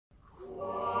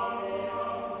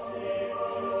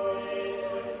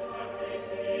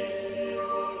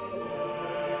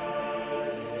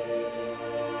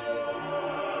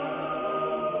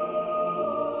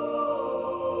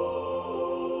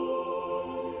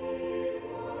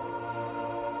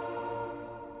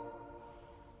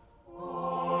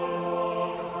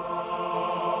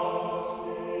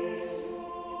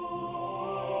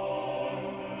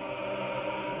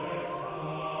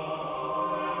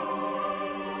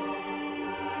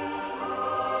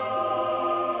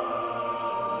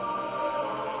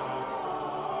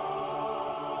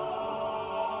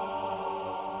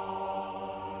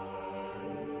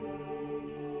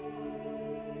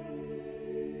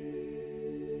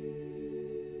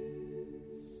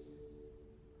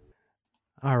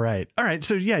All right.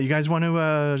 So yeah, you guys want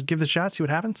to give the shot, see what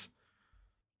happens?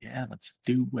 Yeah, let's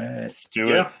do it. Let's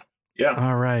do it. Yeah.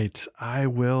 All right. I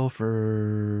will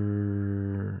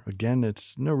again,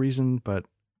 it's no reason, but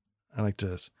I like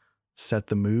to set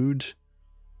the mood,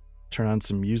 turn on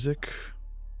some music.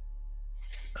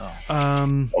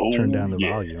 Turn down the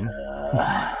volume.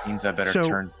 Means I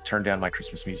better turn down my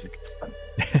Christmas music.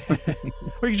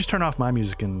 Or you can just turn off my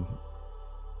music and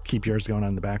keep yours going on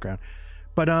in the background.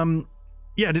 But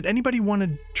yeah, did anybody want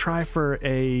to try for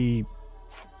a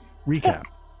recap?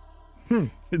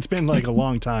 It's been like a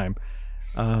long time.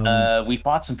 We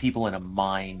fought some people in a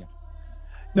mine.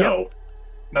 No,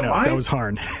 that was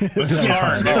Harn. This is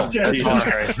Harn. Jesus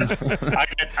Christ.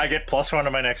 I get +1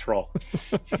 on my next roll.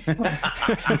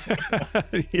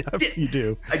 Yep, you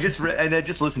do. I just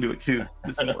listened to it too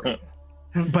this morning.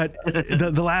 But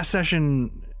the last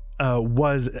session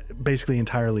was basically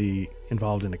entirely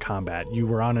involved in a combat. You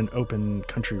were on an open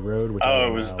country road. Which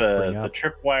it was the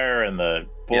tripwire and the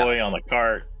boy on the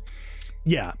cart.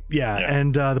 Yeah.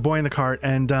 And the boy in the cart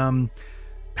and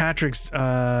Patrick's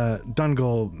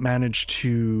Dungal managed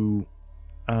to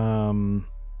turn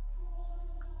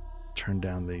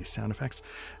down the sound effects.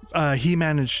 He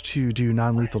managed to do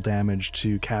non-lethal damage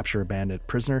to capture a bandit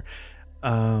prisoner.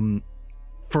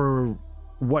 For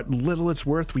what little it's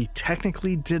worth, we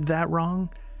technically did that wrong.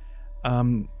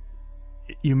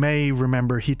 You may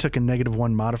remember he took a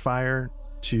 -1 modifier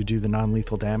to do the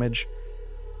non-lethal damage.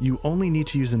 You only need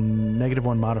to use a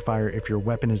 -1 modifier if your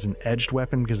weapon is an edged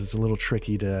weapon, because it's a little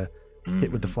tricky to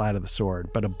hit with the flat of the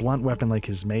sword. But a blunt weapon like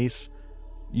his mace,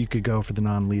 you could go for the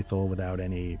non-lethal without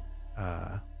any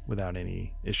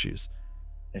issues.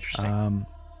 Interesting.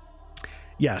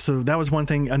 Yeah, so that was one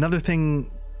thing. Another thing,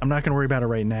 I'm not going to worry about it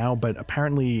right now, but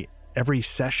apparently every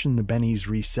session the bennies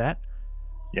reset.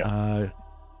 Yeah.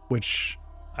 Which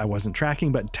I wasn't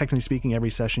tracking, but technically speaking,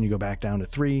 every session you go back down to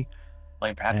 3.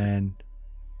 Blame Patrick. And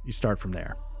you start from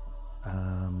there.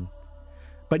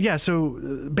 But yeah, so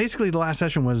basically the last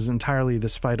session was entirely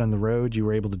this fight on the road. You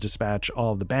were able to dispatch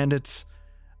all of the bandits.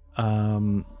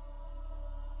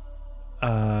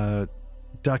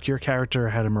 Duck, your character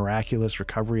had a miraculous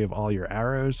recovery of all your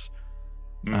arrows.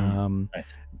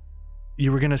 Nice.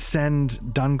 You were going to send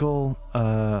Dungal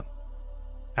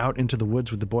out into the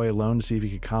woods with the boy alone to see if you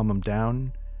could calm him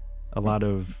down. A lot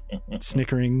of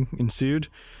snickering ensued.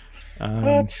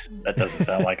 What? That doesn't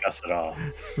sound like us at all.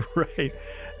 Right.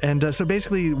 And so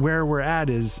basically where we're at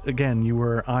is, again, you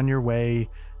were on your way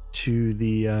to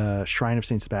the Shrine of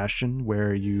St. Sebastian,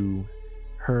 where you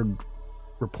heard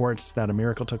reports that a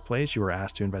miracle took place. You were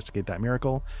asked to investigate that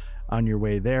miracle. On your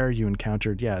way there, you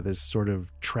encountered, this sort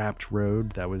of trapped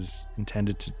road that was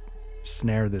intended to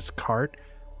snare this cart.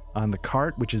 On the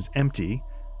cart, which is empty,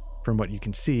 from what you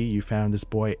can see, you found this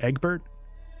boy Egbert,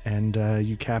 and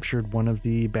you captured one of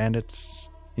the bandits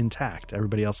intact.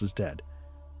 Everybody else is dead.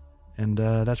 And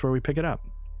that's where we pick it up.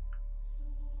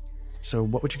 So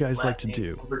what would you guys like to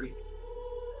do?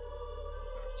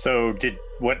 So did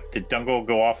Dungal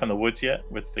go off in the woods yet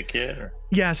with the kid? Or?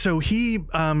 Yeah, so he,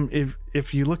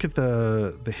 if you look at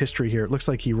the history here, it looks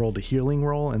like he rolled a healing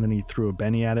roll and then he threw a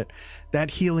Benny at it.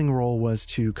 That healing roll was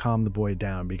to calm the boy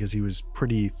down because he was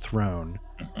pretty thrown.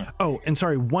 Mm-hmm. Oh, and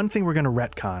sorry, one thing we're going to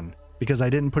retcon, because I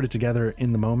didn't put it together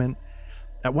in the moment.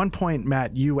 At one point,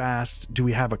 Matt, you asked, do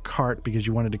we have a cart, because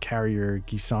you wanted to carry your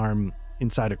Gisarm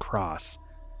inside a cross.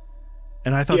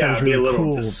 And I thought that was really be a little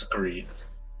cool. Discreet.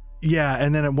 Yeah,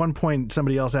 and then at one point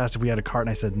somebody else asked if we had a cart, and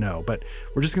I said no. But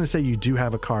we're just going to say you do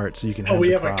have a cart, so you can have we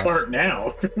the have cross. a cart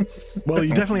now. Well,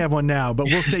 you definitely have one now, but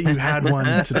we'll say you had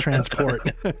one to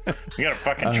transport. You got a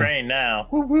fucking train now.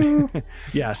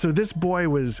 Yeah, so this boy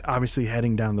was obviously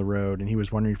heading down the road, and he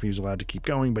was wondering if he was allowed to keep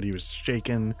going, but he was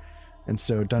shaken. And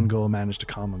so Dungal managed to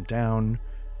calm him down.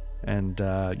 And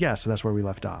so that's where we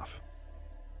left off.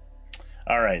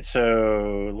 All right,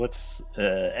 so let's...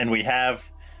 and we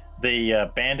have... The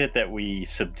bandit that we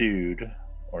subdued,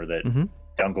 or that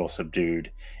Dungal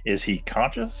subdued, is he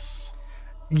conscious?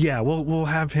 Yeah, we'll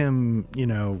have him,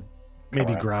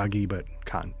 maybe groggy, but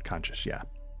conscious, yeah.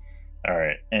 All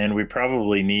right, and we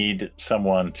probably need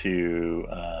someone to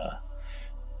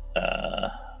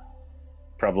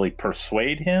probably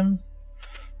persuade him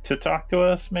to talk to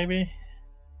us, maybe?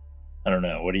 I don't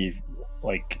know. What do you...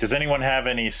 Like, does anyone have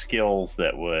any skills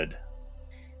that would,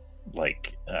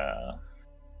 like...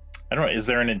 I don't know. Is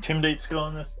there an intimidate skill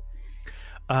in this?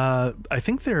 I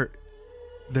think there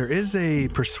is a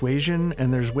persuasion,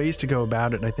 and there's ways to go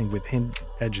about it. I think with hint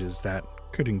edges that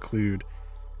could include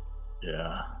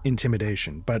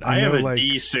intimidation. But I know, have a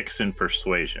D6 in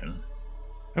persuasion.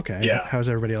 Okay. Yeah. How's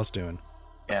everybody else doing?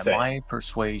 Yeah, my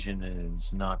persuasion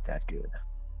is not that good.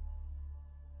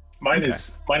 Mine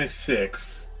is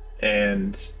 6,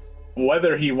 and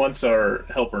whether he wants our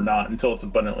help or not, until it's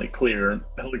abundantly clear,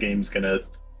 Helgane's gonna.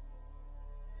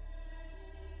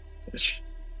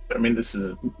 I mean,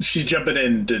 she's jumping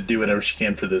in to do whatever she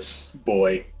can for this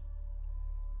boy.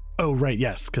 Oh, right,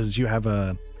 yes, because you have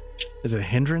is it a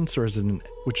hindrance or is it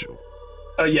which?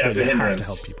 Yeah, it's a hindrance to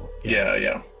help people.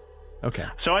 Yeah. Okay.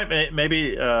 So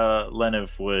maybe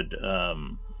Lenev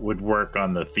would work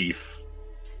on the thief.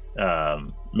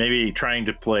 Maybe trying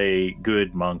to play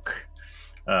good monk.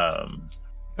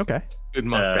 Okay. Good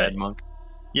monk, bad monk.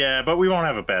 Yeah, but we won't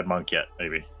have a bad monk yet.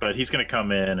 Maybe, but he's going to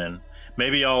come in, and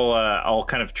maybe I'll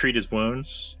kind of treat his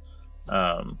wounds.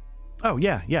 Oh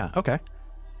yeah. Okay.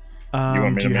 You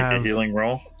want me to make a healing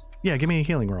roll? Yeah, give me a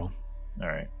healing roll. All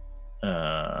right.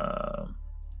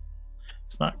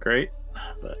 It's not great,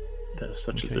 but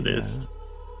such as it is.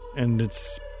 And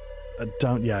it's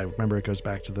remember it goes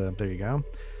back to there you go.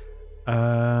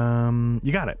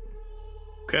 You got it.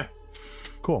 Okay.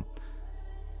 Cool.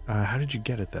 How did you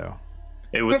get it though?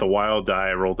 With a wild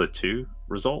die, I rolled a 2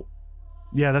 result.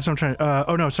 Yeah, that's what I'm trying.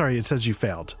 Oh no, sorry, it says you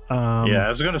failed. Yeah, I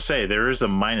was gonna say there is a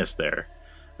minus there.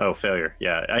 Oh, failure.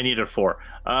 Yeah, I need a 4.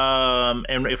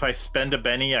 And if I spend a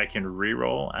Benny, I can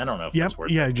re-roll. I don't know if that's worth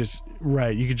it. Yeah,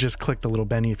 you could just click the little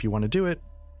Benny if you want to do it.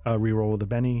 Re-roll with a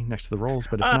Benny next to the rolls,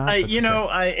 but if not, that's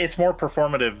it's more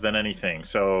performative than anything.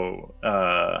 So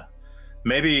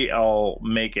maybe I'll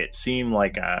make it seem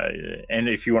like, and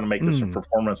if you want to make this a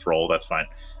performance roll, that's fine.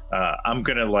 I'm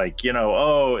gonna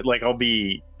I'll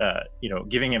be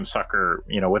giving him succor,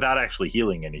 without actually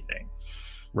healing anything.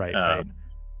 Right.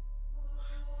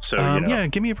 So yeah,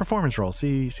 give me a performance roll.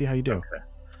 See how you do.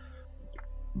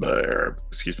 Okay.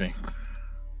 Excuse me.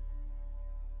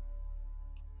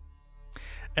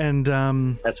 And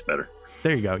that's better.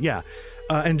 There you go. Yeah.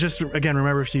 And just again,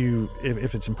 remember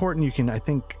if it's important, you can, I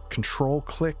think, control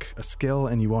click a skill,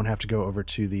 and you won't have to go over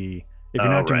to if you're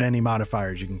not doing any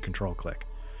modifiers, you can control click.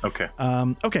 Okay.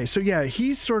 Okay. So yeah,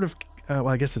 he's sort of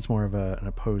I guess it's more of an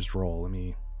opposed roll. Let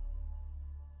me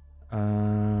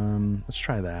let's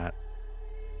try that.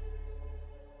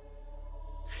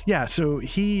 Yeah, so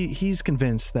he's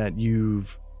convinced that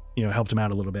you've helped him out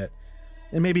a little bit,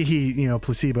 and maybe he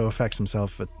placebo affects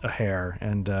himself a hair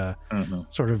and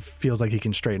sort of feels like he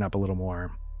can straighten up a little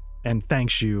more, and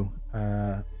thanks you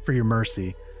for your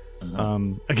mercy.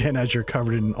 Again, as you're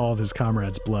covered in all of his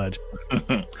comrades' blood.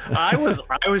 I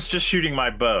was just shooting my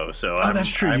bow, so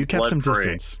that's true. You kept some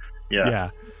distance.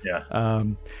 Yeah.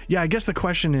 I guess the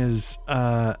question is,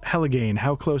 Helgane,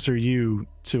 how close are you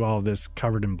to all this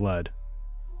covered in blood?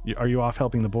 Are you off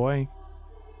helping the boy?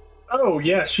 Oh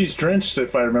yeah, she's drenched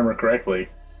if I remember correctly.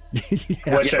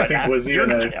 Which I think was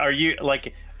even. Are you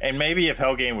like? And maybe if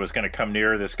Helgane was going to come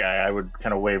near this guy, I would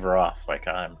kind of wave her off, like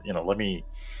let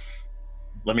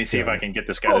me see if I can get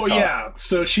this guy. Oh yeah,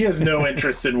 so she has no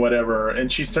interest in whatever,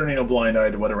 and she's turning a blind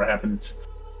eye to whatever happens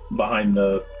behind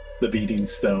the beating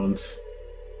stones.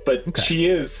 But she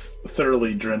is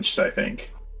thoroughly drenched, I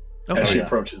think, as she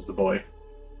approaches the boy.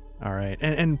 All right,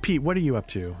 and Pete, what are you up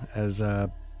to as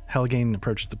Helgane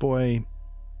approaches the boy?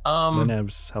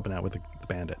 Lenev's helping out with the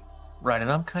bandit. Right,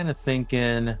 and I'm kind of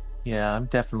thinking, I'm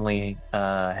definitely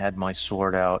had my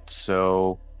sword out,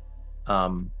 so,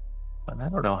 but I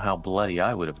don't know how bloody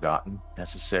I would have gotten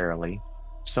necessarily.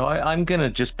 So I'm gonna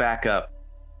just back up.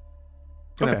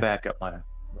 Back up my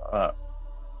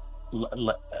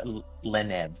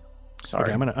Lenev. Sorry.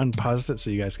 Okay, I'm gonna unpause it so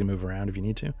you guys can move around if you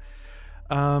need to.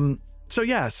 So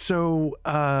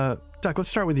Duck, let's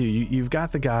start with you. You've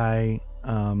got the guy.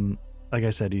 Like I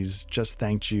said, he's just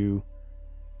thanked you.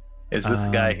 Is this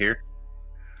the guy here?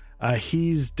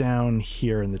 He's down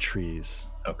here in the trees.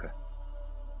 Okay.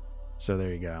 So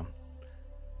there you go.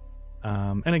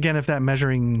 And again, if that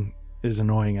measuring is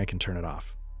annoying, I can turn it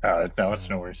off. No, it's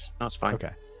no worries. No, it's fine.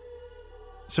 Okay.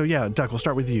 So yeah, Duck, we'll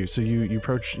start with you. So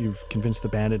you've convinced the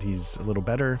bandit he's a little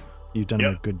better. You've done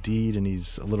a good deed, and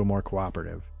he's a little more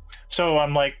cooperative. So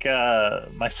I'm like,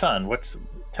 my son,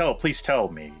 please tell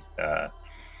me.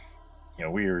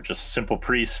 We are just simple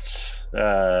priests,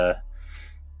 and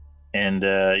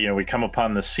we come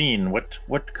upon the scene.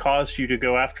 What caused you to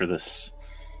go after this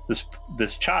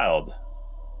child?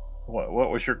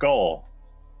 What was your goal?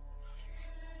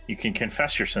 You can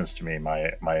confess your sins to me,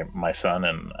 my son,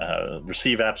 and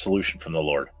receive absolution from the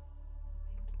Lord.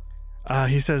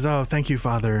 He says, "Oh, thank you,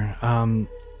 Father.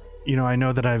 I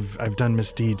know that I've done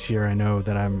misdeeds here. I know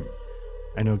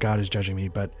God is judging me,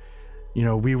 but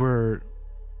we were,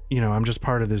 I'm just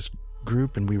part of this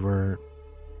group, and we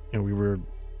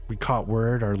caught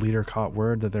word, our leader caught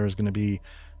word that there was going to be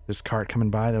this cart coming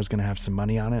by that was going to have some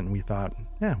money on it, and we thought,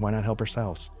 why not help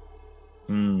ourselves?"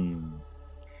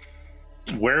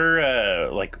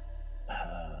 Where,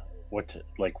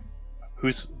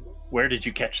 where did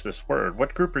you catch this word?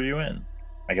 What group are you in?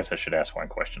 I guess I should ask one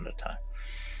question at a time.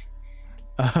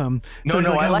 I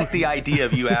like the idea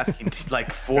of you asking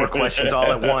like 4 questions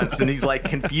all at once, and he's like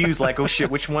confused, like, oh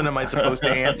shit, which one am I supposed to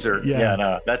answer? Yeah,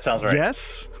 no, that sounds right.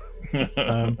 Yes.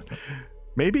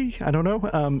 Maybe, I don't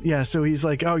know. So he's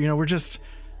like, oh, we're just,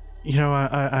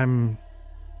 I'm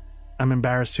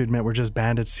embarrassed to admit we're just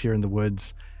bandits here in the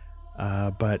woods.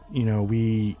 But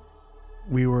we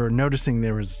were noticing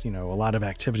there was, a lot of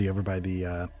activity over by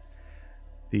the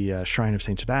Shrine of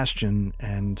Saint Sebastian,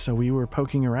 and so we were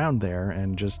poking around there,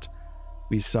 and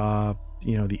we saw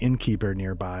the innkeeper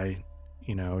nearby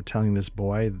telling this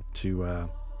boy to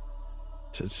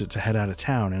head out of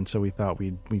town, and so we thought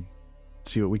we'd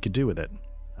see what we could do with it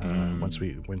once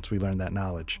we learned that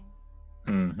knowledge.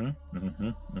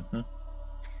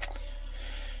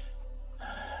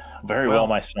 Very well,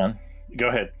 my son. Go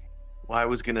ahead. Well, I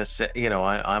was gonna say,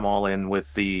 I'm all in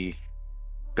with the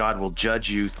God will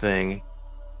judge you thing.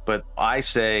 But I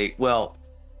say, well,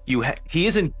 he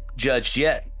isn't judged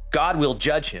yet. God will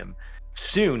judge him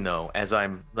soon, though, as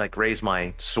I'm like raise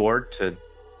my sword to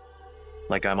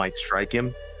like I might strike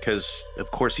him, because of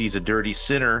course he's a dirty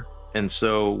sinner, and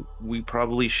so we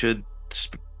probably should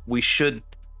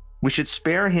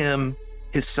spare him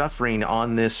his suffering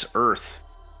on this earth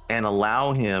and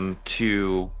allow him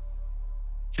to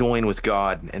join with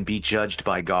God and be judged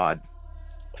by God.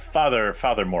 Father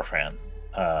Morfran,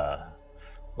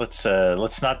 let's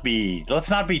not be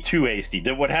too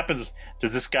hasty. What happens? How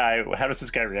does this guy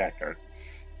react?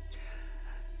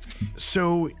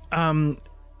 So,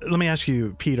 let me ask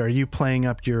you, Pete, are you playing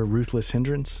up your ruthless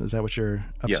hindrance? Is that what you're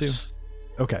up to?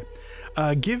 Okay.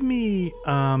 Give me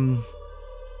a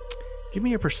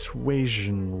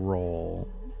persuasion roll.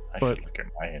 I should look at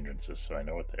my hindrances so I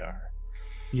know what they are.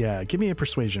 Yeah, give me a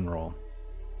persuasion roll.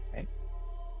 Okay.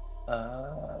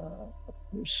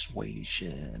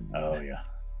 Persuasion. Oh yeah.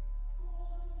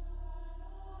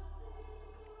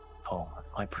 Oh,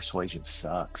 my persuasion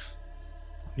sucks.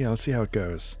 Yeah, let's see how it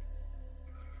goes.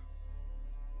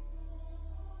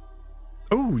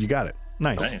 Oh, you got it.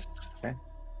 Nice. Okay.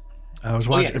 I was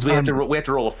watching. We have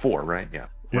to roll a 4, right? Yeah.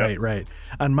 Right.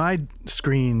 On my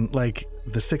screen, like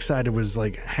the 6-sided was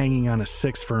like hanging on a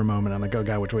 6 for a moment. I'm like, oh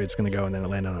god, which way it's going to go, and then it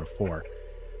landed on a 4.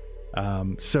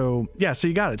 So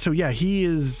you got it. So yeah, he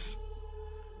is.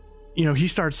 He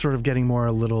starts sort of getting more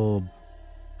a little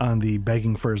on the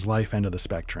begging for his life end of the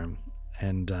spectrum,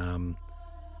 and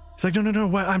he's like, no,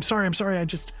 what? I'm sorry. I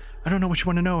don't know what you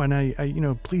want to know, and I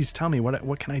please tell me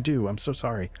what can I do? I'm so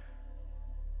sorry.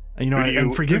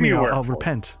 And forgive me. I'll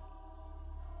repent.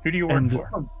 Who do you work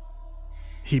for?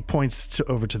 He points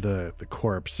over to the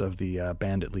corpse of the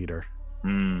bandit leader.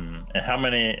 And how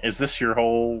many? Is this your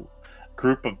whole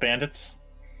group of bandits?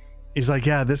 He's like,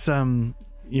 yeah, this I know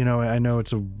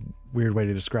it's a weird way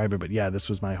to describe it, but yeah, this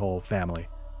was my whole family,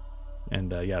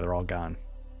 and they're all gone.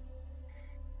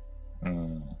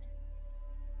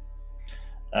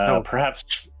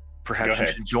 Perhaps you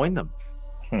should join them.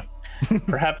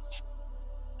 Perhaps.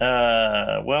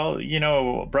 Brother.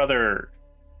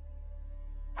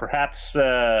 Perhaps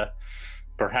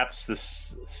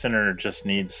this sinner just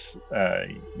needs,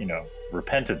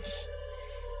 repentance.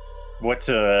 What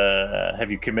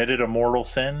have you committed a mortal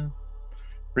sin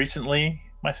recently,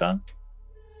 my son?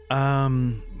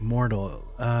 Mortal.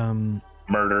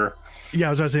 Murder. Yeah,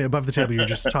 I was about to say above the table. You're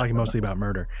just talking mostly about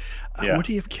murder. Would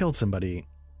he have killed somebody?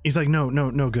 He's like,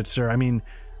 no, good sir. I mean,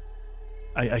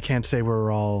 I can't say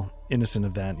we're all innocent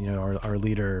of that. Our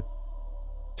leader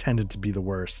tended to be the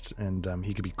worst, and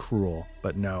he could be cruel,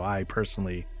 but no, I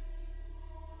personally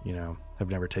have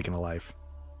never taken a life.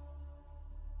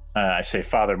 I say,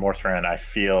 Father Morthran, I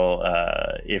feel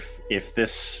if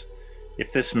this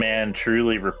man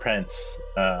truly repents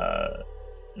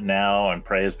now and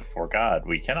prays before God,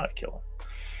 we cannot kill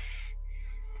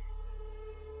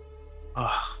him.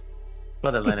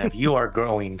 Brother Lenev, you are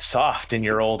growing soft in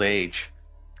your old age.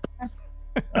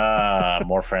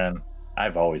 Morfran,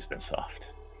 I've always been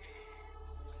soft.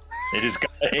 It is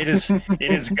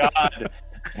God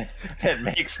that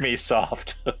makes me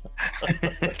soft.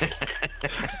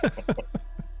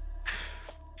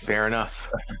 Fair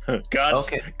enough.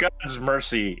 God's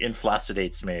mercy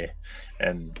inflacidates me,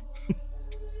 and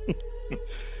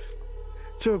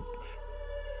so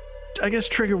I guess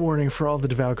trigger warning for all the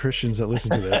devout Christians that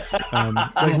listen to this.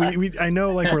 I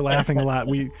know, like, we're laughing a lot.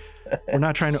 We're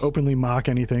not trying to openly mock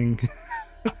anything,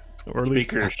 or at least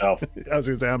speak for yourself. I was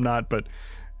gonna say I'm not, but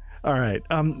all right.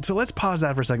 So let's pause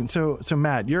that for a second. So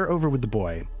Matt, you're over with the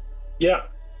boy. Yeah.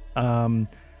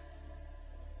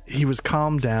 he was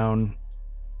calmed down,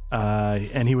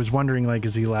 and he was wondering, like,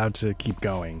 is he allowed to keep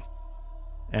going?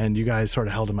 And you guys sort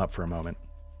of held him up for a moment.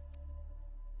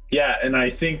 Yeah, and I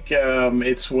think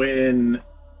it's when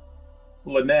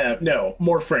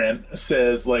Morfran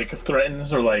says, like,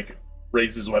 threatens or like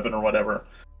raises his weapon or whatever.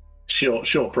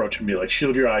 She'll approach him and be like,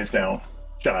 "Shield your eyes down,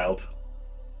 child.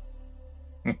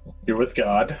 You're with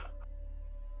God."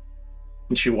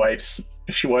 And she wipes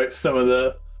some of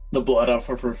the blood off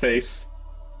of her face,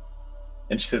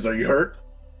 and she says, "Are you hurt?"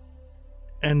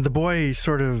 And the boy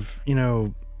sort of,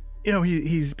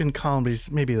 he's been calm, but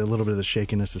he's maybe a little bit of the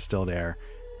shakiness is still there.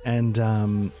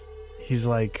 And he's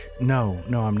like, no,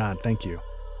 I'm not. Thank you.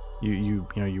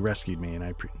 You rescued me,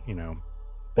 and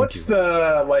What's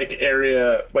the like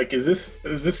area? Like, is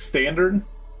this standard?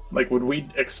 Like, would we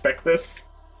expect this,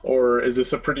 or is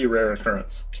this a pretty rare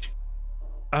occurrence?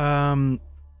 The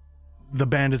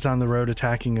bandits on the road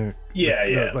attacking the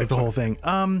whole thing.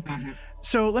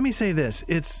 So let me say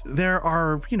this: there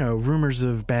are rumors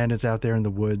of bandits out there in the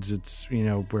woods. It's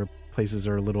where places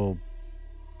are a little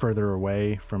further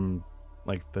away from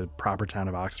like the proper town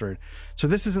of Oxford. So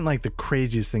this isn't like the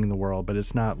craziest thing in the world, but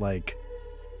it's not like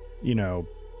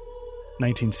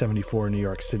 1974 New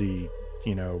York City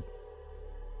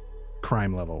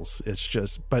crime levels. It's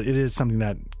just, but it is something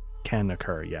that can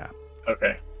occur. Yeah.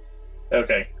 Okay.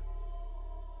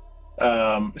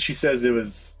 She says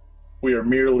we are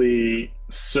merely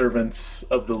servants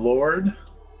of the Lord.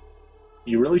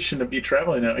 You really shouldn't be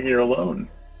traveling out here alone.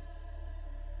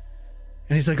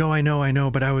 And he's like, "Oh, I know,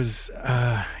 but I was,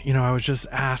 I was just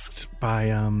asked by,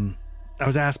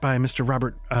 Mr.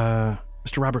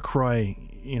 Robert Croy,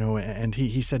 and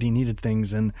he said he needed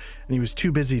things, and he was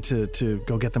too busy to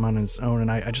go get them on his own, and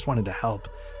I just wanted to help."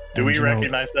 Do we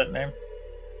recognize that name?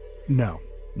 No.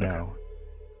 Okay.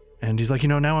 And he's like,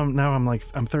 now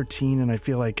I'm 13, and I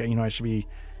feel like, I should be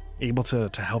able to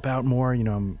help out more.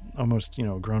 I'm almost,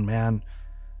 a grown man,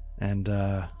 and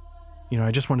I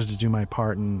just wanted to do my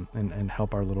part and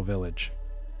help our little village.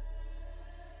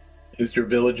 Is your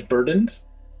village burdened?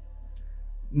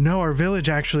 No, our village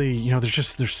actually,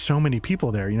 there's so many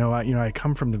people there. I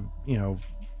come from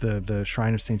the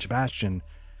Shrine of Saint Sebastian,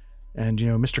 and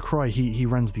Mr. Croy, he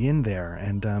runs the inn there,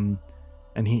 and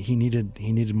he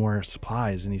needed more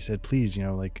supplies, and he said, "Please,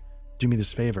 do me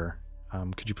this favor.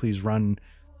 Could you please run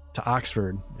to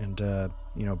Oxford and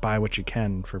buy what you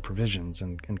can for provisions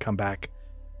and come back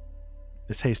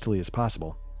as hastily as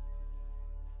possible."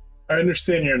 I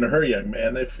understand you're in a hurry, young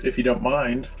man. If you don't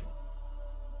mind,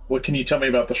 what can you tell me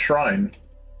about the shrine?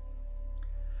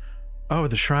 Oh,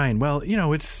 the shrine. Well,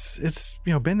 it's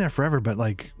been there forever, but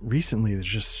like recently, there's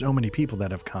just so many people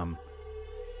that have come.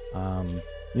 A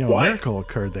miracle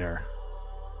occurred there.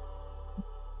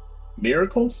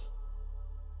 Miracles?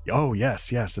 Oh, yes,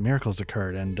 the miracles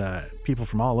occurred, and people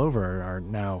from all over are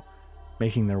now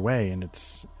making their way, and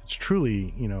it's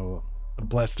truly, a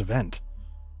blessed event.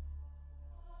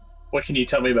 What can you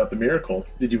tell me about the miracle?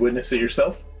 Did you witness it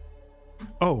yourself?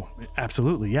 Oh,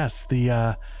 absolutely, yes.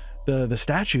 The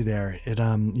statue there,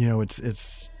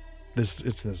 it's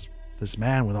this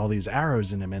man with all these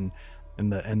arrows in him,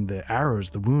 and the arrows,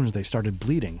 the wounds, they started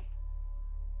bleeding.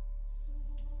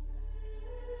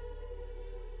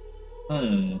 But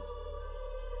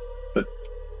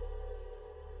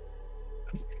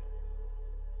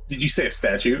did you say a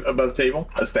statue above the table?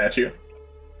 A statue?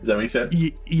 Is that what you said?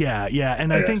 Yeah.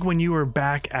 And I think when you were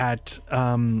back at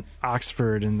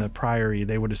Oxford in the Priory,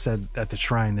 they would have said at the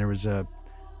shrine there was a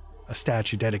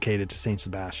statue dedicated to Saint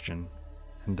Sebastian.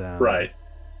 And right.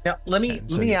 Now let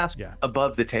me ask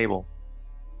above the table.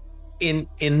 In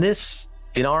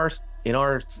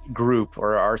our group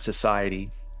or our society,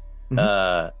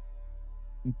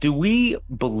 do we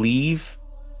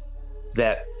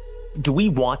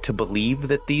want to believe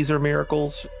that these are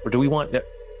miracles, or do we want?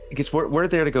 I guess we're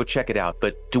there to go check it out,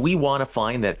 but do we want to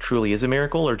find that it truly is a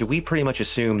miracle, or do we pretty much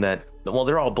assume that, well,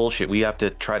 they're all bullshit, we have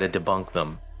to try to debunk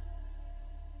them?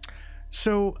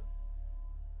 So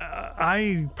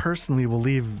I personally will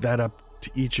leave that up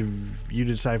to each of you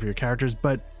to decide for your characters,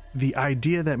 but the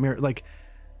idea that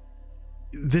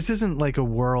this isn't like a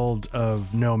world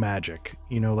of no magic,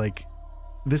 like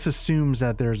this assumes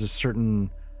that there's a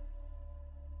certain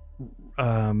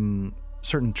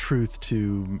truth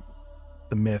to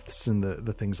the myths and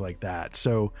the things like that.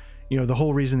 So, the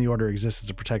whole reason the Order exists is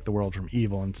to protect the world from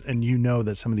evil. And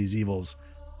that some of these evils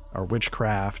are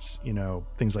witchcraft,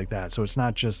 things like that. So it's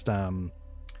not just,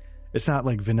 it's not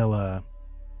like vanilla,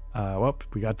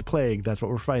 we got the plague, that's what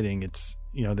we're fighting. It's,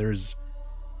 there's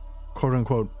quote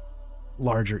unquote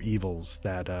larger evils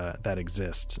that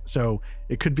exist. So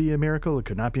it could be a miracle. It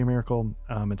could not be a miracle.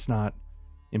 It's not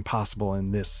impossible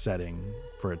in this setting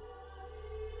for it.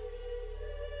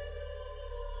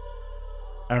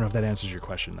 I don't know if that answers your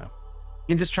question, though.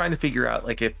 I'm just trying to figure out,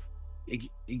 like, if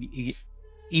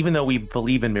even though we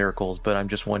believe in miracles, but I'm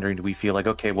just wondering, do we feel like,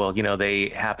 okay, well, they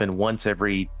happen once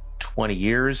every 20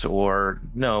 years, or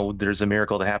no, there's a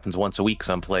miracle that happens once a week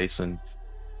someplace, and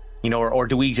or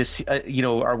do we just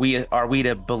are we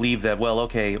to believe that, well,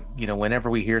 okay, whenever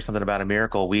we hear something about a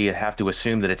miracle, we have to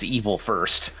assume that it's evil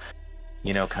first,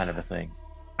 kind of a thing.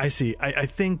 I see. I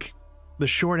think the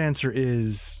short answer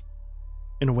is,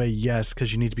 in a way, yes,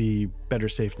 because you need to be better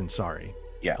safe than sorry.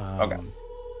 Yeah. Okay.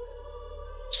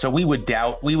 So we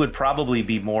would probably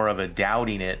be more of a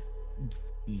doubting it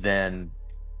than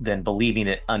believing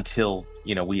it until,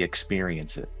 we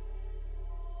experience it.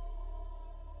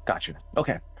 Gotcha.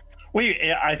 Okay.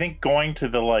 I think going to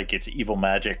the, it's evil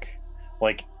magic,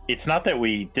 it's not that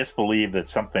we disbelieve that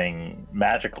something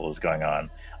magical is going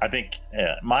on. I think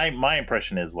my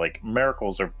impression is,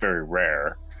 miracles are very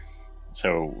rare.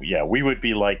 So yeah, we would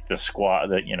be like the squad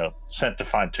that, sent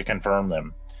to confirm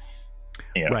them.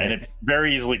 Right. And it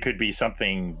very easily could be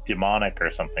something demonic or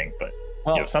something, but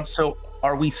so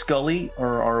are we Scully,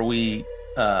 or are we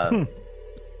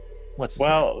what's his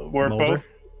name? we're Mulder?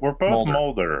 both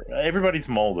Mulder. Everybody's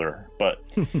Mulder, but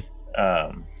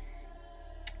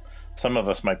some of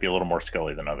us might be a little more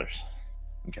Scully than others.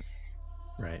 Okay.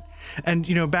 Right. And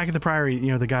back at the Priory,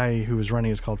 the guy who was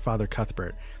running is called Father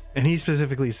Cuthbert, and he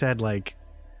specifically said,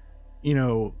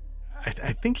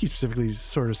 I think he specifically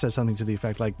sort of said something to the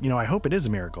effect, I hope it is a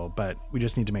miracle, but we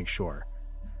just need to make sure.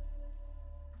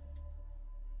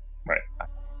 Right.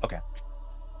 Okay.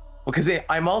 Well, because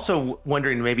I'm also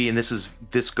wondering, maybe, and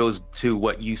this goes to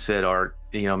what you said, Art,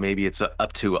 maybe it's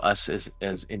up to us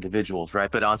as individuals, right?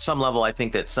 But on some level, I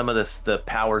think that some of the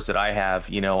powers that I have,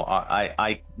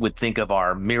 I would think of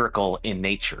our miracle in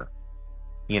nature,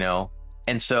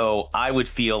 and so I would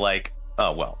feel like,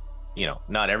 oh, well,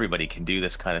 not everybody can do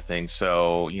this kind of thing.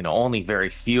 So, only very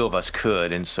few of us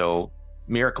could. And so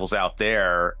miracles out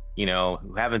there,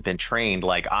 who haven't been trained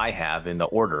like I have in the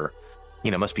order,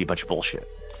 must be a bunch of bullshit.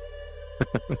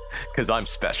 Because I'm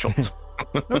special.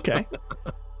 Okay.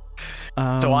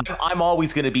 So I'm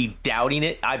always going to be doubting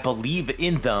it. I believe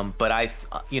in them, but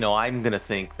I'm going to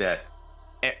think that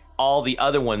all the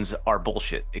other ones are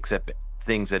bullshit, except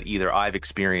things that either I've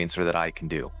experienced or that I can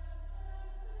do.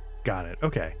 Got it.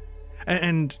 Okay.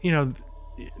 And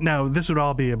now this would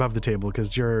all be above the table,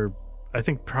 because you're, I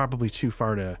think, probably too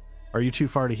far to. Are you too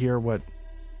far to hear what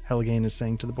Helligane is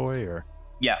saying to the boy, or?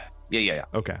 Yeah.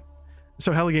 Okay.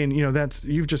 So Helligane, that's,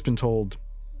 you've just been told,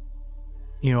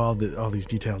 all these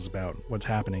details about what's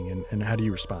happening, and how do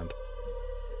you respond?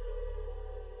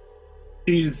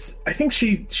 I think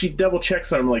she double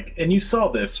checks on him, and you saw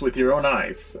this with your own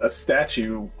eyes, a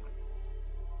statue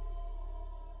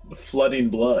flooding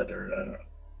blood, or I don't know.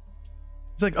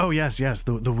 It's like, oh yes,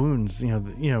 the wounds.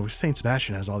 Saint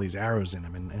Sebastian has all these arrows in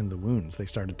him, and the wounds, they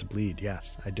started to bleed.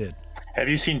 Yes, I did. Have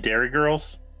you seen Dairy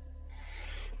Girls?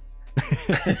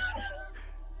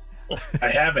 I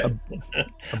haven't.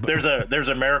 There's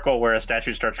a miracle where a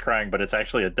statue starts crying, but it's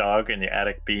actually a dog in the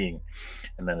attic peeing,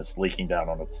 and then it's leaking down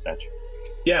onto the statue.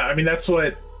 Yeah, I mean, that's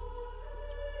what.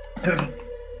 I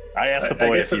asked the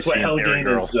boy if he's seen Dairy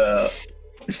Girls.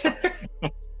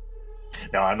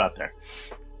 No, I'm not there.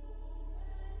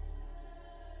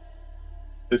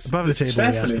 Above the table, is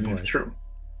fascinating. True.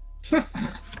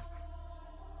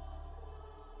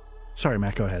 Sorry,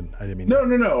 Matt. Go ahead. I didn't mean.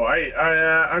 No.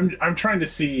 I'm trying to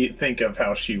think of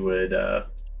how she would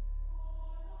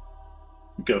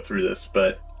go through this,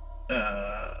 but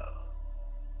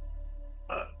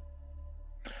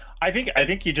I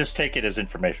think you just take it as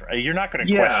information. You're not going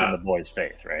to question the boy's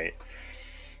faith, right?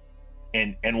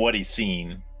 And what he's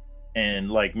seen, and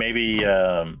maybe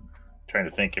trying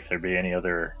to think if there'd be any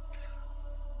other.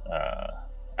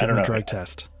 I don't know. Drug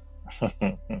test.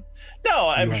 No,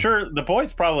 I'm sure the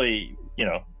boy's probably,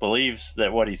 believes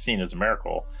that what he's seen is a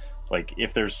miracle.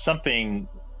 If there's something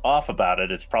off about it,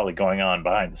 it's probably going on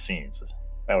behind the scenes.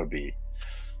 That would be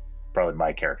probably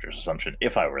my character's assumption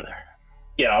if I were there.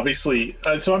 Yeah, obviously.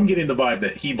 So I'm getting the vibe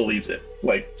that he believes it.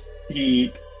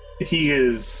 He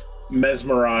is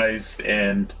mesmerized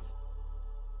and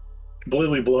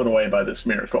completely blown away by this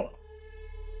miracle.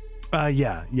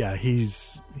 Yeah,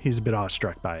 he's a bit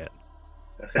awestruck by it,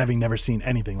 having never seen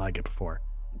anything like it before.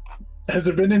 Has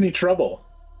there been any trouble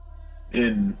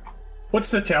in what's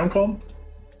the town called?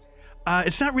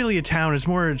 It's not really a town. It's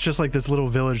more just like this little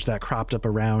village that cropped up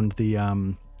around the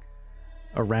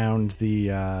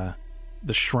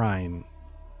shrine.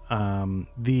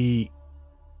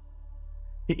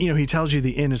 He tells you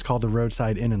the inn is called the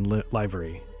Roadside Inn and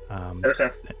Livery.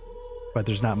 Okay. But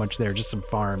there's not much there, just some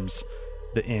farms,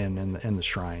 the inn, and the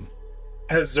shrine.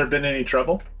 Has there been any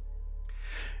trouble?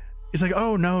 He's like,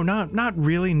 oh, no, not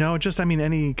really. No, just,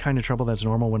 any kind of trouble that's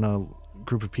normal when a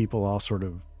group of people all sort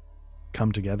of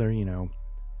come together.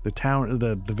 The town,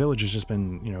 the village has just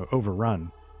been,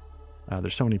 overrun.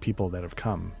 There's so many people that have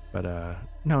come, but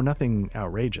no, nothing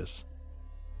outrageous.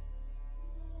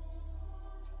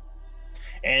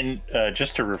 And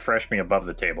just to refresh me above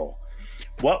the table,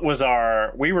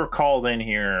 we were called in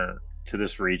here to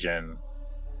this region.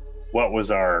 What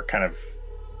was our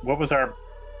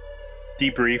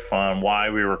debrief on why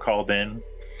we were called in?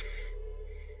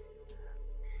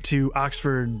 To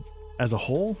Oxford as a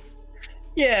whole?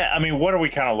 Yeah, what are we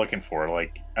kind of looking for?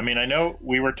 I know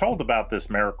we were told about this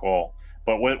miracle,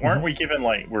 but weren't we given,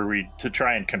 were we to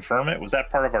try and confirm it? Was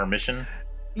that part of our mission?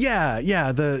 Yeah,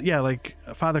 like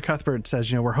Father Cuthbert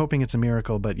says, we're hoping it's a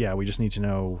miracle, but yeah, we just need to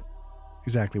know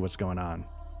exactly what's going on.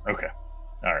 Okay.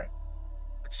 All right.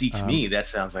 See, to me, that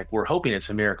sounds like we're hoping it's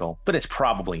a miracle, but it's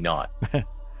probably not.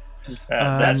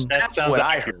 That's what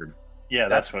I heard. Yeah,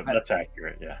 that's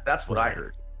accurate. Yeah, that's what I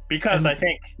heard. Because I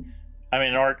think,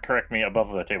 Art, correct me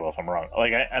above the table if I'm wrong.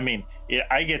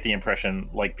 I get the impression,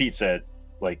 like Pete said,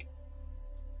 like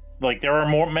there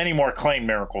are many more claimed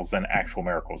miracles than actual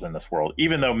miracles in this world,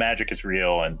 even though magic is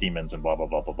real and demons and blah blah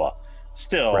blah blah blah.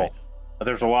 Still, right.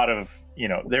 There's a lot of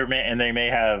they may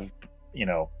have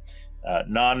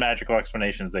non-magical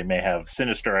explanations. They may have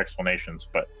sinister explanations,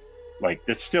 but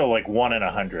it's still 1 in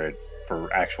 100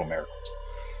 for actual miracles.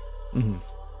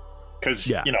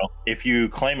 Because if you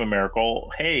claim a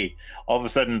miracle, hey, all of a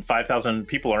sudden 5,000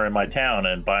 people are in my town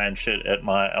and buying shit at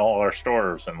all our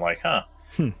stores, and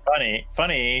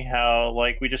funny how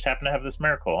we just happen to have this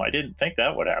miracle. I didn't think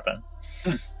that would happen.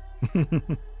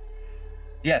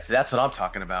 Yes, that's what I'm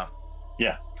talking about.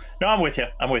 Yeah, no, I'm with you.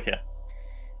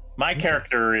 My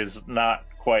character is not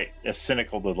quite as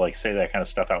cynical to say that kind of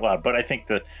stuff out loud, but I think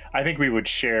we would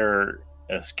share,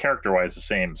 as character-wise, the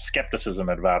same skepticism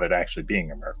about it actually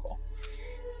being a miracle.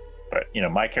 But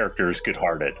my character is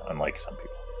good-hearted, unlike some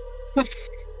people.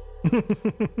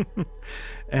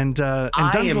 and I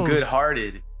am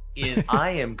good-hearted.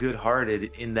 I am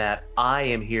good-hearted in that I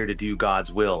am here to do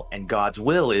God's will, and God's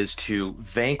will is to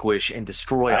vanquish and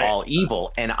destroy all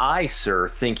evil. And I, sir,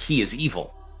 think He is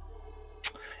evil.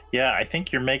 Yeah, I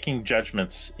think you're making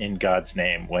judgments in God's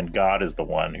name when God is the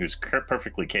one who's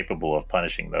perfectly capable of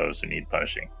punishing those who need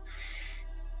punishing.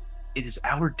 It is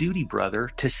our duty, brother,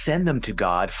 to send them to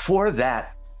God for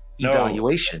that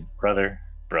evaluation. Brother.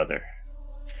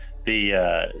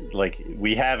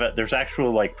 We have there's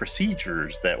actual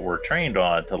procedures that we're trained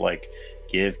on to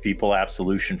give people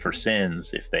absolution for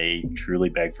sins if they truly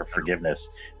beg for forgiveness.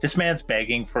 This man's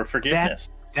begging for forgiveness.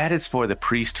 That is for the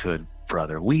priesthood,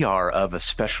 brother. We are of a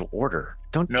special order.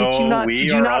 Did you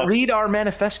not read our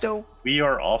manifesto? We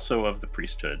are also of the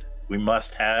priesthood. We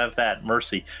must have that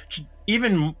mercy,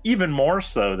 even more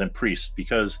so than priests,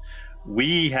 because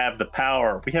we have the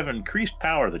power. We have increased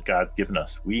power that God's given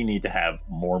us. We need to have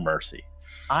more mercy.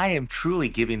 I am truly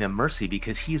giving them mercy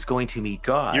because He is going to meet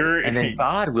God, and then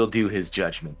God will do His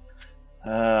judgment.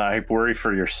 I worry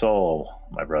for your soul,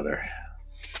 my brother.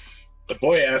 The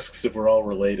boy asks if we're all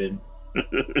related.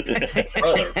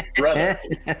 brother.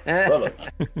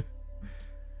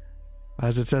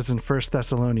 As it says in 1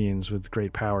 Thessalonians, with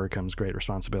great power comes great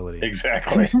responsibility.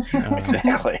 Exactly.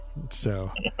 Exactly.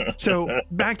 So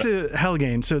back to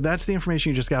Helgane. So that's the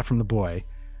information you just got from the boy.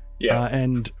 Yeah.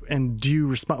 And do you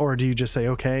respond, or do you just say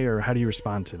okay, or how do you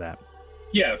respond to that?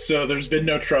 Yeah. So there's been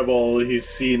no trouble. He's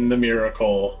seen the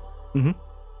miracle.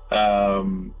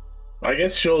 I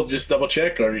guess she'll just double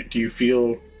check. Or do you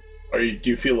feel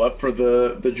up for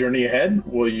the journey ahead?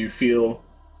 Will you feel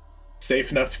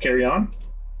safe enough to carry on?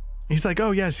 He's like,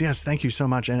 oh yes, thank you so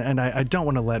much, and I don't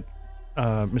want to let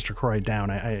Mr. Croy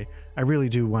down. I really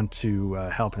do want to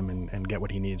help him and get what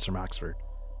he needs from Oxford.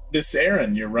 This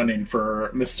errand you're running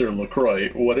for Mr. LaCroix,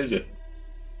 what is it?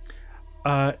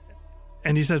 And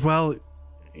he says, well,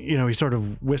 he sort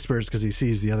of whispers because he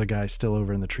sees the other guy still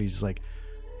over in the trees. He's like,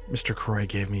 Mr. Croy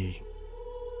gave me,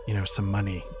 some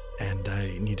money, and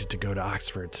I needed to go to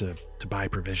Oxford to buy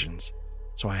provisions.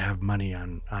 So I have money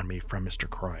on me from Mr.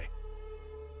 Croy.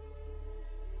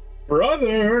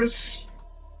 Brothers!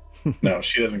 No,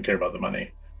 she doesn't care about the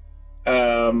money.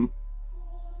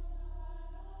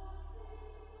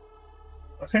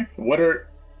 Okay, what are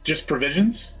just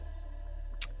provisions?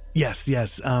 Yes.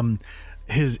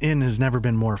 His inn has never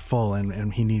been more full,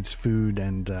 and he needs food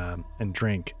and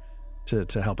drink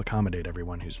to help accommodate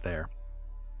everyone who's there.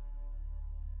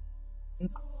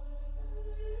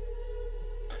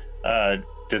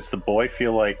 Does the boy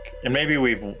feel like, and maybe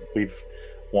we've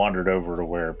wandered over to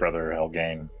where Brother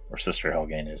Helgane or Sister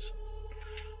Helgane is.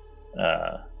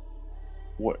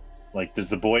 Does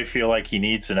the boy feel like he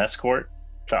needs an escort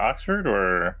to Oxford,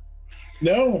 or?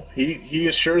 No, he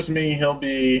assures me he'll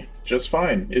be just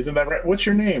fine. Isn't that right? What's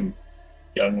your name,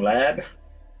 young lad?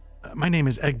 My name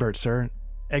is Egbert, sir.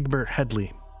 Egbert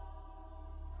Headley.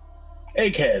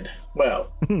 Egghead.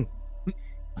 Well,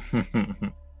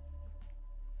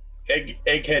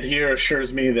 Egghead here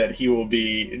assures me that he will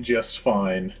be just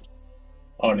fine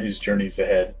on his journeys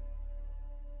ahead.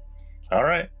 All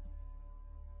right.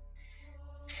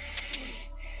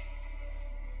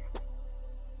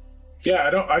 Yeah,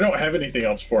 I don't have anything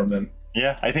else for him then.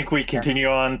 Yeah, I think we continue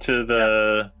on to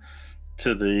the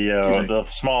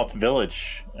small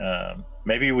village.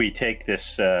 Maybe we take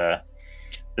this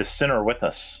sinner with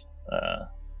us.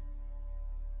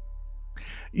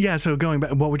 Yeah, so going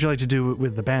back, what would you like to do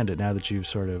with the bandit now that you've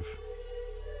sort of...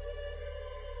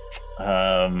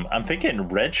 I'm thinking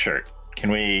red shirt.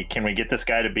 Can we get this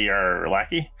guy to be our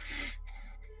lackey?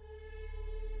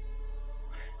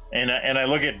 And I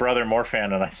look at Brother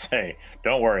Morphan and I say,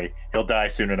 don't worry, he'll die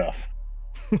soon enough.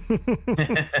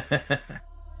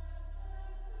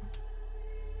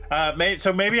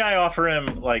 So maybe I offer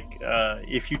him,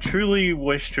 if you truly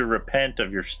wish to repent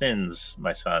of your sins,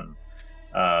 my son,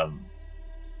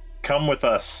 come with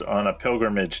us on a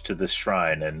pilgrimage to this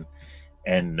shrine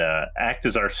and act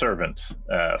as our servant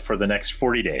for the next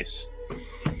 40 days.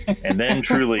 And then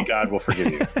truly God will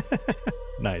forgive you.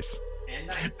 Nice.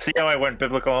 See how I went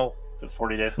biblical? The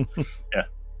 40 days? Yeah.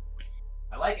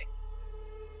 I like it.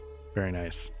 Very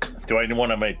nice. Do I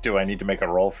need to make a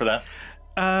roll for that?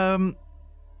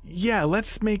 Yeah,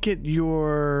 let's make it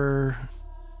your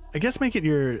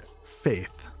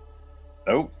faith.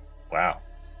 Oh, wow.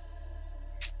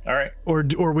 All right. Or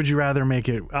would you rather make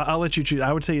it, I'll let you choose.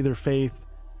 I would say either faith,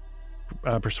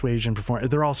 persuasion,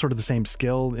 performance. They're all sort of the same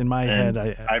skill in my head.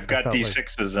 I've got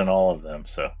D6s in all of them,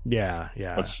 so yeah.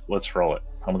 Let's roll it.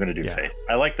 I'm going to do faith.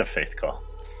 I like the faith call.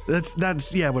 That's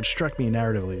what struck me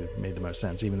narratively made the most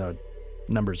sense, even though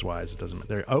numbers wise it doesn't.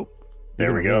 There we go.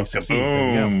 Really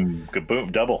kaboom!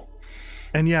 Kaboom! Double.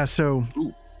 And yeah, so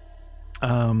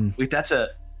wait, that's a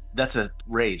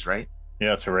raise, right?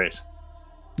 Yeah, it's a raise.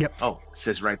 Yep. Oh, it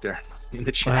says right there in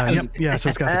the chat. Yep. Yeah, so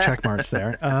it's got the check marks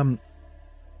there.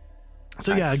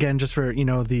 So yeah, again, just for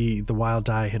the wild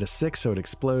die hit a 6, so it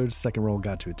explodes. Second roll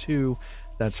got to a 2.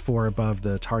 That's 4 above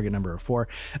the target number of 4.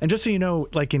 And just so you know,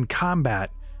 like in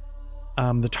combat,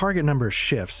 the target number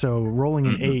shifts. So rolling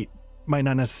an 8 might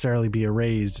not necessarily be a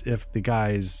raise if the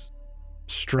guy's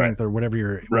strength or whatever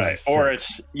your or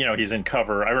it's he's in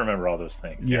cover. I remember all those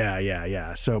things.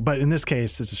 Yeah. So, but in this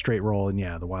case, it's a straight roll, and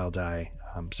the wild die.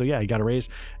 So yeah, you got a raise,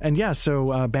 and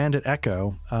so Bandit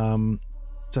Echo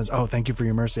says, "Oh, thank you for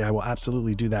your mercy. I will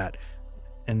absolutely do that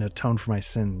and atone for my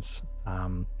sins. I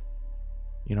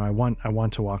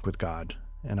want to walk with God,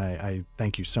 and I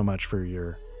thank you so much for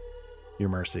your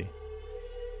mercy."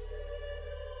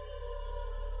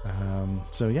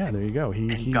 So yeah, there you go.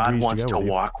 He God wants to with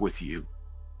walk with you.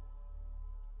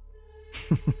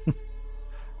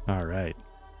 All right.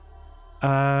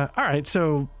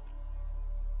 So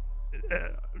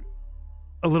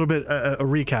a little bit a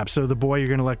recap. So the boy you're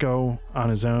going to let go on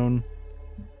his own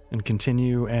and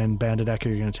continue, and Bandit Echo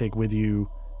you're going to take with you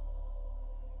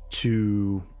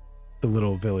to the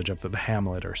little village up the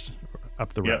hamlet or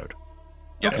up the road.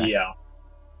 Yep. Okay. Yeah.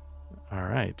 All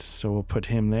right, so we'll put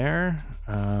him there.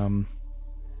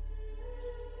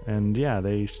 And yeah,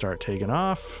 they start taking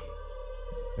off.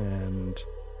 And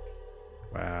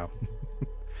wow.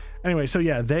 Anyway, so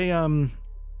yeah, they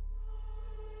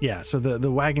so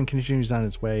the wagon continues on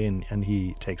its way and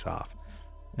he takes off.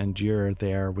 And you're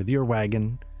there with your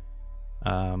wagon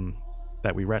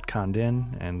that we retconned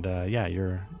in, and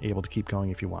you're able to keep going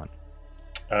if you want.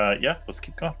 Let's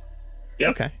keep going. Yeah.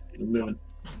 Okay. Moving.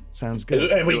 Sounds good.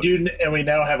 And we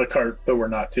now have a cart, but we're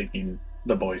not taking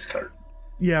the boys' cart.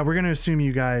 Yeah, we're going to assume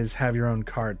you guys have your own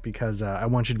cart because I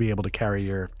want you to be able to carry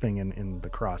your thing in the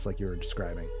cross like you were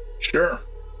describing. Sure.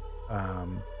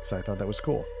 Because I thought that was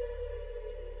cool.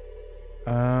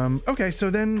 Okay, so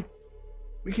then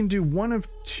we can do one of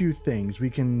two things.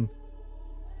 We can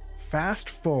fast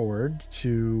forward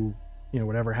to,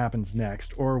 whatever happens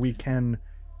next, or we can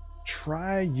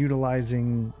try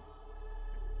utilizing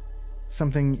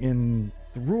something in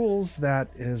the rules that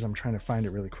is, I'm trying to find it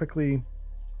really quickly.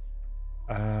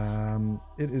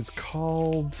 It is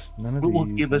called none of Who these. will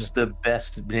give us the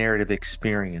best narrative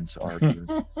experience, Arthur?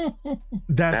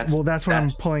 That's what I'm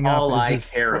pulling up. All I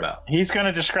care about. He's going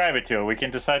to describe it to us. We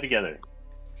can decide together.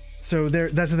 So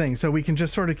that's the thing. So we can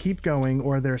just sort of keep going,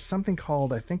 or there's something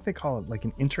called, I think they call it like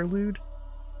an interlude.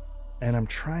 And I'm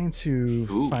trying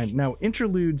to find now.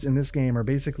 Interludes in this game are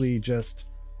basically just,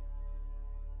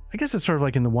 I guess it's sort of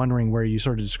like in the One Ring where you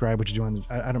sort of describe what you do on.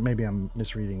 I don't. Maybe I'm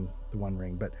misreading the One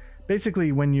Ring, but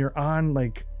basically when you're on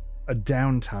like a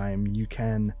downtime, you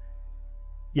can.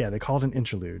 Yeah, they call it an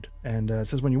interlude, and it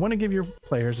says when you want to give your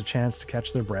players a chance to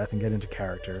catch their breath and get into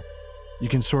character, you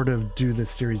can sort of do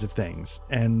this series of things.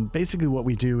 And basically, what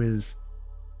we do is.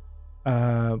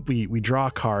 We draw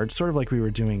a card, sort of like we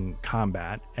were doing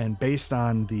combat, and based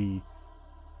on the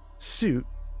suit,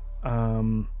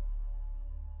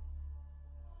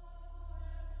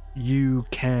 you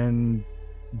can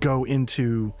go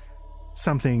into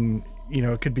something.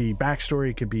 It could be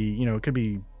backstory, it could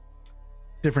be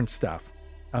different stuff.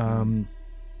 And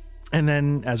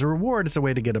then as a reward, it's a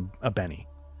way to get a Benny.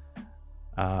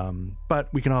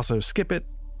 But we can also skip it.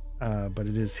 But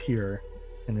it is here,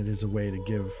 and it is a way to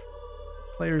give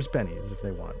players bennies if they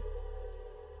want.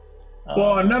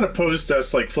 Well, I'm not opposed to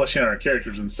us like fleshing out our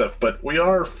characters and stuff, but we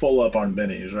are full up on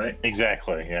bennies, right?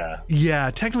 Exactly. Yeah. Yeah.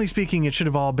 Technically speaking, it should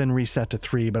have all been reset to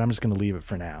 3, but I'm just going to leave it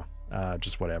for now.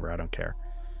 Just whatever. I don't care.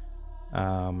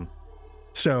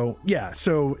 So yeah.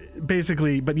 So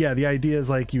basically, but yeah, the idea is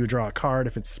like you would draw a card.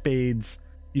 If it's spades,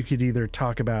 you could either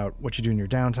talk about what you do in your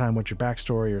downtime, what's your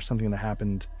backstory, or something that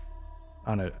happened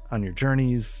on your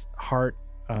journeys. Heart.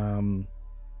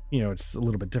 It's a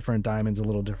little bit different. Diamonds a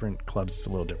little different. Clubs is a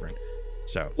little different.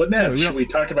 So Lynette, should we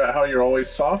talk about how you're always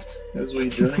soft as we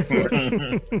journey forth?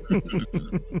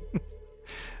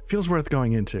 Feels worth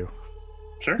going into.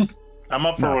 Sure, I'm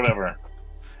up for whatever.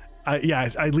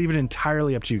 I leave it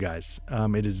entirely up to you guys.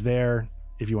 It is there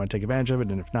if you want to take advantage of it,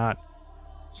 and if not,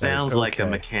 sounds like a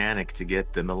mechanic to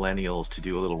get the millennials to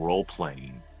do a little role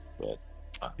playing. But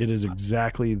it is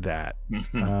exactly that.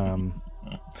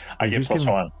 I get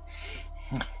 +1.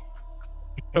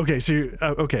 Okay,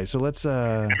 so let's.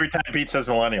 Every time Pete says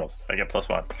millennials, I get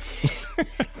 +1.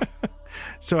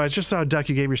 So I just saw, Duck,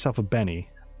 you gave yourself a Benny.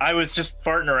 I was just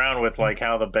farting around with like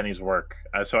how the bennies work.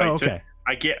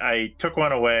 I took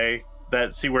one away.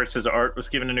 See where it says Art was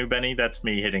given a new Benny? That's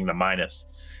me hitting the minus.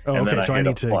 Oh, and okay. Then So I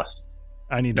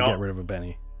need to get rid of a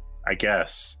Benny. I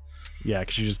guess. Yeah,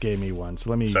 because you just gave me one. So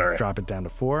let me drop it down to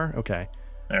 4. Okay.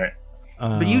 All right.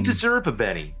 But you deserve a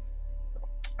Benny.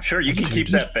 Sure, you can keep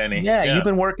that Benny. Yeah, you've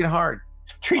been working hard.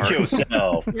 Treat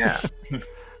yourself. Yeah.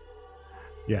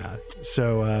 Yeah.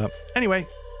 So anyway,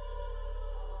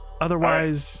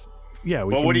 otherwise, yeah.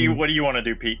 What do you want to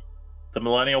do, Pete? The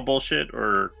millennial bullshit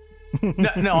or?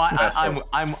 No,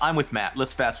 I'm with Matt.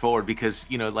 Let's fast forward because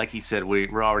like he said,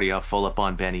 we're already full up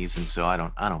on bennies, and so I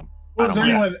don't. Well, is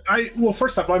anyone? Well,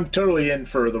 first off, I'm totally in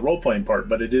for the role playing part,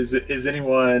 but is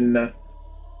anyone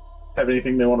have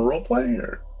anything they want to role play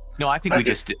or? No, I think we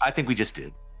just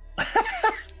did.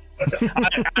 Okay.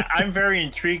 I'm very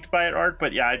intrigued by it, Art,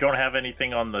 but yeah, I don't have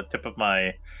anything on the tip of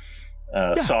my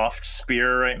soft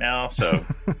spear right now. So,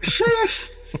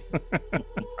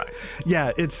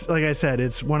 yeah, it's like I said,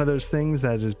 it's one of those things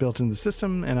that is built in the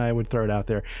system, and I would throw it out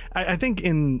there. I think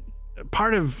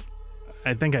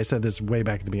I think I said this way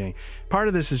back at the beginning. Part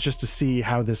of this is just to see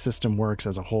how this system works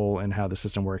as a whole and how the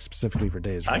system works specifically for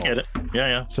Days of Old. I get it.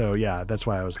 Yeah. So yeah, that's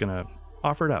why I was gonna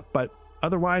offer it up. But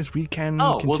otherwise, we can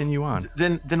continue on.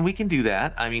 Then we can do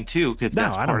that. I mean, too, if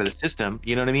that's part of the system.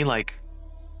 You know what I mean? Like,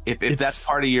 if that's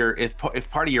part of your if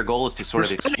part of your goal is to sort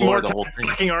of explore the whole thing.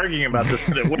 Fucking arguing about this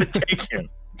than it would have taken.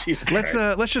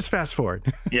 Let's just fast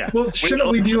forward. Yeah. Well,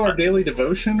 shouldn't we do our daily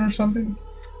devotion or something?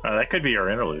 That could be our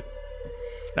interlude.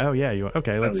 Oh yeah,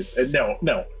 okay. Let's. No,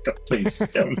 please.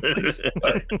 No, please.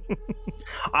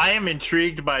 I am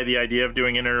intrigued by the idea of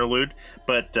doing an interlude,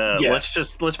 but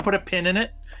let's put a pin in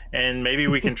it, and maybe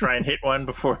we can try and hit one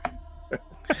before.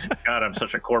 God, I'm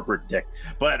such a corporate dick.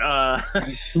 But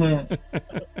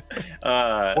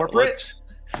corporate.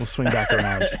 We'll swing back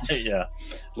around. Yeah,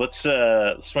 let's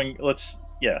swing. We'll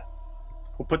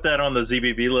put that on the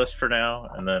ZBB list for now,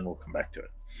 and then we'll come back to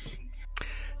it.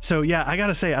 So yeah, I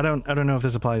gotta say, I don't know if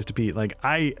this applies to Pete. Like,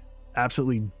 I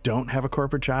absolutely don't have a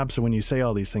corporate job, so when you say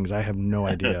all these things, I have no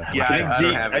idea. Yeah, I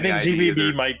think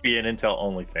ZBB might be an Intel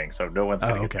only thing, so no one's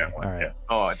gonna get that one. All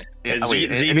right. Yeah. An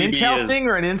Intel thing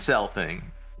or an Incel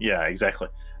thing? Yeah, exactly.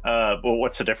 Well,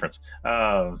 what's the difference?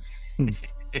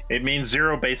 It means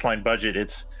zero baseline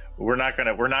budget. We're not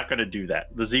gonna do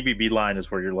that. The ZBB line is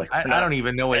where you're like, I don't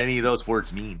even know what any of those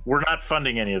words mean. We're not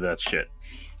funding any of that shit.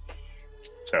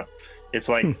 So it's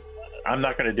like I'm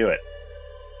not gonna do it.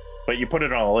 But you put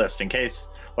it on a list in case,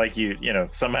 like you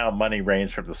somehow money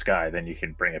rains from the sky, then you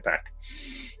can bring it back.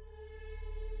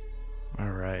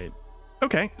 All right.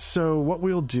 Okay, so what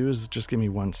we'll do is just give me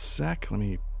 1 sec. Let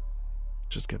me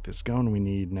just get this going. We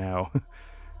need now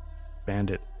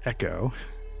Bandit Echo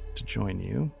to join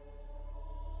you.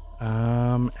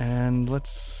 And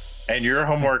let's... And your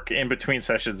homework in between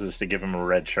sessions is to give him a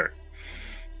red shirt.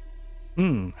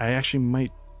 I actually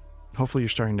might... Hopefully you're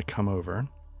starting to come over.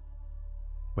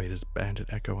 Wait, is Bandit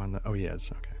Echo on the... Oh, he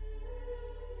is. Okay.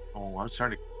 Oh, I'm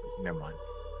starting to... Never mind.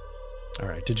 All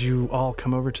right. Did you all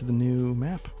come over to the new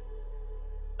map?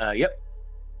 Yep.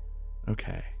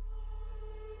 Okay.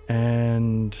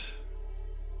 And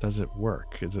does it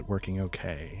work? Is it working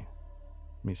okay?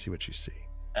 Let me see what you see.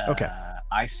 Okay.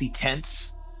 I see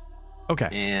tents Okay.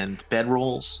 and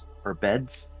bedrolls or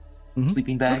beds,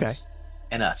 sleeping bags,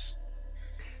 and us.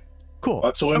 Cool.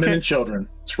 Lots of women and children.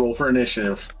 Let's roll for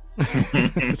initiative.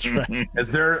 That's right. As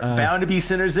there are bound to be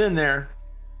sinners in there.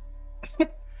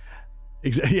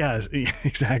 Yeah,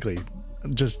 exactly.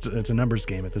 Just it's a numbers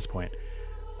game at this point.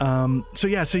 So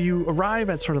you arrive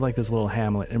at sort of like this little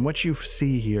hamlet, and what you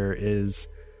see here is,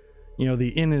 the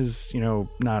inn is,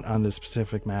 not on this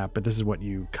specific map, but this is what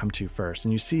you come to first.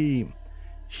 And you see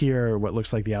here what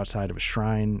looks like the outside of a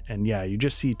shrine, and you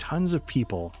just see tons of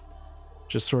people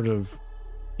just sort of,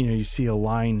 you see a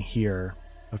line here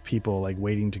of people like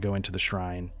waiting to go into the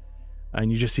shrine.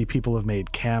 And you just see people have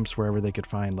made camps wherever they could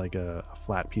find like a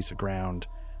flat piece of ground.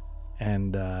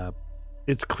 And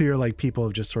it's clear like people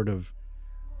have just sort of,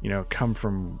 come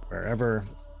from wherever.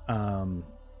 Let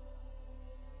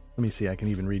me see, I can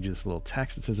even read you this little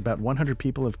text. It says about 100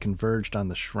 people have converged on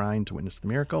the shrine to witness the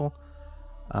miracle.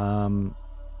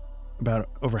 About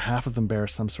over half of them bear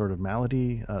some sort of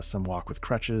malady. Some walk with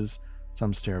crutches.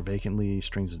 Some stare vacantly,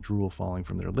 strings of drool falling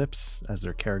from their lips as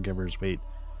their caregivers wait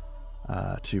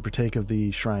to partake of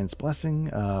the shrine's blessing.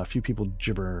 A few people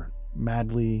gibber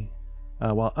madly,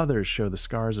 while others show the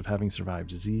scars of having survived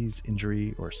disease,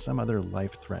 injury, or some other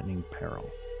life-threatening peril.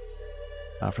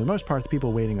 For the most part, the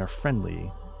people waiting are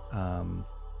friendly.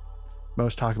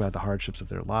 Most talk about the hardships of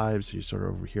their lives, so you sort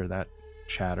of overhear that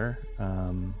chatter.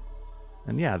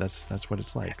 And that's what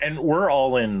it's like. And we're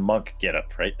all in monk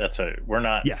getup, right? We're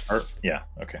not. Yes. Yeah.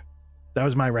 Okay. That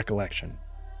was my recollection.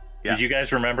 Yeah. Did you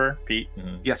guys remember, Pete?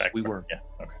 Yes, we were. Yeah.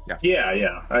 Okay.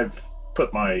 Yeah. I've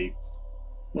put my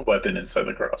weapon inside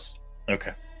the cross.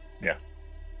 Okay. Yeah.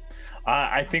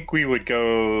 I think we would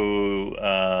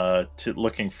go to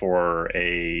looking for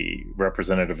a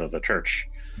representative of the church.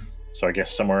 So I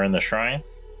guess somewhere in the shrine.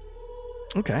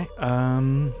 Okay.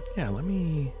 Let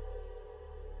me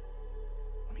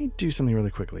do something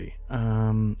really quickly.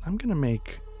 I'm gonna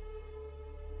make.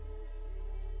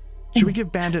 Should we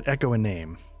give Bandit Echo a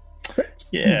name?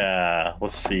 Yeah.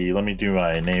 Let's see. Let me do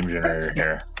my name generator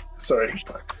here. Sorry.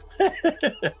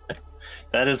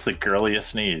 That is the girliest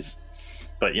sneeze.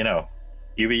 But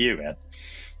you be you, man.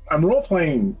 I'm role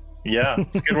playing. Yeah,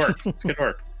 it's good work. It's good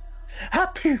work.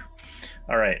 Happy.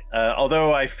 All right.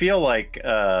 Although I feel like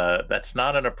that's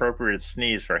not an appropriate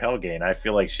sneeze for Helgane. I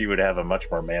feel like she would have a much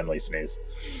more manly sneeze.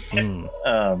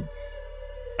 All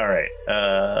right.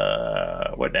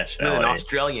 What nationality? With an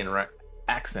Australian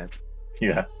accent.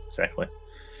 Yeah, exactly.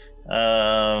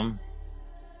 How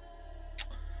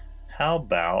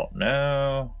about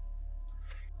no.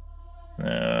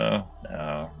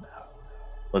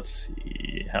 Let's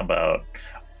see. How about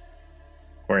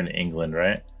we're in England,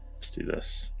 right? Let's do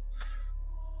this.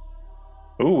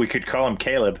 Ooh, we could call him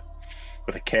Caleb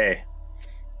with a K.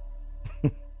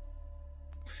 How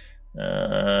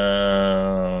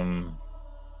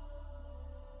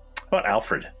about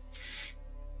Alfred?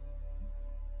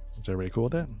 Is everybody cool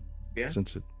with that? Yeah.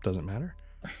 Since it doesn't matter.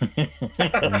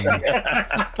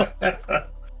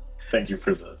 Thank you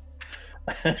for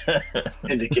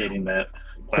indicating that.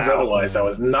 Because otherwise I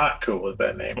was not cool with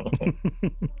that name.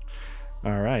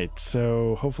 All right.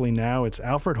 So hopefully now it's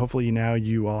Alfred. Hopefully now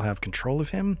you all have control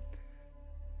of him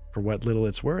for what little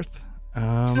it's worth.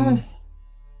 And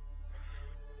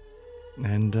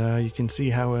you can see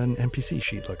how an NPC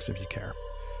sheet looks if you care.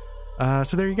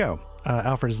 So there you go.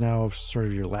 Alfred is now sort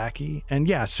of your lackey. And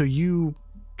so you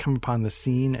come upon the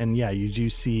scene, and you do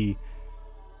see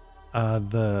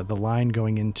the line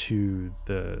going into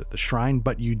the shrine,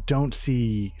 but you don't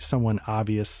see someone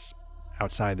obvious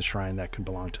outside the shrine that could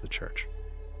belong to the church.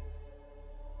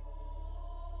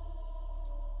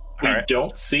 We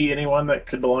don't see anyone that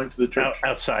could belong to the church?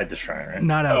 Outside the shrine, right?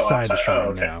 Not outside the shrine,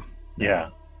 okay. no. Yeah.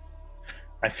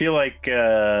 I feel like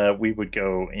we would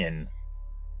go in.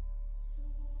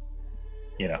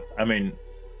 I mean,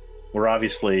 we're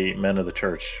obviously men of the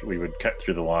church. We would cut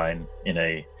through the line in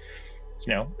a,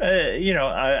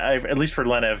 at least for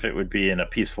Lenev, it would be in a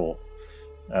peaceful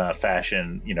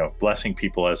fashion, blessing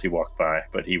people as he walked by,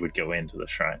 but he would go into the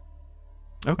shrine.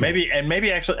 Okay.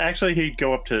 Maybe actually he's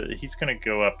going to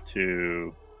go up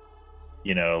to,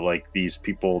 like these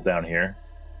people down here.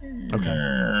 Okay.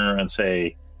 And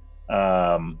say,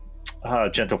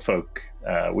 gentle folk,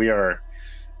 we are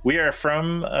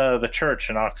from the church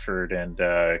in Oxford, and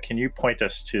can you point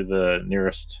us to the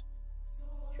nearest?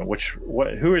 Who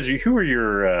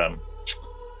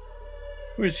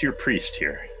is your priest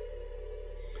here?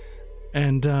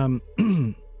 And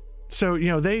so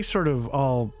they sort of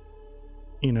all,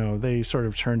 they sort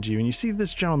of turn to you, and you see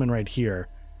this gentleman right here.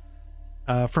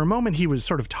 For a moment, he was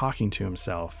sort of talking to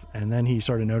himself, and then he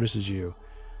sort of notices you,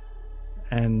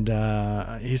 and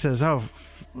he says, "Oh,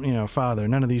 Father,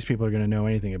 none of these people are going to know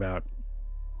anything about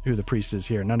who the priest is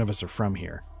here. None of us are from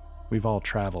here. We've all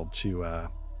traveled to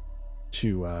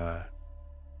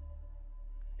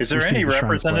Is there any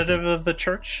representative of the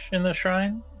church in the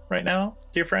shrine right now,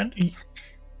 dear friend?"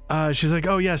 She's like,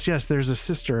 "Oh, yes. There's a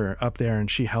sister up there, and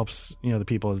she helps, the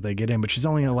people as they get in, but she's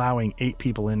only allowing 8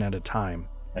 people in at a time."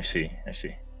 I see.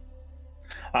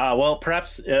 Well,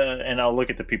 perhaps, and I'll look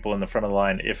at the people in the front of the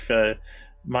line. If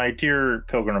my dear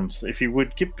pilgrims, if you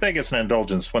would beg us an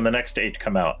indulgence when the next 8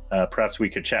 come out, perhaps we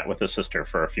could chat with the sister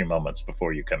for a few moments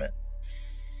before you come in.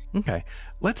 Okay,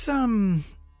 let's let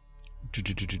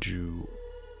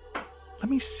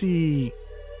me see.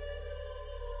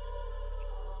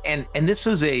 And this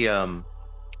is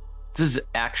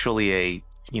actually a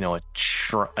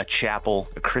chapel,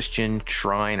 a Christian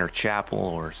shrine or chapel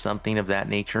or something of that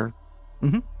nature.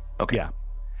 Mm-hmm. Okay.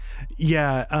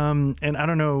 Yeah. And I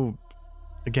don't know.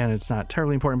 Again, it's not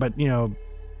terribly important, but the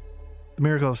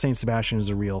miracle of Saint Sebastian is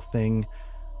a real thing.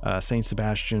 Saint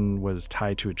Sebastian was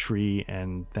tied to a tree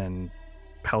and then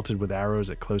pelted with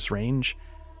arrows at close range,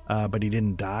 but he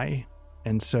didn't die.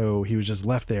 And so he was just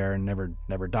left there and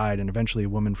never died. And eventually a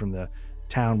woman from the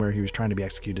town where he was trying to be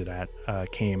executed at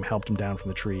came, helped him down from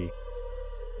the tree,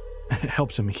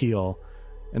 helped him heal,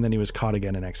 and then he was caught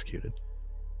again and executed.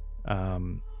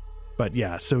 But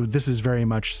yeah, so this is very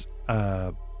much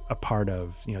a part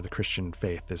of the Christian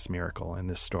faith, this miracle and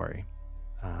this story.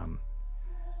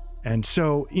 And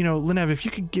so, Linev, if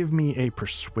you could give me a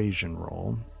persuasion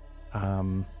roll,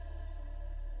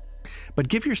 but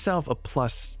give yourself a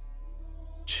 +2.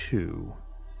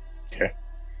 Okay.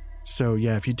 So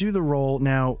yeah, if you do the roll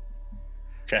now,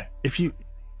 okay.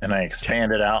 And I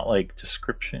expand it out like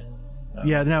description.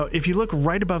 Yeah. Now, if you look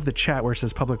right above the chat where it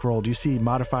says public roll, do you see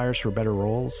modifiers for better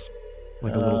rolls?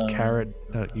 Like a little carrot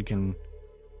that you can.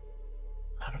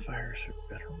 Modifiers for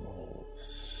better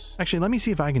rolls. Actually, let me see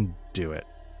if I can do it.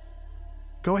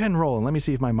 Go ahead and roll, and let me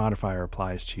see if my modifier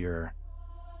applies to your.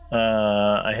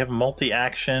 I have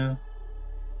multi-action.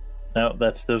 No,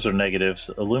 those are negatives.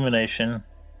 Illumination,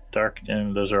 dark,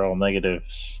 and those are all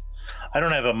negatives. I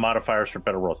don't have a modifiers for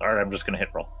better rolls. All right, I'm just going to hit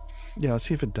roll. Yeah, let's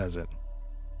see if it does it.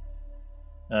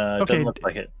 It doesn't look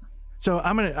like it. So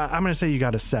I'm gonna say you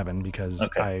got a 7 because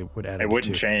I would add. It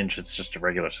wouldn't change. It's just a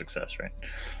regular success, right?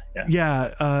 Yeah.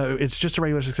 Yeah, it's just a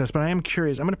regular success. But I am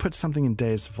curious. I'm gonna put something in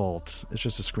Deus Vult. It's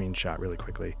just a screenshot, really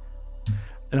quickly.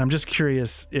 And I'm just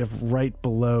curious if right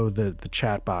below the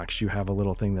chat box you have a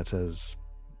little thing that says.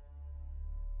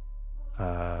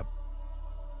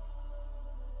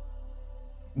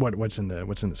 What's in the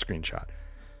screenshot?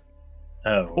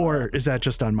 Oh. Or is that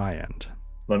just on my end?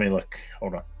 Let me look.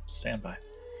 Hold on. Stand by.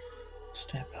 It's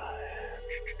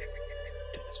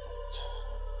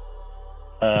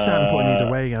not important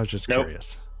either way. I was just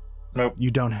curious. Nope.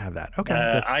 You don't have that. Okay.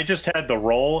 I just had the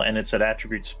roll, and it said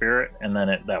attribute spirit, and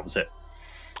then that was it.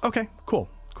 Okay. Cool.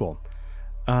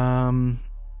 All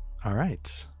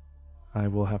right. I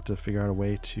will have to figure out a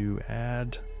way to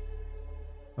add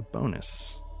a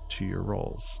bonus to your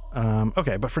rolls.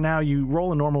 Okay, but for now, you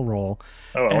roll a normal roll.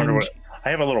 Oh, I wonder what. I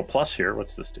have a little plus here.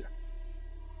 What's this do?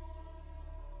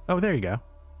 Oh, there you go.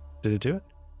 Did it do it?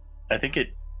 I think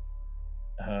it.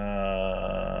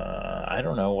 I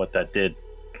don't know what that did.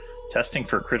 Testing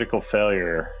for critical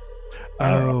failure.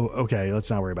 Oh, okay. Let's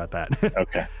not worry about that.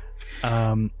 Okay.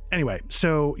 Anyway,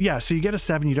 so you get a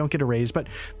 7. You don't get a raise, but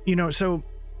so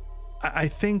I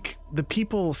think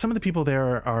some of the people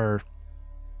there are,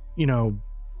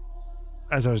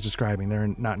 as I was describing, they're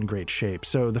not in great shape.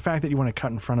 So the fact that you want to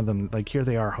cut in front of them, like here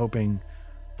they are hoping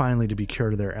finally to be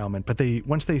cured of their ailment, but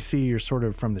once they see you're sort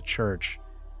of from the church,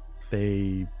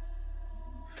 I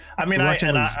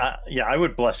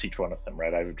would bless each one of them,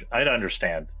 right? I'd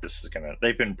understand this is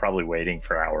they've been probably waiting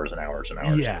for hours and hours and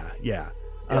hours. Yeah.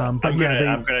 I'm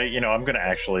gonna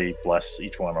actually bless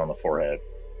each one on the forehead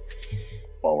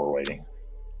while we're waiting.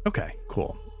 Okay,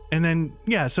 cool. And then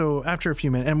so after a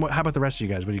few minutes, and how about the rest of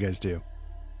you guys? What do you guys do?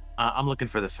 I'm looking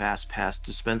for the fast pass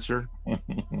dispenser.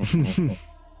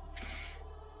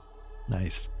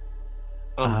 Nice.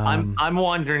 I'm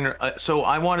wondering. So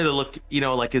I wanted to look.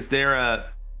 Like, is there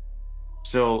a?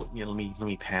 So let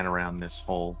me pan around this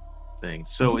whole thing.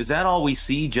 So is that all we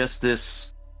see? Just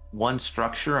this one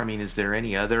structure? I mean, is there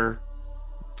any other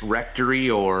rectory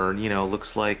or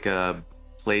looks like a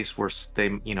place where they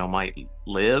might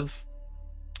live?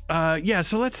 Yeah.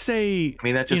 So let's say. I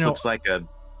mean, that just looks like a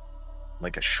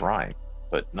shrine,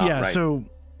 but not right. So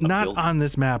not building. on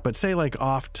this map, but say like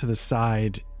off to the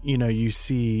side. You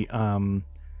see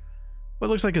what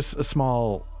looks like a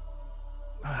small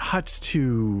hut's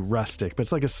too rustic, but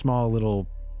it's like a small little.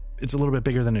 It's a little bit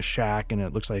bigger than a shack, and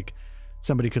it looks like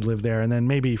somebody could live there. And then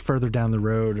maybe further down the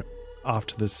road, off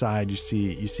to the side, you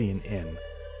see an inn.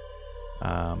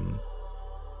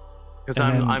 Because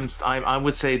I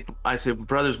would say,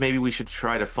 brothers, maybe we should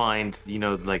try to find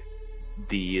like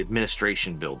the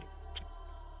administration building.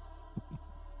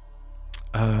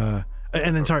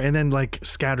 And then like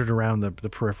scattered around the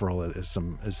peripheral is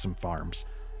some farms.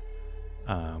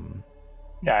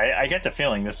 Yeah, I get the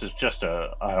feeling this is just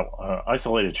a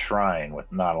isolated shrine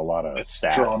with not a lot of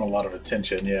staff. Drawn a lot of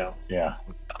attention. Yeah. Yeah.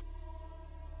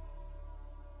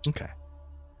 Okay.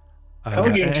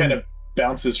 Helgen kind of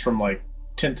bounces from like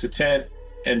tent to tent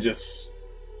and just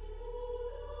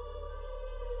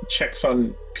checks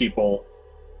on people,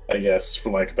 I guess,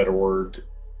 for lack of a better word.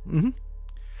 Mm-hmm.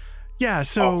 Yeah,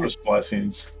 so offers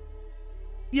blessings.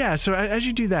 Yeah, so as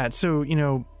you do that, so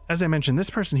as I mentioned,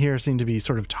 this person here seemed to be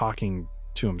sort of talking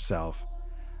to himself.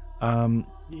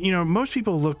 Most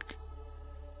people look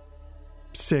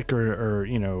sick or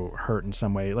hurt in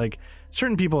some way. Like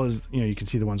certain people, as you can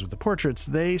see the ones with the portraits,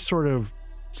 they sort of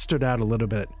stood out a little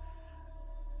bit,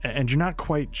 and you're not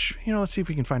quite let's see if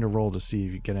we can find a roll to see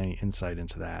if you get any insight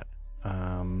into that.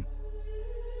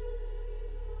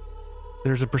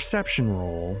 There's a perception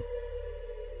roll,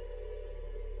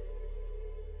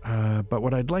 but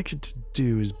what I'd like it to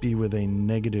do is be with a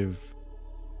 -2.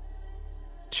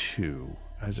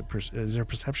 Is there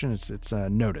perception? It's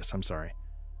notice. I'm sorry.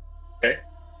 Okay.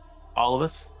 All of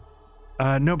us?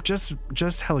 Nope. Just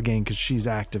Helligane, because she's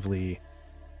actively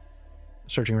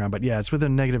searching around. But yeah, it's with a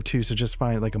 -2, so just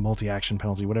find like a multi-action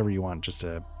penalty, whatever you want, just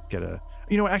to get a.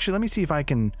 Actually, let me see if I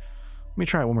can. Let me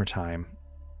try it one more time.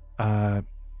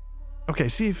 Okay,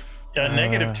 see if. Yeah,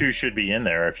 -2 should be in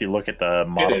there if you look at the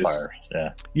modifier.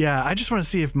 Yeah. Yeah, I just want to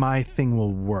see if my thing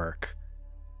will work.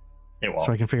 It won't.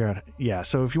 So I can figure out. Yeah,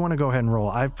 so if you want to go ahead and roll,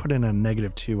 I've put in a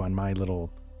 -2 on my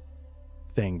little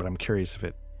thing, but I'm curious if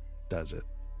it does it.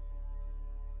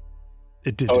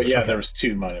 It did. Oh do it. yeah, Okay. there was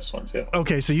 2 -1s. Yeah.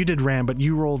 Okay, so you did Ram, but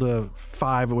you rolled a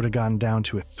 5. It would have gone down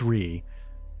to a 3.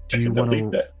 Do you want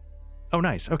to? That. Oh,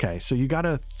 nice. Okay, so you got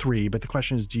a 3, but the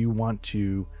question is, do you want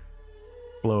to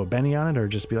blow a Benny on it, or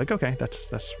just be like, okay, that's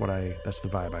the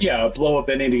vibe I got. Blow a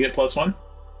Benny to get +1.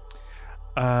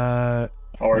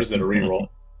 Or is it a reroll?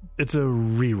 It's a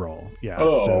reroll. Yeah.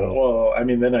 Oh, so, well, I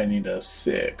mean, then I need a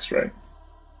 6, right?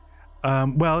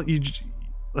 Well,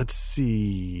 let's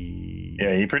see.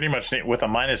 Yeah, you pretty much need, with a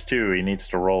 -2, he needs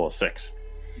to roll a 6.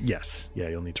 Yes. Yeah,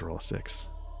 you'll need to roll a 6.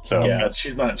 So yeah,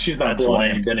 she's not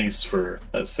blowing Bennies for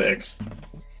a 6.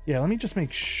 Yeah, let me just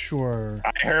make sure.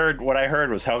 What I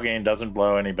heard was Helgane doesn't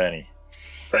blow any Benny.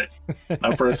 Right.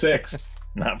 Not for a 6.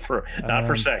 Not for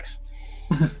 6.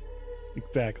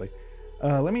 Exactly.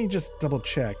 Let me just double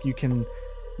check. You can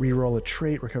reroll a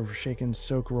trait, recover for shaken,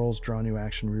 soak rolls, draw new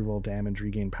action, reroll damage,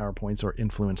 regain power points, or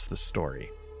influence the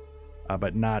story,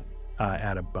 but not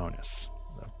add a bonus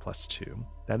of +2.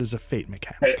 That is a fate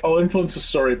mechanic. Hey, I'll influence the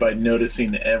story by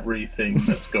noticing everything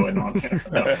that's going on here.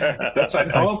 No, that's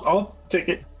fine. I'll take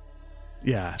it.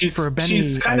 Yeah, for a Benny,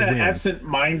 she's kind of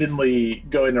absent-mindedly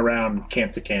going around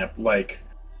camp to camp, like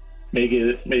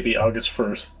maybe August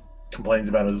 1st complains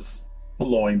about his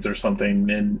loins or something,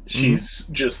 and she's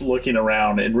just looking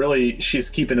around, and really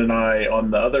she's keeping an eye on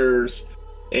the others,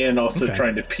 and also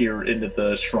trying to peer into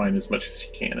the shrine as much as she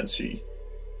can as she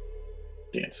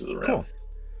dances around. Cool.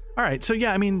 All right, so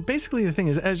yeah, I mean, basically the thing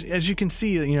is, as you can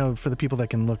see, for the people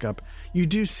that can look up, you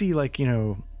do see like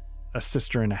a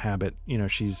sister in a habit.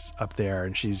 She's up there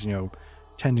and she's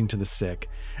tending to the sick,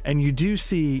 and you do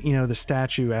see the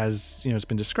statue as it's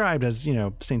been described as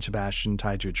Saint Sebastian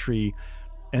tied to a tree,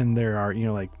 and there are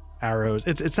like arrows.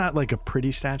 It's not like a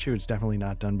pretty statue. It's definitely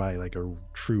not done by like a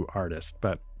true artist,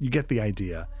 but you get the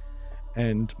idea.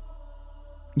 And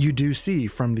you do see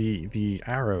from the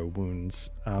arrow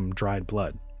wounds dried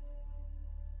blood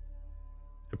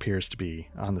appears to be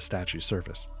on the statue's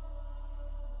surface.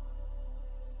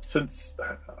 Since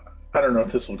I don't know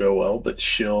if this will go well, but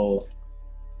she'll,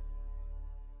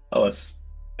 unless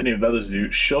any of the others do,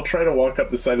 she'll try to walk up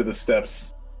the side of the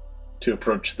steps to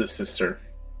approach the sister,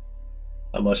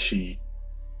 unless she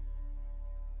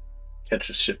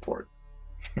catches shit for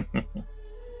it.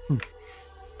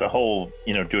 The whole,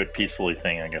 do it peacefully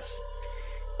thing, I guess.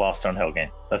 Lost on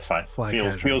Helgane. That's fine.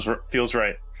 Feels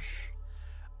right.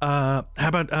 How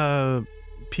about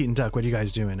Pete and Duck? What are you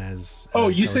guys doing as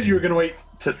you said you were going to wait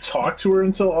to talk to her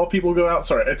until all people go out?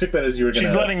 Sorry, I took that as you were going to...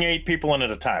 She's letting 8 people in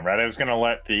at a time, right? I was going to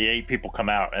let the 8 people come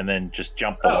out and then just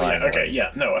jump the line. Yeah, okay,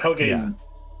 yeah. No, Helgane,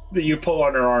 you pull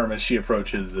on her arm as she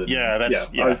approaches. And,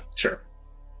 sure.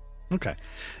 Okay.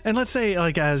 And let's say,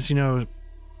 like, as,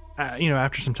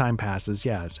 after some time passes,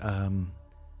 the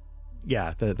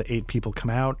 8 people come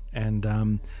out,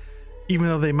 and even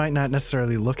though they might not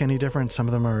necessarily look any different, some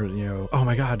of them are, oh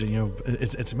my God,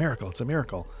 it's a miracle. It's a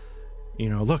miracle.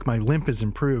 Look, my limp is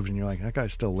improved. And you're like, that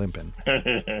guy's still limping. He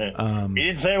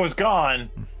didn't say it was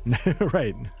gone.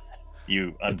 Right.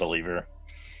 You unbeliever.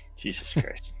 Jesus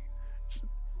Christ.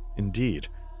 Indeed.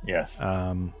 Yes.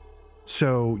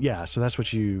 So that's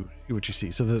what you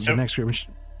see. So the next group,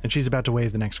 and she's about to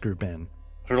wave the next group in.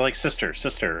 We're like, sister.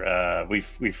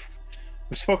 We've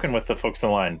spoken with the folks in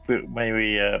the line. May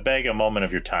we beg a moment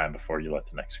of your time before you let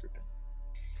the next group in?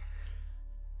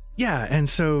 Yeah, and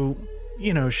so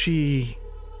she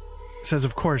says,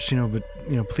 of course, but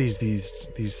please,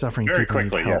 these suffering very people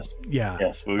quickly. need help.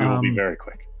 Yes, we will be very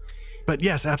quick. But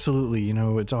yes, absolutely.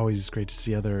 It's always great to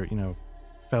see other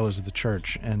fellows of the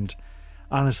church, and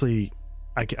honestly,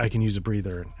 I can use a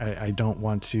breather. I don't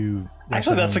want to.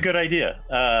 Actually, that's a good idea.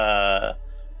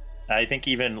 I think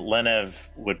even Lenev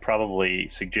would probably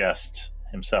suggest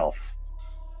himself,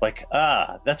 like,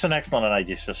 that's an excellent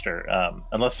idea, sister.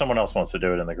 Unless someone else wants to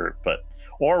do it in the group,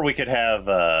 or we could have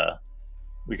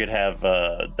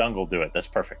Dungle do it. That's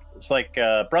perfect. It's like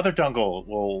Brother Dungle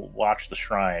will watch the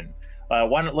shrine.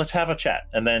 Let's have a chat,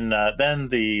 and then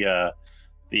the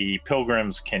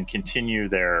pilgrims can continue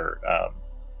their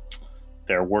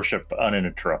worship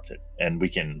uninterrupted, and we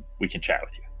can chat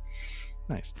with you.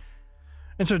 Nice.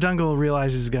 And so Dungle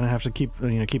realizes he's going to have to keep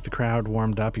the crowd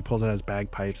warmed up. He pulls out his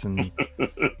bagpipes and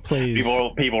plays.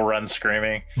 People run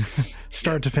screaming.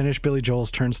 Start to finish, Billy Joel's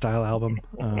Turnstile album.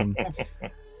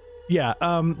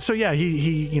 So he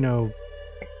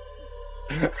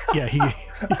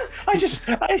I just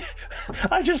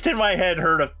in my head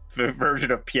heard a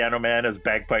version of Piano Man as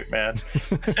Bagpipe Man.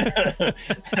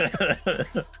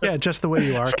 Yeah, Just the Way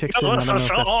You Are kicks in. What's a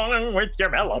song with your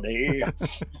melody?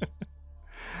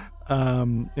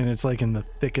 And it's like in the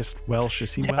thickest Welsh.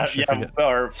 Is he Welsh?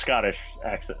 Or Scottish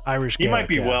accent. Irish Gaelic. He might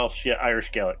be Welsh. Yeah,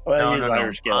 Irish Gaelic. Well, no.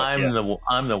 Irish Gaelic.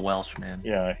 I'm the Welsh man.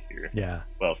 Yeah, I hear. Yeah.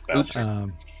 Welsh.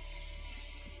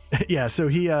 So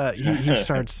he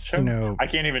starts, I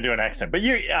can't even do an accent, but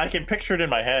I can picture it in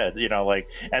my head,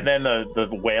 and then the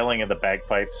wailing of the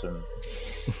bagpipes and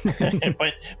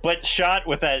but shot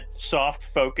with that soft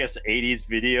focus 80s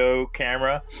video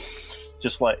camera,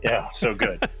 just like, so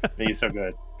good. He's so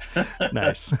good.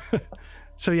 Nice.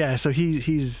 So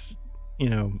he's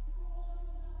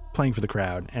playing for the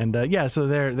crowd, and so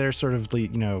they're sort of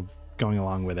going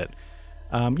along with it.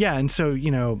 And so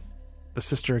the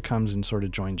sister comes and sort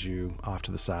of joins you off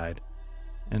to the side,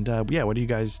 and what do you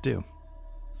guys do?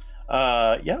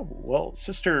 Well,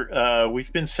 sister,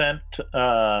 we've been sent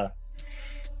to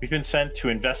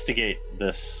investigate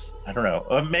this. I don't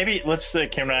know. Maybe let's have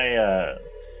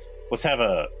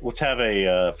a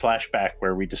flashback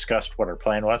where we discussed what our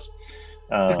plan was.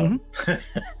 How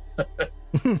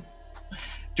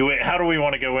do we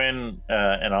want to go in?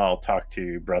 And I'll talk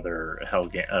to Brother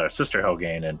Helgane, Sister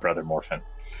Helgane, and Brother Morfran.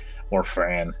 Do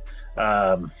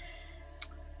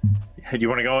you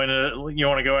want to go in? You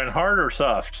want to go in hard or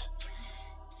soft?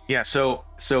 Yeah. So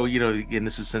again,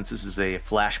 since this is a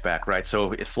flashback, right?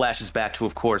 So it flashes back to,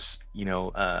 of course,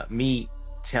 me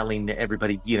telling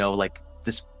everybody, like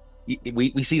this.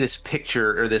 We see this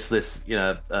picture or this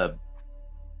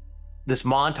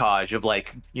montage of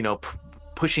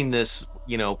pushing this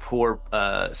poor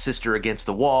sister against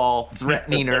the wall,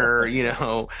 threatening her,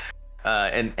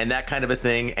 and that kind of a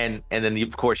thing, and then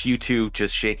of course you two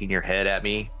just shaking your head at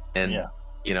me, and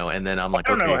and then I'm like,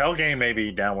 I don't know, Helgane may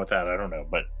be down with that, I don't know,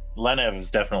 but Lenev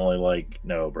is definitely like,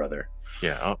 no, brother.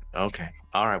 Yeah. Okay.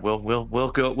 All right.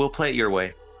 We'll play it your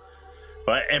way.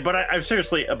 But I'm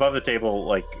seriously above the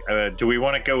table. Do we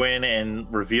want to go in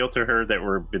and reveal to her that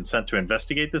we've been sent to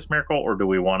investigate this miracle, or do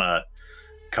we want to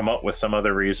come up with some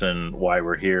other reason why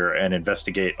we're here and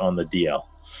investigate on the DL?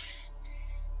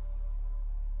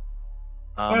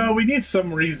 Well, we need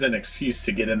some excuse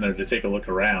to get in there to take a look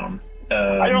around.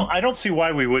 I don't see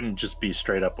why we wouldn't just be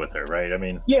straight up with her, right? I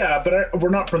mean, yeah, but we're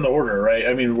not from the order, right?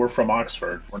 I mean, we're from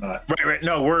Oxford. We're not. Right.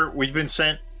 No, we've been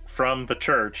sent from the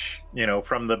church,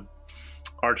 from the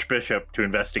Archbishop to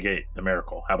investigate the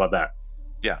miracle. How about that?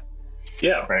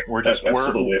 Yeah, right. We're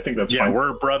absolutely. I think that's fine.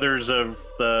 We're brothers of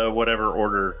the whatever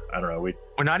order. I don't know.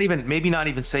 We're not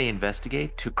even say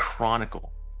investigate, to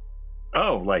chronicle.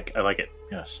 Oh, I like it.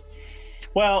 Yes.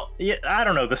 Well, yeah, I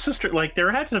don't know. The sister,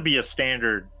 there has to be a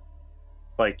standard.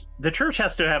 The church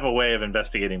has to have a way of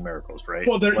investigating miracles, right?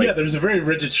 Well, there's a very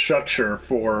rigid structure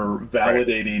for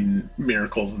validating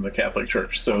miracles in the Catholic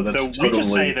Church. So that's we can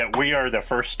say that we are the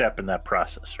first step in that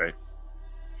process, right?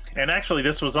 And actually,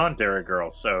 this was on Dairy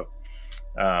Girls, so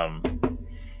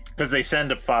because they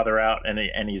send a father out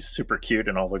and he's super cute,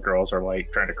 and all the girls are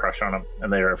trying to crush on him,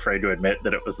 and they're afraid to admit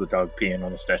that it was the dog peeing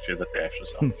on the statue that they actually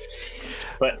saw.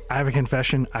 But I have a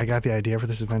confession. I got the idea for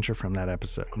this adventure from that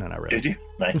episode. No, not really. Did you?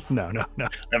 Nice. No.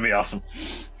 That'd be awesome.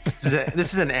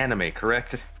 This is an anime,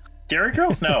 correct? Dairy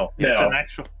Girls? No. No.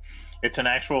 It's an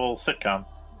actual sitcom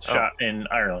shot in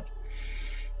Ireland.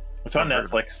 It's on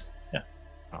Netflix.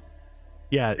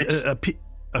 Yeah.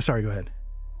 Sorry, go ahead.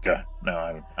 Go ahead.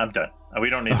 No, I'm done. We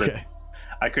don't need to.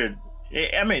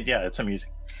 It's amusing.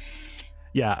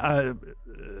 Yeah.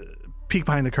 Peek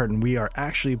behind the curtain. We are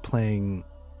actually playing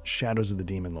Shadows of the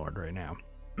Demon Lord right now.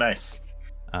 Nice.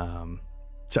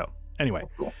 So anyway,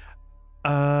 cool.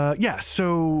 We're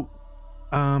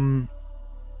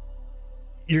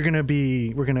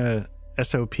gonna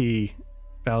SOP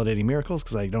validating miracles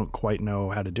because I don't quite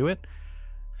know how to do it.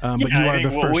 But you are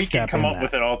the first step. We can come up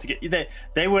with it all together.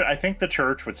 They would. I think the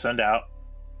church would send out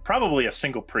probably a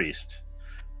single priest,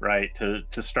 right, to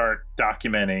start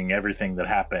documenting everything that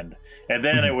happened, and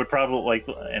then it would probably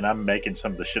and I'm making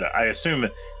some of the shit. I assume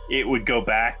it would go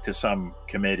back to some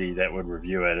committee that would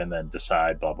review it and then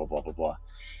decide blah blah blah blah blah.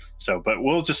 So, but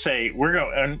we'll just say we're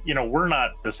going, and we're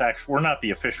not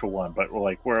the official one, but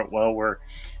we're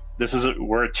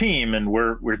a team, and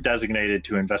we're designated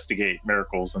to investigate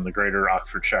miracles in the greater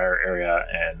Oxfordshire area,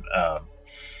 and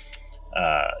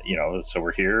so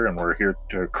we're here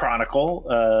to chronicle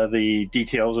the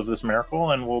details of this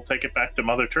miracle, and we'll take it back to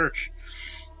Mother Church.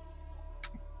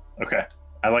 Okay,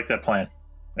 I like that plan.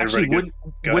 Actually,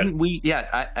 wouldn't we?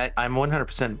 Yeah, I'm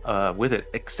 100% with it.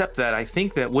 Except that I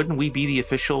think that wouldn't we be the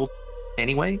official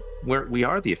anyway? We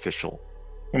are the official.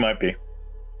 We might be.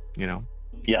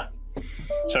 Yeah.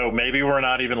 So maybe we're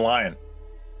not even lying.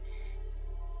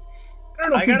 I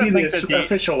don't know if we'd be the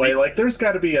official way. There's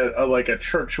got to be a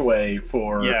church way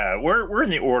for. Yeah, we're in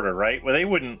the order, right? Well, they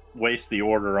wouldn't waste the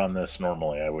order on this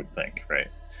normally, I would think, right?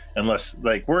 Unless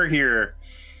we're here,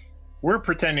 we're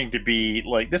pretending to be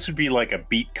this would be a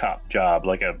beat cop job,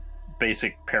 like a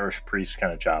basic parish priest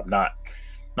kind of job, not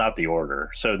the order.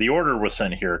 So the order was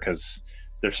sent here because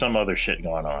there's some other shit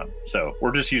going on. So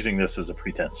we're just using this as a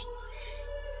pretense.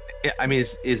 I mean,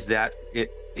 is that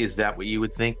it? Is that what you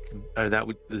would think?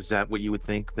 Is that what you would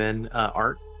think then,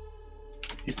 Art?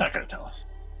 He's not going to tell us.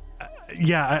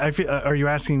 Yeah, I feel. Are you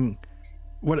asking?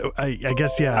 What I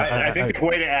guess. Yeah, I think the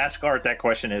way to ask Art that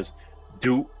question is,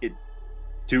 do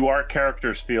our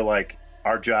characters feel like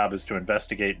our job is to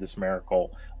investigate this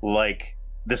miracle?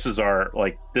 This is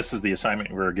the assignment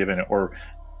we were given, or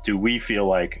do we feel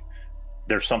like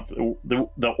there's something?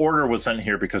 The order was sent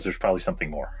here because there's probably something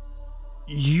more.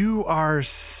 You are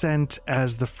sent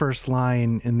as the first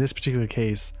line in this particular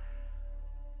case.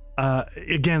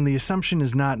 Again, the assumption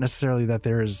is not necessarily that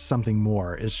there is something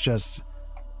more. It's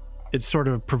sort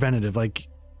of preventative.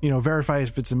 Verify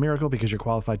if it's a miracle because you're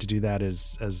qualified to do that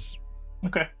as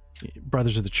okay,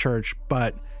 brothers of the church.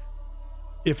 But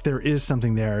if there is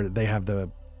something there, they have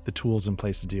the tools in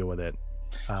place to deal with it.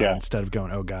 Instead of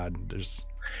going, oh God, there's.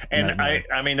 And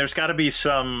I mean, there's got to be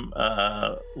some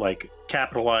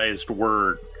capitalized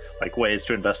word, ways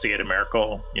to investigate a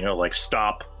miracle.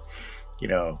 Stop.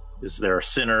 Is there a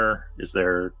sinner? Is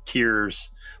there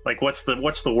tears? What's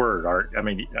the word, Art? I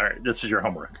mean, Art, this is your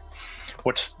homework.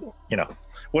 What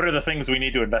are the things we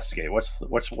need to investigate? What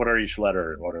are each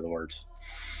letter and what are the words?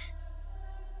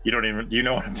 Do you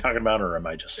know what I'm talking about, or am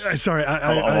I just sorry?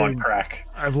 I'm on crack.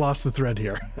 I've lost the thread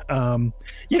here.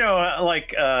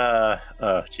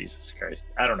 Jesus Christ,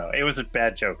 I don't know. It was a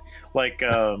bad joke.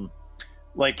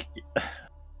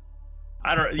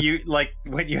 I don't.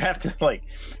 When you have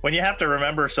to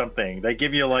remember something, they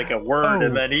give you a word,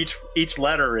 and then each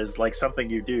letter is something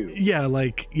you do. Yeah,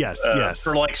 yes.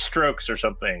 For strokes or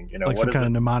something, some kind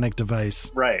of mnemonic device.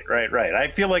 Right. I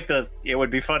feel like it would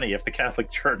be funny if the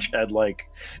Catholic Church had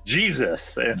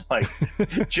Jesus and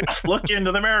just look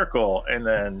into the miracle, and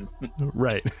then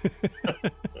right.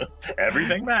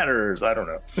 Everything matters. I don't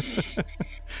know.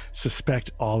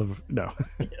 Suspect all of no.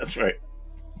 That's right.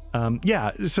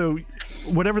 Yeah. So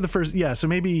whatever the first. Yeah. So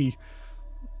maybe.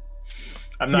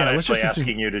 I'm not let's actually just assume-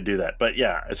 asking you to do that, but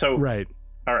yeah. So Right.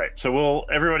 all right. So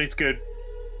everybody's good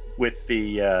with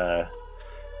the.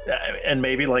 And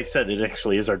maybe, like I said, it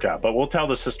actually is our job. But we'll tell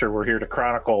the sister we're here to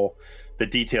chronicle the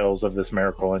details of this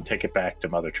miracle and take it back to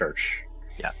Mother Church.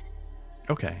 Yeah.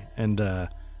 Okay. And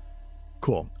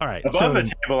cool. All right. Above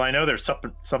the table, I know there's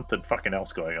something fucking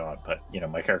else going on, but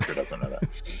my character doesn't know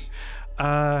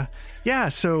that. Yeah.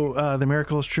 So the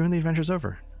miracle is true and the adventure's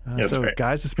over. So great.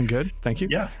 guys, it's been good. Thank you.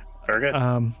 Yeah. Very good.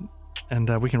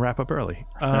 And we can wrap up early.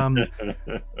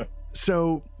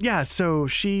 So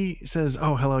she says,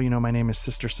 "Oh, hello. My name is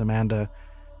Sister Samanda,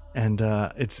 and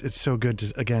it's so good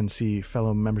to again see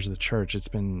fellow members of the church. It's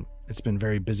been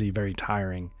very busy, very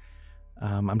tiring.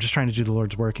 I'm just trying to do the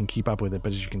Lord's work and keep up with it,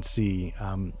 but as you can see,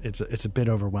 it's a bit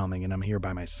overwhelming, and I'm here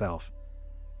by myself."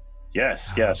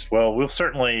 Yes. Well, we'll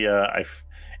certainly.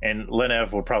 And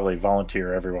Lenev will probably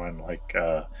volunteer everyone.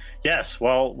 Yes.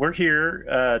 Well, we're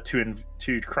here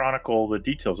to chronicle the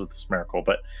details of this miracle,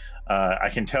 but. I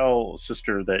can tell,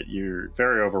 sister, that you're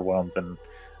very overwhelmed, and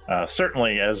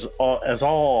certainly as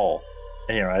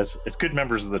good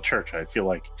members of the church, I feel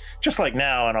like just like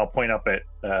now, and I'll point up at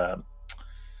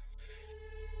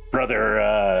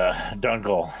Brother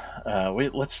Dungle.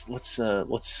 Let's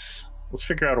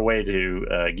figure out a way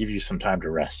to give you some time to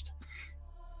rest.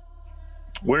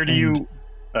 Where do you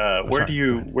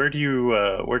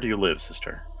live,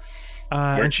 sister?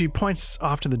 And she points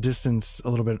off to the distance a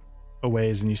little bit a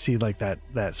ways, and you see like that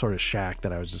sort of shack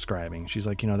that I was describing. She's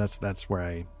like, that's where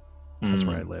I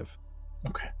live.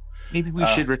 Okay. Maybe we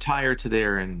should retire to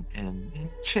there and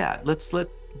chat. Let's let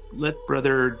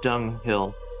Brother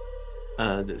Dunghill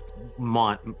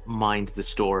mind the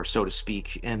store, so to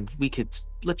speak, and we could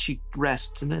let you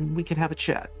rest, and then we could have a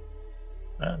chat.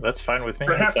 That's fine with me.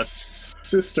 Perhaps,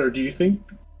 sister, do you think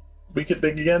we could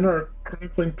begin our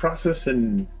chronicling process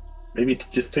and maybe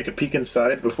just take a peek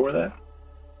inside before that?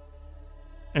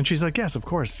 And she's like, yes, of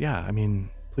course. Yeah. I mean,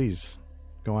 please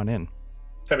go on in.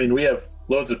 I mean, we have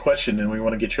loads of questions and we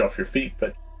want to get you off your feet,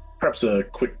 but perhaps a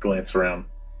quick glance around.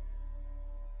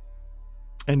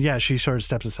 And yeah, she sort of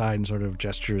steps aside and sort of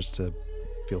gestures to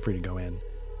feel free to go in.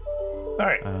 All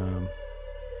right.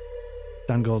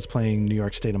 Dungle's playing New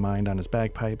York State of Mind on his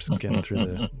bagpipes and getting through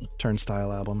the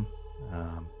Turnstile album.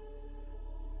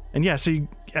 And yeah, so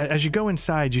as you go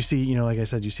inside, you see, like I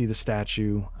said, you see the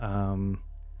statue.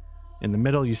 In the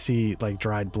middle, you see like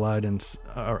dried blood and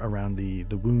around the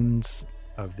wounds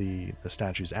of the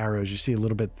statue's arrows. You see a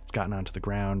little bit that's gotten onto the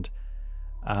ground.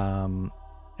 And,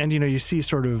 you see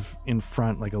sort of in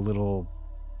front, like a little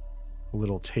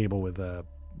table with a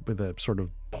sort of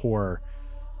poor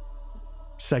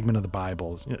segment of the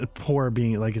Bible. Poor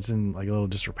being like it's in like a little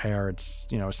disrepair. It's,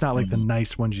 it's not like the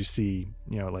nice ones you see,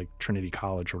 like Trinity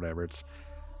College or whatever. It's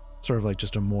sort of like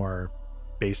just a more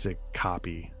basic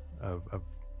copy of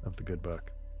the good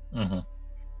book. Mm-hmm.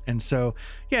 And so,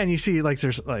 yeah, and you see like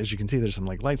there's, as you can see, there's some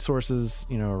like light sources,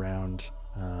 around.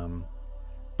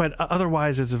 But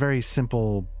otherwise it's a very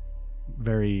simple,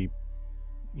 very,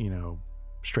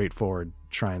 straightforward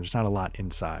shrine. There's not a lot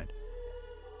inside.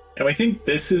 And I think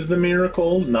this is the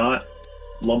miracle, not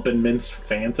Lump and Minced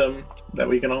Phantom that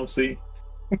we can all see.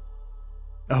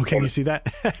 Oh, can you see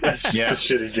that? That's just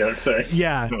a shitty joke, sorry.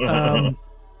 Yeah.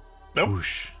 Nope.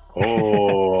 Whoosh.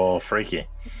 Oh, freaky.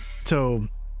 So,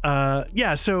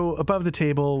 so above the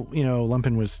table,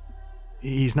 Lumpin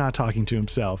he's not talking to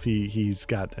himself. He's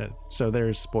got, so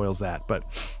there spoils that. But,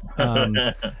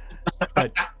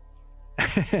 but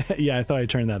yeah, I thought I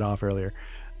turned that off earlier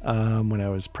when I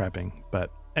was prepping.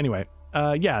 But anyway,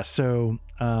 so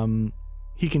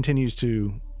he continues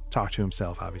to talk to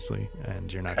himself, obviously,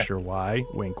 and you're not sure why.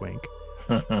 Wink, wink.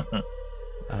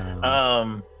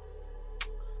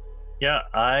 Yeah,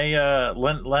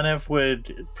 Lenev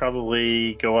would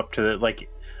probably go up to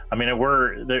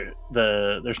we're there.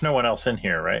 There's no one else in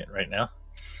here, right now.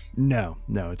 No,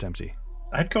 it's empty.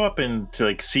 I'd go up and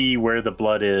to see where the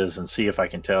blood is and see if I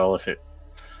can tell if it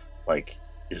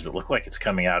does it look like it's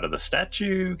coming out of the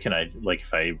statue? Can I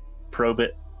if I probe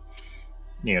it,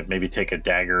 maybe take a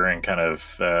dagger and kind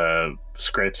of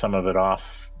scrape some of it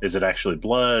off? Is it actually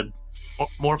blood?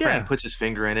 Morfran puts his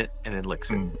finger in it and then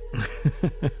licks it.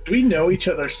 Do we know each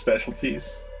other's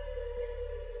specialties?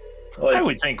 I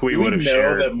would think we would have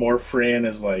shared. Know that Morfran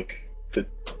is like the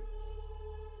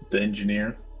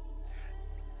engineer,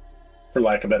 for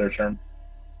lack of a better term.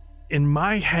 In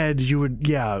my head, you would,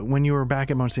 when you were back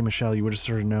at Mont Saint Michel, you would have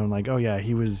sort of known, like, oh yeah,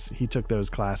 he took those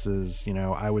classes.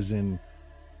 I was in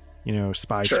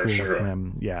spy Sure, school sure. with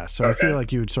him. Yeah, so I Okay. feel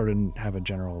like you would sort of have a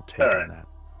general take All on right. that.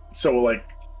 So, like,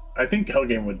 I think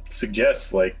Helgame would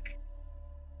suggest, like,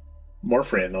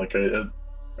 Morphran. Like,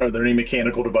 are there any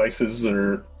mechanical devices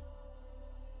or?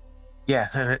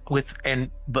 Yeah,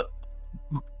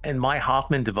 and my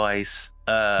Hoffman device.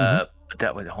 Mhm.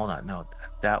 That would hold on. No,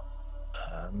 that.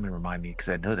 Let me remind me because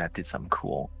I know that did something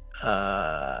cool.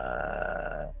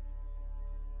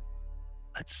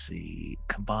 Let's see.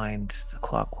 Combined the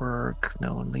clockwork.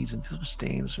 No one leaves invisible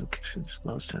stains.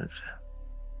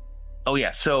 Oh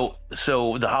yeah. So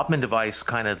the Hoffman device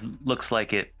kind of looks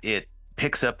like it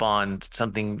picks up on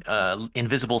something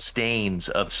invisible stains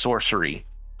of sorcery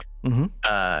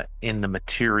Mhm. in the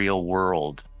material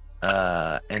world.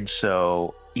 And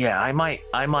so yeah, I might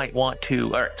want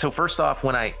to. All right. So first off,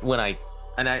 when I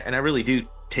really do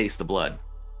taste the blood.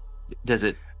 Does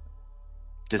it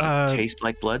taste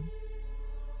like blood?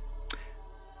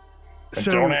 And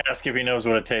So don't ask if he knows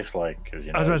what it tastes like, because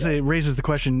I was about to say, it raises the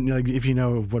question, like, if you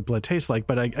know what blood tastes like,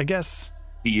 but I guess,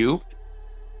 Do you?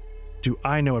 do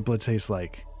I know what blood tastes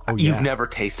like? Oh, You've yeah. never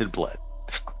tasted blood.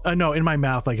 No, in my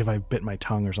mouth, like if I bit my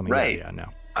tongue or something. Right. Yeah, no.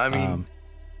 I mean,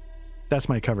 That's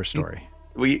my cover story.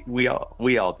 we all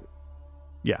do.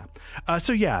 Yeah.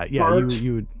 So yeah, Art.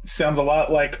 you would. Sounds a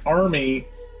lot like Army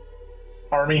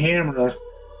Hammer.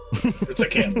 It's a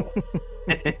candle.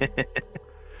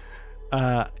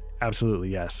 Absolutely,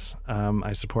 yes.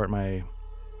 I support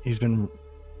he's been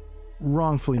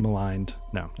wrongfully maligned.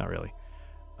 No, not really.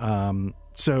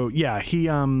 So yeah,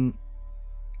 it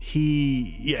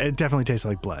definitely tastes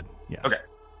like blood. Yes. Okay.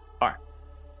 All right.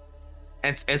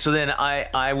 And so then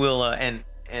I will and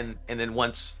then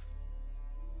once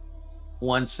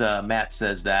Matt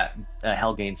says that,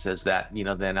 Helgane says that,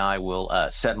 then I will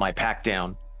set my pack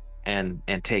down and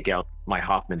take out my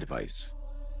Hoffman device.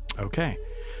 Okay.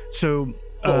 So.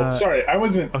 Sorry, I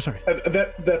wasn't. Oh, sorry.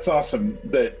 That's awesome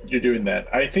that you're doing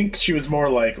that. I think she was more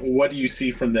like, "What do you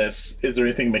see from this? Is there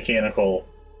anything mechanical?"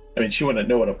 I mean, she wouldn't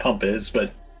know what a pump is,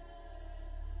 but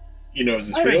is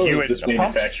this real? Or is this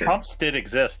manufactured? Pumps did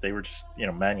exist. They were just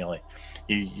manually.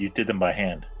 You did them by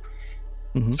hand.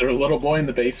 Is there a little boy in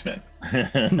the basement?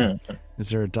 Is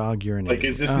there a dog urinating? Like,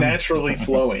 is this naturally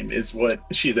flowing? Is what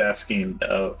she's asking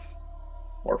of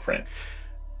Morphran.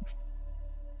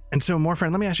 And so,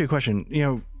 Morphran, let me ask you a question.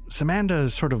 Samantha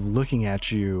is sort of looking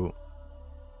at you.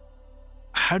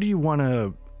 How do you want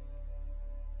to?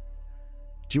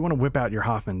 Do you want to whip out your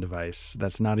Hoffman device?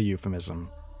 That's not a euphemism.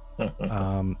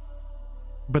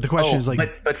 But the question is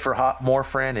like, but for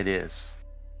Morphran, it is.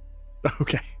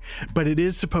 Okay, but it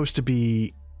is supposed to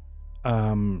be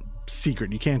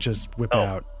secret. You can't just whip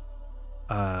out.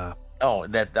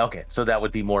 Okay. So that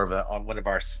would be more of on one of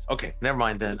our. Okay, never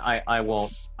mind then. I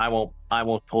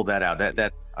won't pull that out.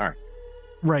 That all right.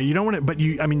 Right. You don't want it, but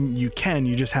you can.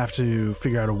 You just have to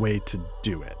figure out a way to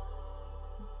do it.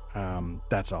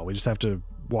 That's all. We just have to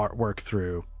work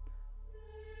through.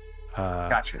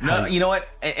 Gotcha. No, you know what?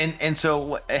 And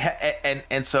so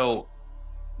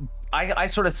I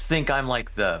sort of think I'm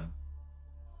like I'm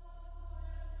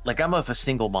of a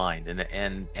single mind,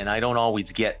 and I don't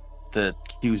always get the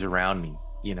cues around me,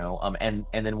 and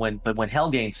then when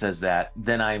Helgane says that,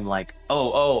 then I'm like,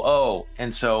 oh,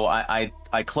 and so I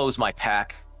close my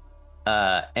pack,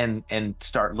 and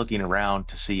start looking around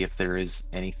to see if there is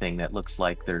anything that looks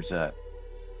like there's a,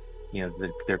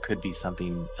 there could be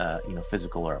something,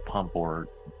 physical, or a pump or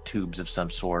tubes of some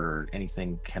sort, or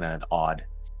anything kind of odd.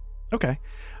 Okay.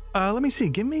 Let me see.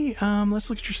 Give me. Let's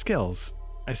look at your skills.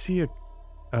 I see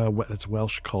that's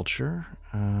Welsh culture.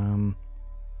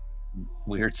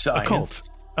 Weird science. Occult.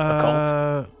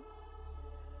 Occult.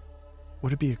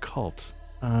 Would it be occult?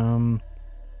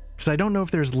 Because I don't know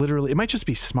if there's literally. It might just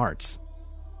be smarts.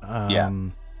 Yeah.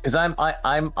 Because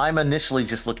I'm initially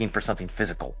just looking for something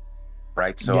physical,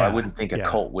 right? So I wouldn't think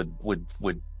occult would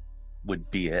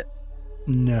be it.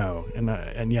 No, and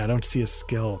I don't see a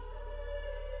skill.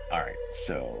 All right.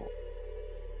 So.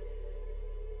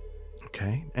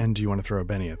 Okay. And do you want to throw a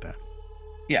Benny at that?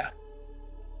 Yeah.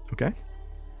 Okay.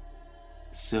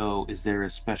 So is there a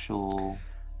special?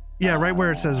 Yeah, right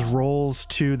where it says rolls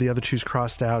 2, the other 2's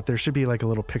crossed out. There should be like a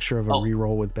little picture of a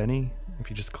reroll with Benny. If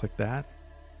you just click that,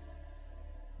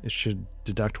 it should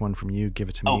deduct one from you, give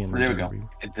it to me. And there we go.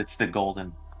 It's the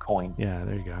golden coin. Yeah,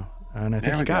 there you go. And I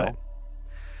think you got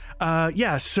it.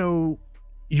 Yeah, so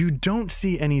you don't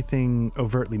see anything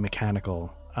overtly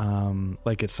mechanical,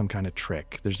 like it's some kind of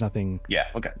trick. There's nothing. Yeah.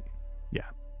 Okay. Yeah.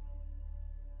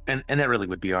 And that really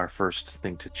would be our first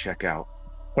thing to check out.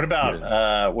 What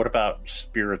about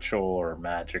spiritual or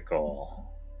magical?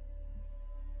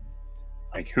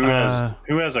 Like who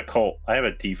has occult? I have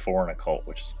a D4 in occult,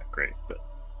 which is my great, but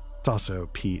It's also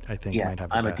Pete, I think, might have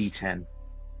the I'm best. a D10.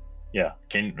 yeah,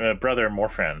 can brother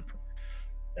Morfran.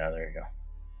 Yeah, there you go.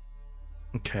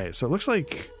 Okay, so it looks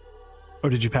like. Oh,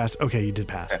 did you pass? Okay, you did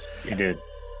pass. You did.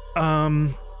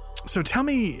 So tell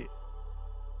me,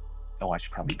 Oh, I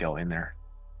should probably go in there.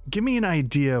 give me an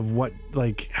idea of what,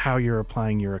 like, how you're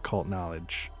applying your occult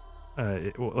knowledge.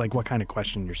 Like, what kind of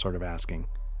question you're sort of asking.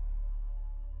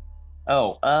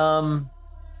 Oh,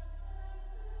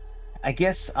 I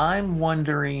guess I'm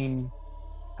wondering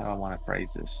how do I want to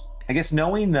phrase this? I guess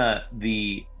knowing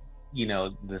the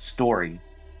story,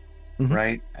 Mhm.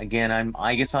 right? Again,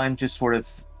 I guess I'm just sort of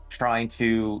trying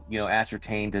to,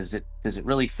 ascertain does it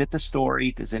really fit the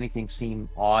story? Does anything seem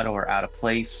odd or out of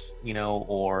place,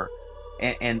 or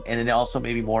and then also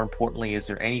maybe more importantly, is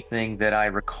there anything that I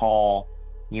recall,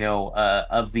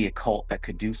 of the occult that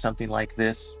could do something like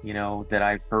this, that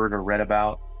I've heard or read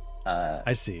about?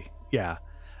 I see. Yeah.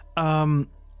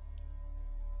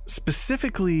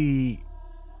 Specifically,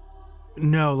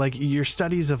 no, like your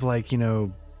studies of, like,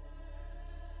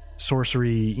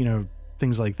 sorcery,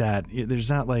 things like that. There's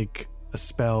not like a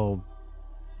spell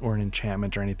or an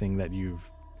enchantment or anything that you've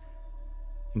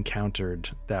encountered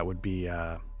that would be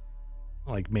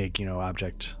like make,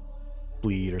 object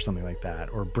bleed or something like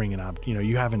that, or bring an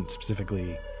you haven't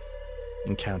specifically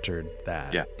encountered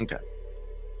that. Yeah. Okay.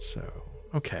 So,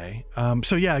 okay.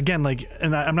 So yeah, again, like,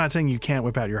 and I'm not saying you can't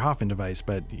whip out your Hoffman device,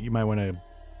 but you might want to,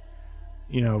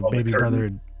 maybe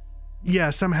brother.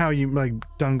 Yeah. Somehow you, like,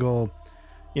 Dungle,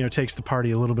 takes the party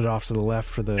a little bit off to the left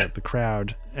for the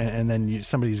crowd. And then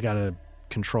somebody's got to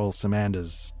control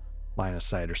Samanda's line of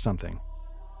sight or something.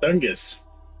 Dungus,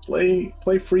 play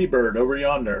Freebird over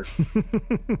yonder.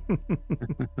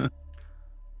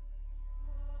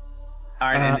 All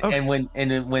right, okay.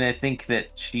 and when I think that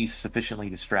she's sufficiently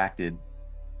distracted,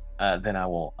 then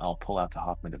I'll pull out the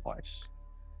Hoffman device.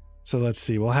 So let's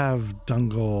see. We'll have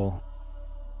Dungle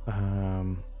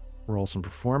roll some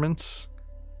performance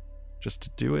just to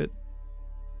do it.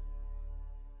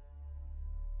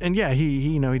 And yeah,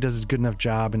 he does a good enough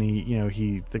job, and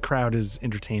the crowd is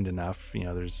entertained enough.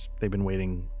 They've been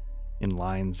waiting in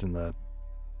lines in the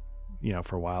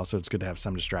for a while, so it's good to have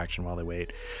some distraction while they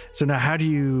wait. So now, how do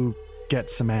you get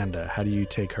Samanda? How do you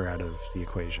take her out of the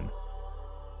equation?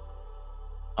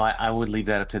 I would leave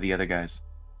that up to the other guys.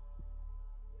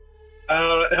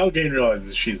 Helgane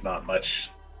realizes she's not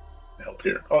much help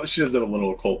here. Oh, she does have a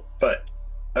little occult, but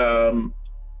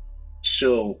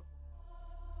she'll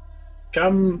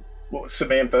come. What was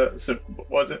Samantha?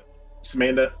 Was it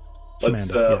Samanda?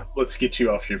 Let's get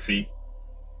you off your feet.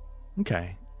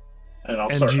 Okay. And I'll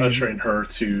start ushering her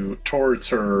towards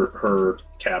her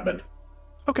cabin.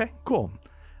 Okay, cool.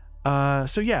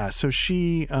 So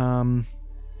she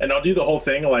and I'll do the whole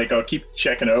thing, like I'll keep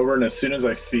checking over, and as soon as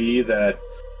I see that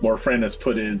Morfran has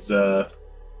put his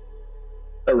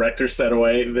erector set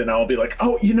away, then I'll be like,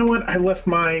 oh, you know what? I left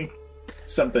my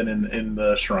something in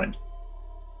the shrine.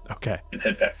 Okay. And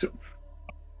head back to him.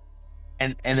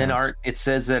 And then Art, it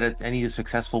says that I need a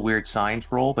successful weird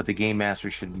science roll, but the game master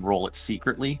should roll it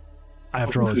secretly. I have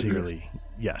to roll it secretly.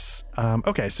 Yes.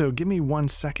 Okay, so give me 1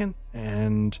 second,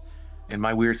 and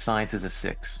my weird science is a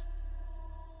 6.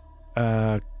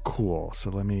 Cool.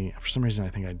 So for some reason I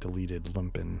think I deleted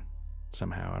Lumpin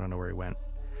somehow. I don't know where he went.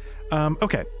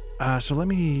 Okay. So let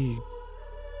me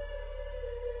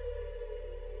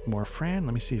Morfran.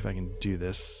 Let me see if I can do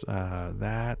this.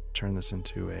 Turn this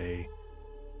into a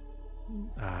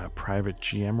private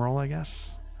GM roll, I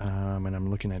guess. And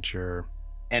I'm looking at your.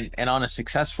 And on a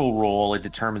successful roll, it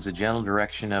determines the general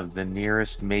direction of the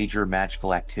nearest major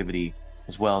magical activity,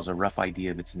 as well as a rough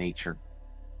idea of its nature.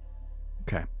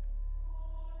 Okay.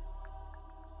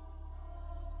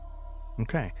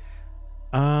 Okay.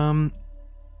 And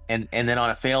then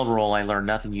on a failed roll, I learn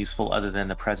nothing useful other than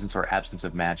the presence or absence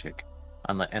of magic.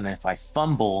 And if I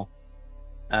fumble,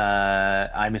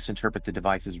 I misinterpret the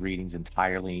device's readings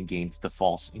entirely and gain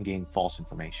false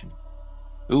information.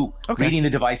 Ooh, okay. Reading the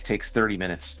device takes 30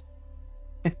 minutes.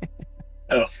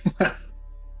 Oh.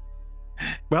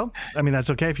 Well, I mean, that's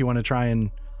okay if you want to try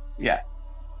and... Yeah.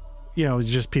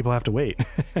 Just people have to wait.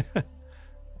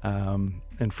 And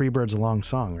Freebird's a long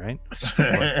song, right?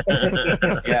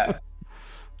 Yeah.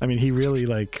 I mean, he really,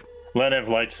 like... Lenev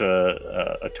lights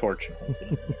a torch.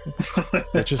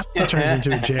 It just turns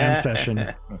into a jam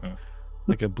session.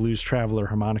 Like a Blues Traveler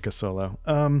harmonica solo.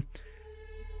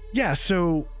 Yeah,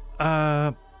 so...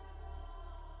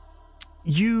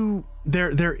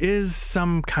 there is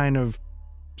some kind of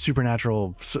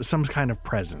supernatural, some kind of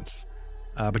presence,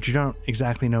 but you don't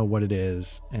exactly know what it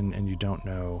is, and you don't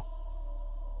know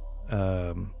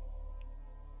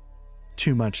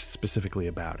too much specifically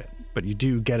about it, but you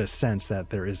do get a sense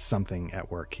that there is something at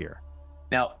work here.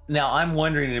 Now I'm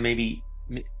wondering, and maybe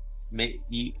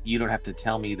you don't have to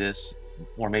tell me this,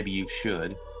 or maybe you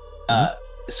should.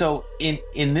 So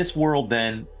in this world,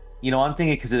 then, I'm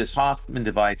thinking, because of this Hoffman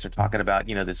device, they're talking about,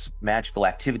 this magical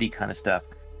activity kind of stuff.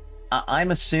 I'm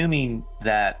assuming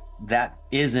that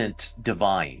isn't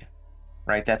divine,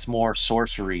 right? That's more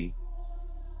sorcery.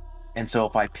 And so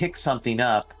if I pick something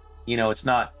up, it's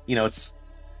not,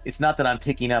 it's not that I'm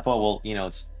picking up,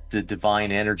 it's the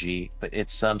divine energy, but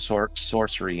it's some sort of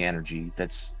sorcery energy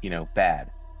that's,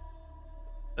 bad.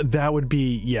 That would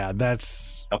be,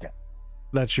 that's okay.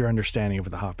 That's your understanding of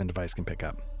what the Hoffman device can pick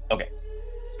up. Okay.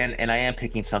 And I am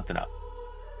picking something up.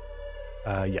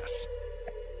 Yes.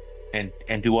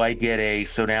 And do I get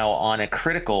so now on a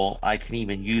critical, I can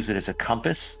even use it as a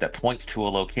compass that points to a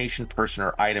location, person,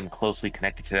 or item closely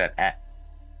connected to that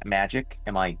magic?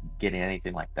 Am I getting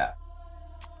anything like that?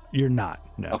 You're not,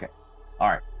 no. Okay. All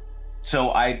right. So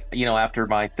I, after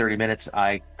my 30 minutes,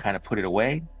 I kind of put it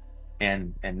away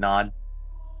and nod,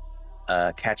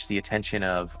 catch the attention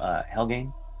of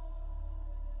Helgane,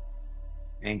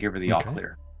 and give her the all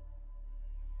clear.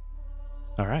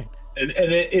 All right. And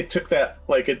it took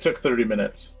it took 30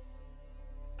 minutes,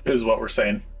 is what we're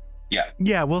saying.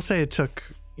 Yeah, we'll say it took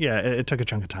a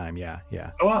chunk of time. Yeah.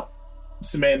 Oh, well,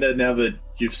 Samantha, now that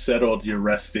you've settled, you're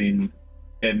resting,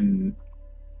 and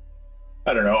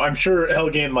I don't know, I'm sure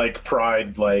Helgane,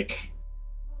 pride,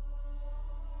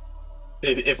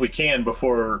 if we can,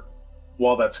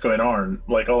 while that's going on,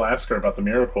 I'll ask her about the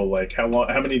miracle. How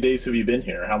many days have you been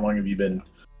here? How long have you been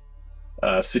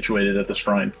situated at the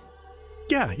shrine?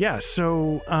 Yeah.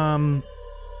 So,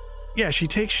 she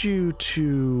takes you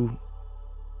to.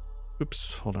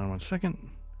 Oops, hold on one second.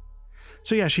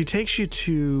 So she takes you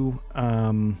to.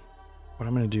 What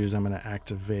I'm going to do is I'm going to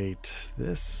activate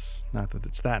this. Not that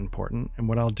it's that important. And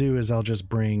what I'll do is I'll just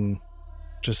bring,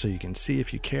 just so you can see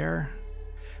if you care.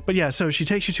 But so she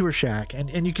takes you to her shack,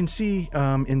 and you can see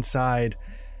inside.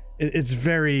 It's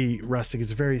very rustic.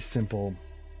 It's very simple.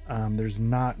 There's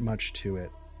not much to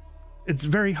it. It's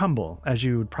very humble, as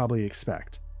you would probably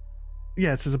expect.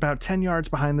 It says about 10 yards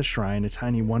behind the shrine, a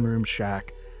tiny one-room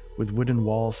shack with wooden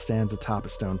walls stands atop a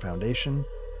stone foundation.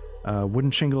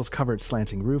 Wooden shingles covered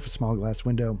slanting roof, a small glass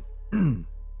window,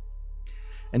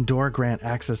 and door grant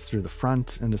access through the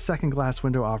front, and a second glass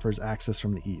window offers access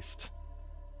from the east.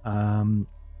 The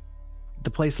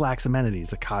place lacks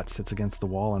amenities. A cot sits against the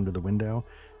wall under the window,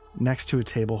 next to a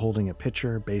table holding a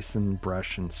pitcher, basin,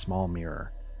 brush, and small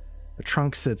mirror. A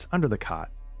trunk sits under the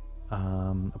cot.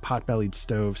 A pot-bellied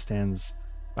stove stands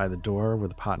by the door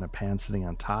with a pot and a pan sitting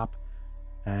on top,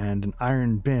 and an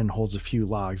iron bin holds a few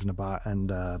logs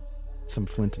and some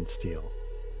flint and steel.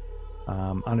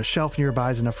 On a shelf nearby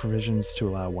is enough provisions to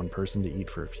allow one person to eat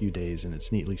for a few days, and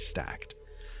it's neatly stacked.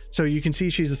 So you can see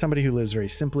she's somebody who lives very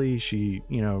simply.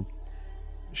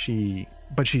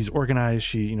 But she's organized.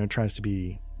 She, tries to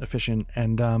be efficient,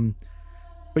 and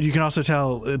but you can also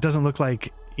tell it doesn't look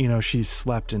like she's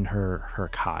slept in her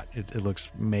cot. It looks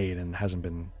made and hasn't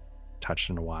been touched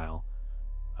in a while.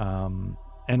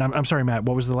 And I'm sorry, Matt,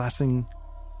 what was the last thing?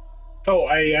 Oh,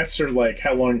 I asked her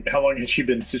how long has she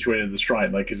been situated at the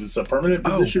shrine? Is this a permanent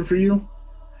position for you?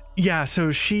 Yeah,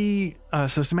 so so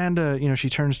Samantha, she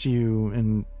turns to you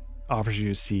and offers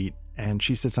you a seat, and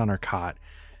she sits on her cot,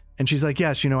 and she's like,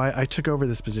 yes, I took over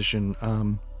this position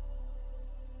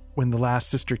when the last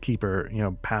sister keeper,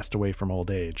 passed away from old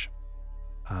age.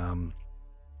 I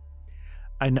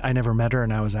never met her,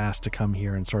 and I was asked to come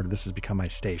here, and this has become my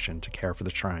station to care for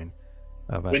the shrine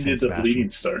of When did the bleeding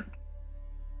start?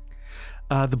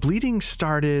 The bleeding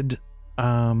started,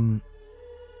 might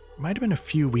have been a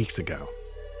few weeks ago.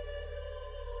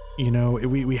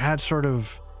 We had sort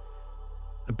of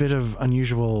a bit of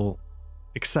unusual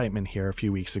excitement here a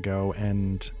few weeks ago,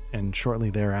 and shortly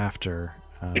thereafter.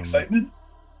 Excitement?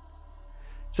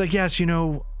 It's yes,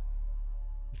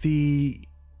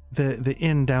 the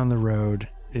inn down the road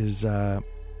is owned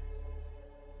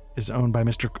by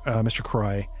Mr.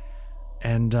 Croy,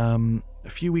 and a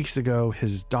few weeks ago,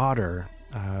 his daughter,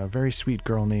 a very sweet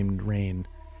girl named Rain,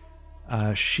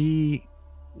 she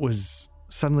was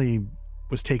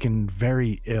taken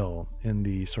very ill in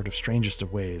the sort of strangest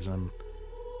of ways.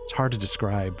 It's hard to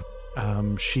describe.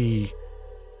 She,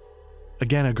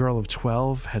 again, a girl of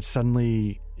 12, had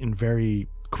suddenly and very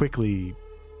quickly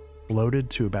bloated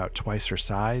to about twice her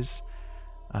size.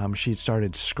 She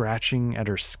started scratching at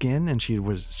her skin, and she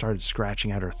started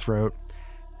scratching at her throat.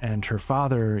 And her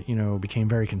father, became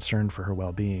very concerned for her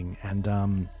well-being.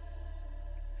 And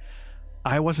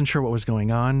I wasn't sure what was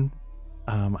going on.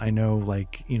 I know,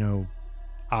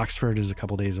 Oxford is a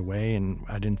couple days away, and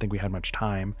I didn't think we had much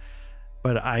time.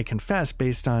 But I confess,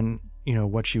 based on,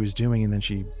 what she was doing, and then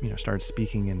she, started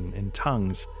speaking in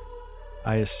tongues,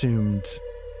 I assumed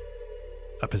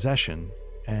a possession,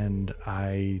 and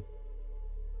I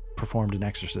performed an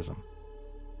exorcism.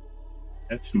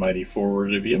 That's mighty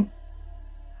forward of you.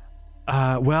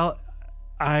 Well,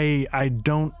 I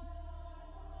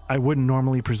wouldn't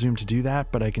normally presume to do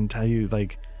that, but I can tell you,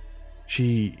 like,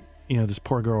 she, this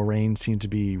poor girl Rain seemed to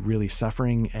be really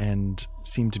suffering and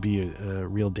seemed to be a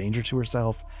real danger to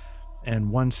herself.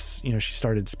 And once, she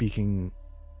started speaking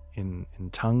in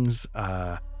tongues,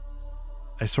 I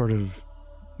sort of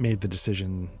made the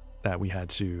decision that we had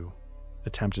to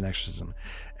attempt an exorcism.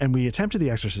 And we attempted the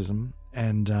exorcism,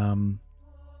 and,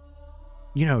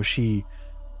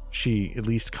 she at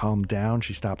least calmed down.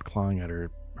 She stopped clawing at her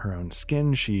own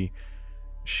skin. She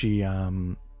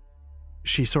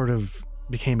sort of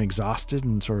became exhausted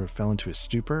and sort of fell into a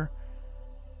stupor.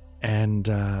 And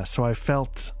so I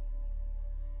felt,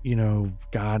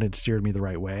 God had steered me the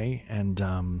right way, and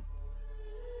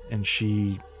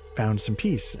she found some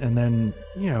peace. And then,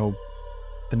 the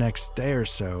next day or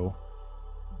so,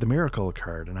 the miracle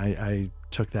occurred, and I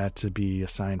took that to be a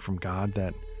sign from God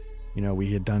that,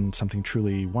 we had done something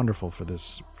truly wonderful for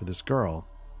this girl.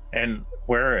 And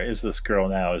where is this girl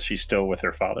now? Is she still with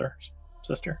her father's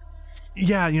sister?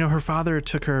 Yeah, her father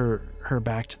took her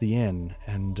back to the inn,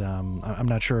 and I'm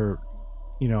not sure.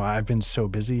 I've been so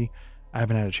busy, I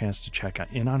haven't had a chance to check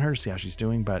in on her to see how she's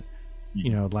doing. But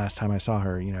last time I saw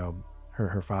her,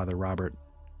 her father Robert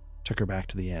took her back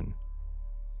to the inn.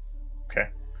 Okay.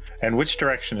 And which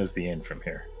direction is the inn from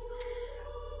here?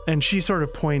 And she sort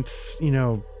of points,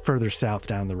 further south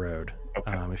down the road.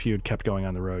 Okay. If you had kept going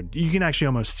on the road, you can actually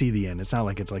almost see the inn. It's not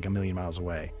like it's like a million miles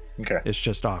away. Okay. It's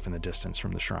just off in the distance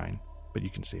from the shrine, but you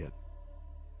can see it.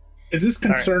 Is this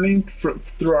concerning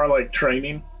through our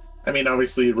training? I mean,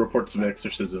 obviously reports of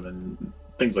exorcism and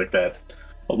things like that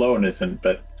alone isn't,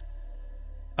 but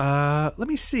let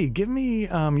me see. Give me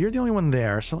you're the only one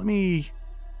there, so let me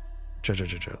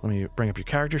let me bring up your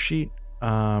character sheet.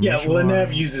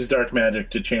 Lenev uses dark magic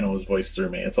to channel his voice through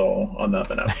me. It's all on the up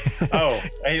and up.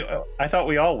 I thought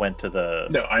we all went to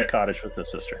the cottage with the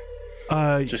sister.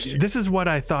 This is what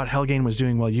I thought Helgane was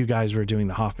doing while you guys were doing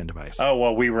the Hoffman device. Oh,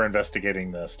 well, we were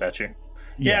investigating the statue.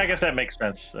 Yeah, I guess that makes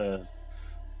sense.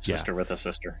 Sister with a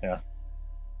sister, yeah.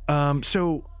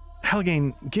 So,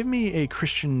 Helgane, give me a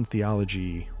Christian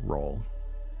theology roll.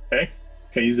 Okay.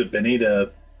 Can I use a Benny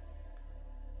to...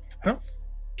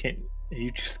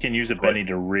 You just can use a Benny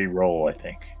to re-roll, I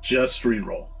think. Just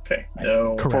re-roll. Okay.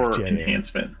 No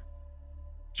enhancement.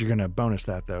 You're going to bonus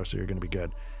that, though, so you're going to be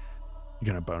good.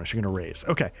 You're going to bonus. You're going to raise.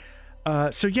 Okay.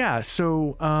 So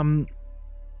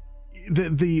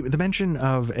the mention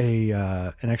of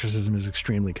an exorcism is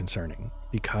extremely concerning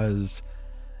because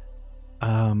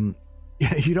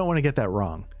you don't want to get that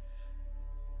wrong.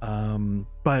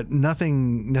 But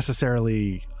nothing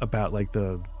necessarily about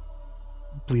the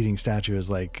bleeding statue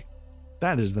is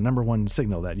that is the number one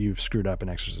signal that you've screwed up an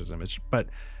exorcism. But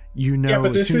yeah,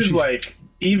 but this is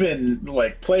even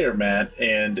player Matt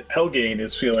and Helgane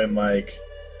is feeling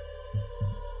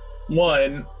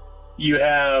one, you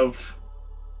have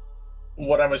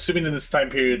what I'm assuming in this time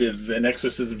period is an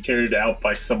exorcism carried out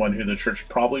by someone who the church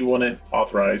probably wouldn't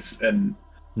authorize, and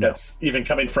that's even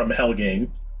coming from Helgane.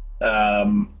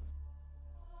 And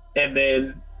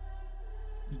then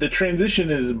the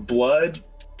transition is blood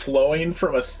flowing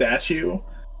from a statue.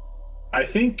 I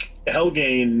think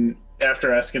Helgane,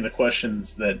 after asking the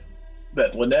questions that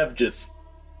Lenev just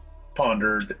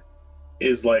pondered,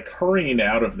 is hurrying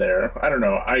out of there. I don't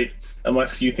know.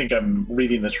 Unless you think I'm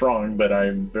reading this wrong, but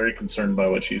I'm very concerned by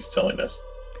what she's telling us.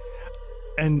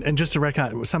 And just to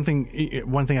recount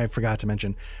one thing I forgot to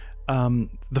mention,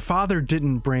 the father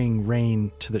didn't bring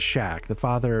Rain to the shack. The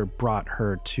father brought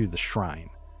her to the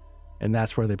shrine, and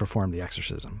that's where they performed the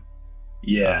exorcism.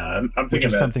 Yeah, I'm thinking which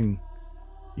is that. Something.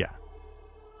 Yeah.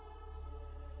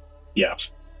 Yeah,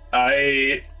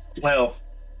 I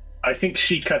think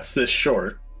she cuts this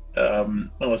short.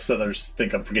 Unless others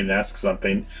think I'm forgetting to ask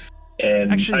something.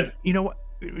 And actually,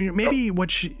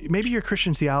 maybe your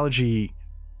Christian theology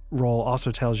role also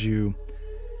tells you,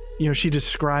 she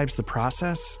describes the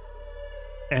process,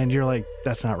 and you're like,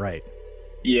 that's not right.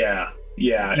 Yeah,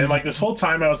 and this whole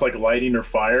time I was lighting her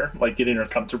fire, getting her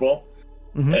comfortable.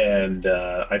 Mm-hmm. And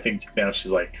I think now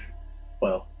she's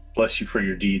well, bless you for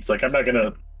your deeds. I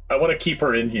want to keep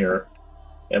her in here,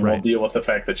 and we'll deal with the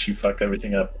fact that she fucked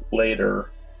everything up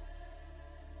later,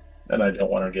 and I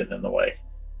don't want her getting in the way.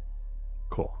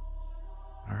 Cool.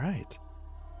 All right.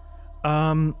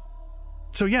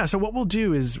 So what we'll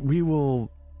do is we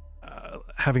will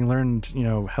having learned,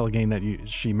 Helligane, that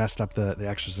she messed up the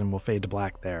exorcism, will fade to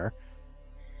black there.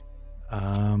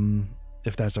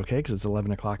 If that's okay, because it's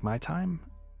 11 o'clock my time.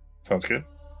 Sounds good.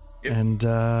 Yep. And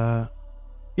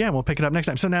we'll pick it up next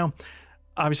time. So now,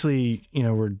 obviously,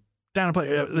 we're down to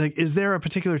play. Like, is there a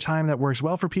particular time that works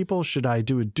well for people? Should I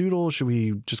do a doodle? Should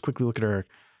we just quickly look at our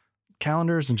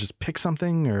calendars and just pick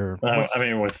something? Or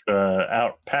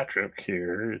without Patrick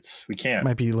here, we can't.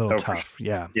 Might be a little tough.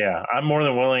 Yeah. I'm more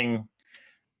than willing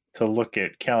to look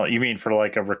at calendar. You mean for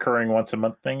like a recurring once a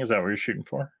month thing? Is that what you're shooting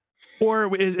for?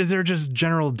 Or is there just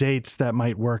general dates that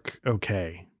might work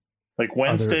okay? Like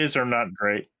Wednesdays are not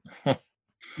great.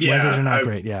 Wednesdays are not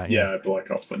great. Yeah. I block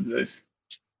off Wednesdays.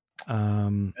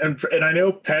 And I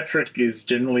know Patrick is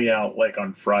generally out like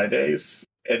on Fridays,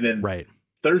 and then right.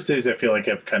 Thursdays I feel like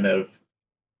I've kind of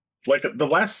like the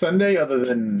last Sunday, other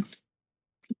than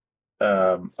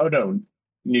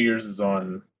New Year's is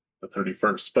on the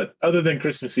 31st, but other than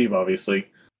Christmas Eve, obviously,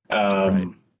 right.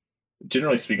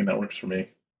 Generally speaking, that works for me.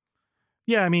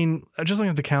 Yeah, I mean, just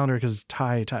looking at the calendar, because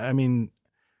Ty, I mean,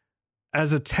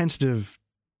 as a tentative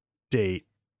date,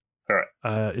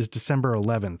 is December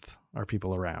 11th. Are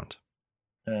people around?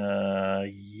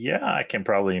 Yeah, I can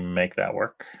probably make that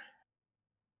work.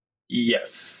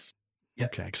 Yes.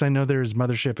 Okay, because I know there's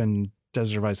Mothership and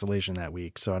Desert of Isolation that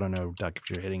week, so I don't know, Duck, if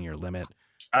you're hitting your limit.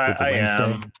 I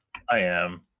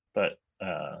am, but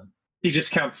he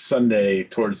just counts Sunday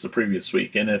towards the previous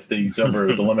week, and if he's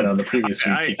over the limit on the previous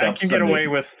week, he counts Sunday. I can get away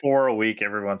with 4 a week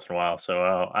every once in a while, so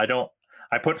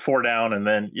I put 4 down, and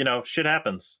then shit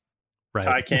happens. Right.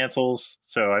 Ty cancels,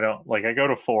 so I don't I go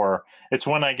to 4. It's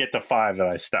when I get to 5 that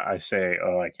I say,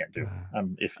 I can't do it.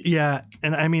 I'm iffy. Yeah,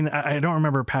 and I mean, I don't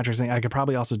remember Patrick saying I could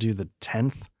probably also do the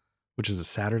 10th, which is a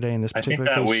Saturday in this particular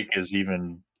case. I think that week is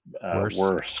even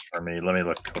worse for me. Let me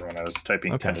look when I was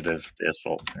typing tentative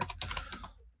asphalt.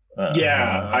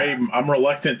 I'm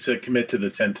reluctant to commit to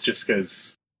the 10th just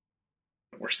because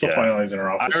we're still finalizing our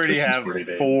office. I already have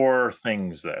 4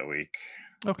 things that week.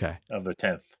 Okay. Of the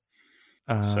 10th.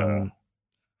 So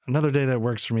another day that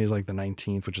works for me is like the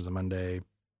 19th, which is a Monday,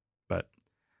 but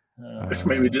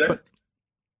maybe do that. But,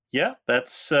 yeah,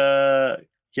 that's that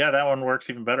one works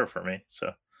even better for me.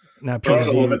 So now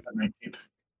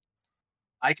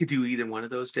I could do either one of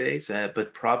those days,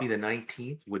 but probably the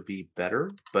 19th would be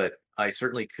better. But I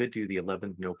certainly could do the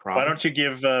 11th, no problem. Why don't you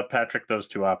give Patrick those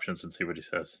 2 options and see what he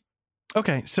says?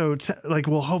 Okay, so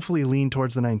we'll hopefully lean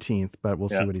towards the 19th, but we'll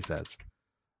see what he says.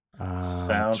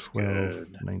 Sounds 12,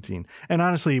 good. 19. And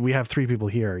honestly, we have 3 people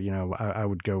here. I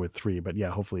would go with 3, but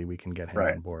yeah, hopefully we can get him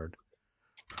on board.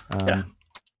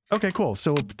 Okay, cool.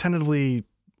 So we'll tentatively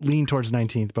lean towards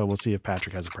 19th, but we'll see if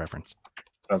Patrick has a preference.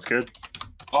 Sounds good.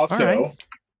 Also,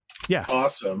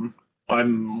 awesome.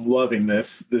 I'm loving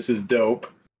this. This is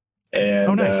dope.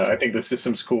 And nice. I think the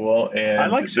system's cool. And I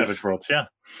like Savage Worlds,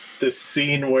 this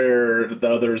scene where the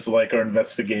others are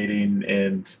investigating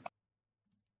and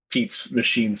Pete's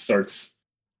machine starts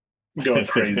going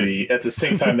crazy. At the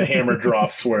same time, the hammer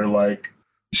drops where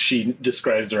she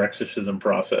describes her exorcism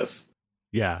process.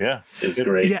 Yeah. Is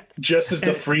great. Yeah. Just as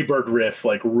the Freebird riff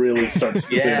really starts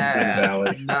to build in the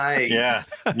valley. Nice.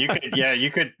 Yeah.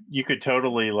 You could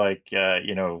totally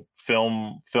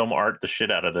film art the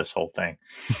shit out of this whole thing.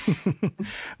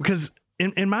 Because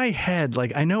in my head,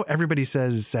 I know everybody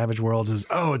says Savage Worlds is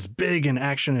it's big and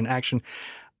action.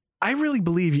 I really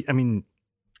believe, I mean,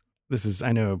 this is,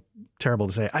 I know, terrible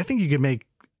to say. I think you could make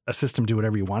a system do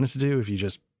whatever you want it to do if you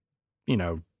just,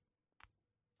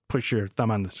 push your thumb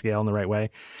on the scale in the right way.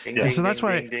 Ding, and ding, so that's ding,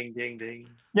 why. Ding, ding, ding.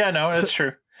 Yeah, no, that's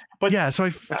true. But so I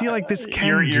feel like this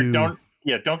can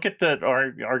don't get the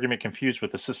argument confused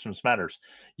with the systems matters.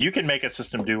 You can make a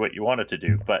system do what you want it to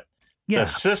do, but the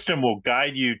system will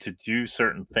guide you to do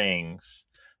certain things.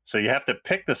 So you have to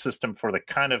pick the system for the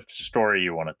kind of story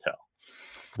you want to tell.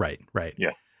 Right.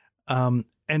 Yeah.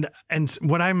 And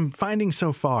what I'm finding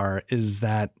so far is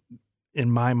that, in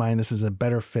my mind, this is a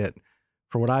better fit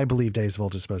for what I believe Days of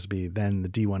Volt is supposed to be than the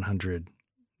D100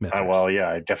 Mythos. Well, yeah,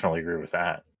 I definitely agree with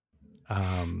that.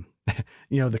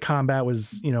 The combat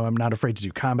was, I'm not afraid to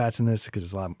do combats in this because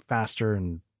it's a lot faster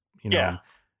and,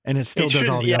 and it still does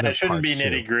all the other parts. It shouldn't be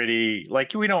nitty gritty.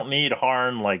 We don't need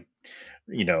Harn,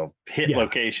 hit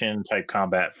location type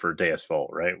combat for Deus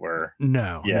Volt, right? Where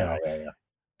no.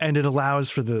 And it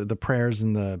allows for the prayers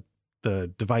and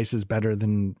the devices better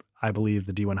than I believe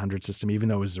the D100 system, even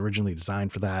though it was originally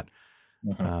designed for that.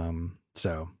 Mm-hmm.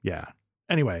 So yeah.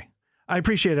 Anyway, I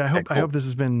appreciate it. I hope this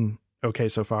has been okay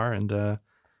so far, and we'll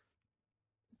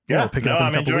pick it up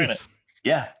in a couple weeks.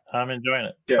 Yeah, I'm enjoying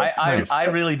it. Yes. I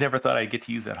really never thought I'd get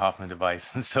to use that Hoffman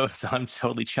device, and so I'm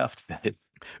totally chuffed that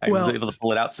I was able to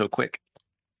pull it out so quick.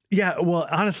 Yeah, well,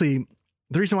 honestly,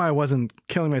 the reason why I wasn't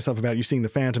killing myself about you seeing the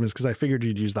Phantom is because I figured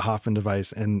you'd use the Hoffman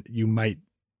device and you might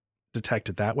detect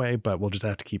it that way, but we'll just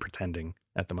have to keep pretending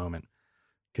at the moment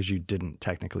because you didn't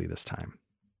technically this time.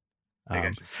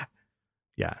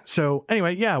 Yeah. So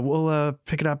anyway, yeah, we'll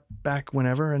pick it up back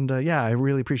whenever. And yeah, I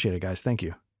really appreciate it, guys. Thank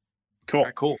you. Cool. All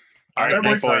right, cool. All right,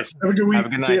 thanks, boys. Have a good week. Have a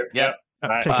good See night. ya.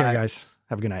 Yeah. Take care, Bye. guys.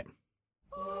 Have a good night.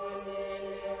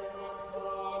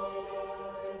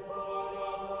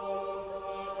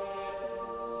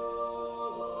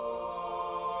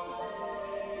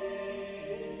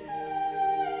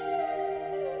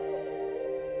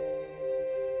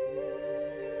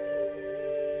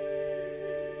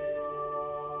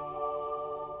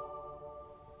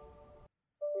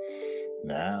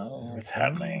 Now it's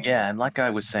happening. Yeah, and like I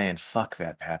was saying, fuck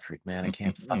that Patrick, man. I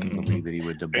can't fucking believe that he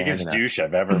would abandon Biggest us. douche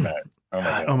I've ever met. Oh my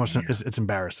It's God. almost, it's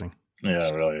embarrassing. Yeah,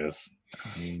 it really is.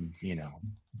 I mean, you know,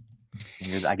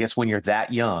 I guess when you're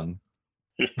that young,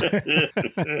 I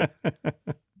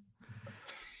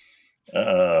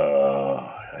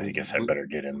guess I better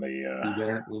get in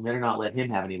the. we better not let him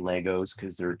have any Legos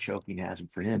because they're a choking hazard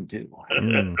for him too.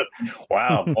 Mm.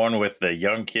 Wow, going with the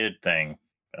young kid thing.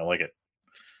 I like it.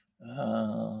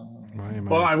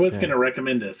 Well, I was going to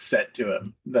recommend a set to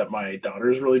him that my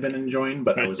daughter's really been enjoying,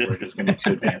 but I was worried it was going to be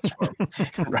too advanced for him.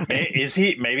 Right. Is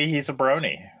he? Maybe he's a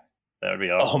brony. That would be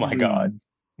awesome. Oh my God.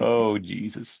 Oh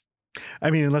Jesus.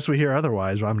 I mean, unless we hear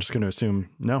otherwise, I'm just going to assume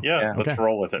no. Yeah, let's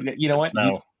roll with it. You know what?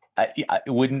 No. I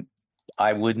wouldn't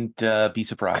be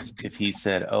surprised if he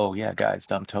said, "Oh yeah, guys,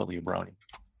 I'm totally a brony."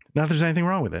 Not that there's anything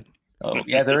wrong with it. Oh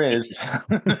yeah, there is.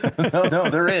 no,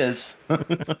 there is.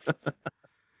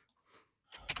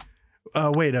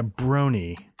 Wait, a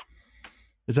brony.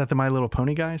 Is that the My Little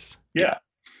Pony guys? Yeah,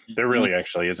 there really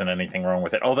actually isn't anything wrong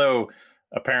with it. Although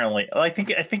apparently, I think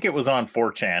it was on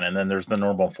 4chan, and then there's the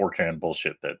normal 4chan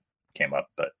bullshit that came up.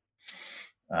 But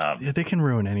Yeah, they can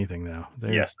ruin anything, though.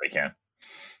 yes, they can.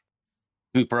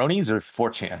 Who, bronies or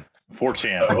 4chan?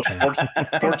 4chan.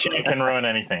 4chan can ruin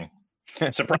anything.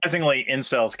 Surprisingly,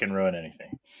 incels can ruin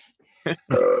anything.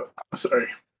 Sorry.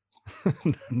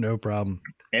 No problem.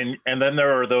 And then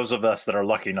there are those of us that are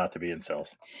lucky not to be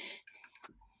incels.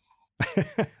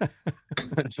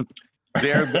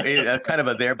 They're kind of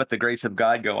a there, but the grace of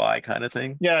God go I kind of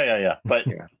thing. Yeah. But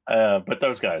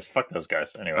those guys, fuck those guys.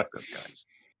 Anyway, Fuck those guys.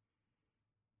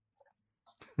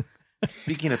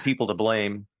 Speaking of people to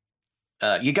blame,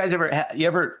 you guys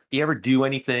ever do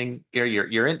anything?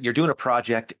 You're doing a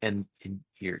project and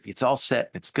it's all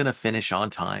set. It's gonna finish on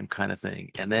time, kind of thing,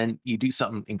 and then you do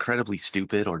something incredibly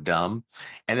stupid or dumb,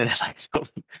 and then it like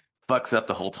totally fucks up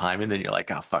the whole time, and then you're like,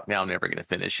 oh fuck, now I'm never gonna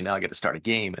finish, and now I got to start a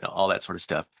game and all that sort of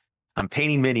stuff. I'm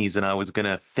painting minis, and I was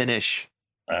gonna finish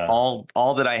all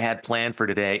that I had planned for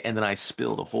today, and then I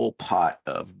spilled a whole pot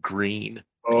of green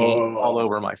paint all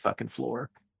over my fucking floor.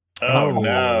 Oh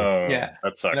no! Yeah,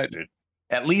 that sucks, dude.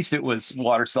 At least it was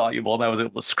water soluble, and I was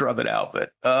able to scrub it out.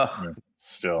 But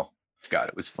still, God,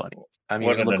 it was funny. I mean,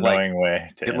 what it an looked annoying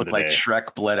way to it end looked the like day.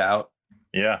 Shrek bled out.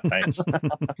 Yeah, nice.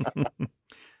 Oh,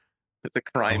 It's a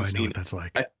crime I know scene. what that's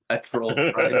like. A troll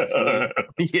crime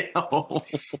scene. Yeah.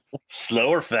 Slow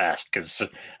or fast? Because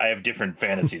I have different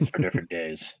fantasies for different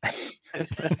days.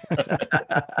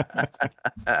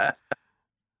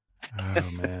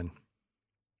 Oh man.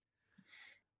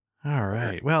 All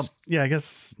right. Well, yeah, I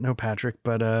guess no Patrick,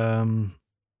 but You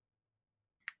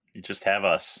just have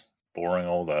us, boring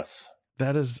old us.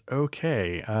 that is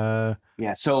okay.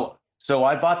 Yeah. So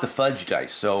I bought the fudge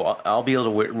dice, so I'll be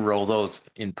able to roll those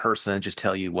in person and just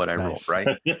tell you what I rolled, Nice. right?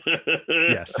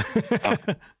 Yes.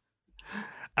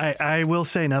 I will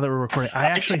say now that we're recording, I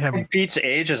actually have Pete's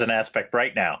age as an aspect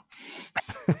right now.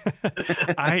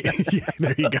 yeah,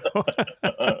 there you go.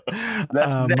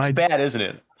 That's my bad, isn't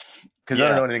it? Because I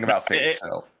don't know anything about fate.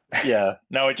 So Yeah,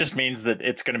 no, it just means that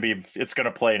it's going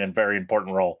to play in a very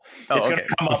important role. Oh, It's going okay.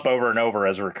 to come up over and over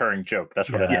as a recurring joke. That's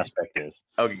what an Yeah. aspect is.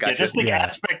 okay, gotcha. Yeah, just the Yeah.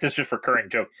 aspect is just recurring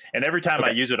joke, and every time I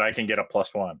Okay. use it, I can get a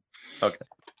 +1.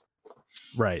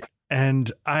 right.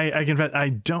 And I confess I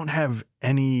don't have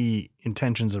any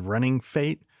intentions of running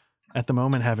Fate at the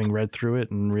moment, having read through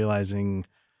it and realizing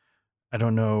I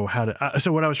don't know how to.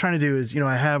 So what I was trying to do is,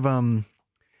 I have a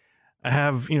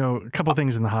couple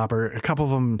things in the hopper. A couple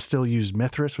of them still use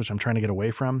Mithras, which I'm trying to get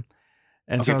away from.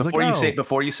 And so I was before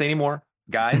like, you say any more,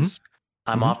 guys,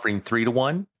 I'm Mhm. offering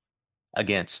 3-1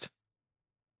 against.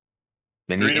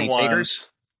 3 to 1.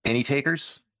 Takers? Any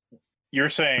takers? You're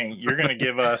saying you're going to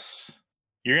give us.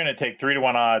 You're going to take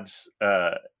 3-1 odds. No,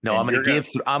 And I'm going you're to give.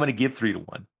 I'm going to give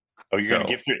 3-1. Oh, you're going So- to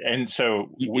give 3, and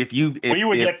so If you, we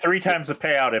would get 3 times the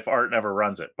payout if Art never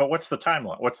runs it. But what's the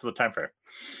timeline? What's the time frame?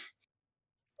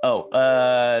 Well,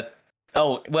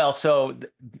 so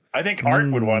I think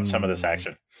Art would want some of this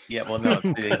action. yeah, well, no,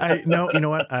 No, you know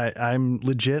what? I'm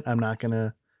legit. I'm not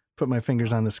gonna put my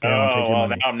fingers on the scale and take your Well,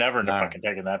 money. now I'm never fucking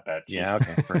taking that bet. yeah,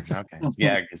 okay,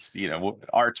 yeah, because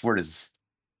Art's word is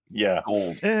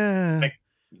gold,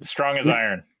 strong as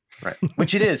iron, right?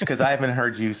 Which it is, because I haven't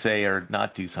heard you say or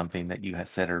not do something that you have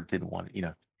said or didn't want.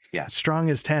 Yeah, strong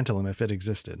as tantalum if it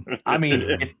existed. I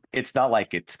mean, it's not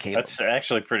like it's cable. That's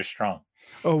actually pretty strong.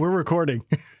 Oh, we're recording.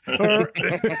 No.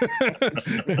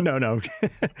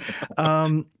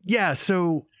 Yeah.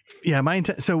 So yeah,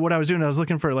 so what I was doing, I was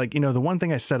looking for the one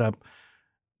thing I set up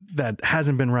that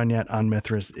hasn't been run yet on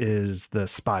Mithras is the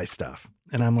spy stuff.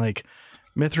 And I'm like,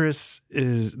 Mithras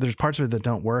there's parts of it that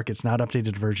don't work. It's not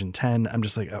updated to version 10. I'm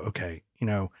just like, oh, okay.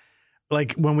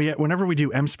 Like whenever we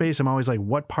do M space, I'm always like,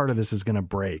 what part of this is going to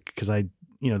break? Cause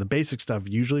the basic stuff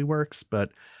usually works,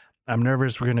 but I'm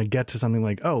nervous we're going to get to something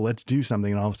like, oh, let's do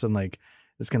something. And all of a sudden, like,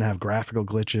 it's going to have graphical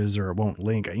glitches or it won't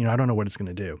link. I don't know what it's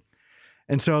going to do.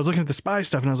 And so I was looking at the spy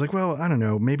stuff and I was like, well, I don't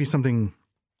know, maybe something.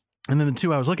 And then the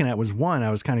two I was looking at was one, I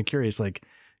was kind of curious, like,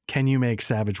 can you make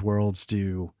Savage Worlds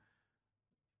do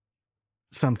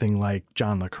something like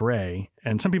John le Carré?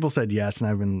 And some people said yes. And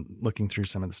I've been looking through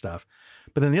some of the stuff.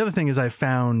 But then the other thing is I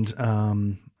found,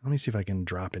 let me see if I can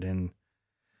drop it in.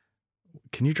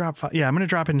 Can you drop? Yeah, I'm going to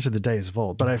drop it into the Deus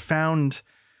Vult, but I found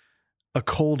a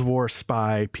Cold War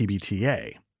spy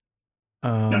PBTA.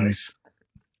 Nice.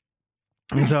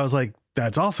 And so I was like,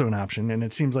 that's also an option. And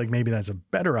it seems like maybe that's a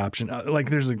better option.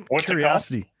 There's a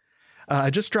curiosity. I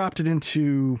just dropped it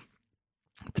into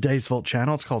the Deus Vult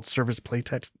channel. It's called Service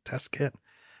Playtest Kit.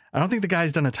 I don't think the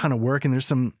guy's done a ton of work, and there's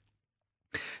some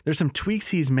tweaks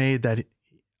he's made that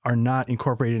are not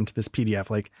incorporated into this PDF.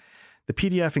 Like, the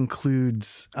PDF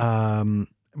includes, but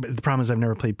the problem is I've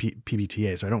never played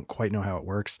PBTA, so I don't quite know how it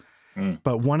works.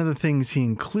 But one of the things he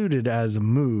included as a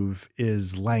move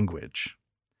is language.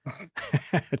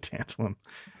 Tantalum.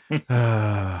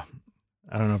 I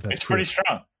don't know if that's It's pretty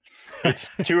strong.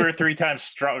 It's 2 or 3 times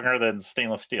stronger than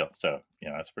stainless steel. So,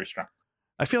 it's pretty strong.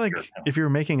 I feel like if you were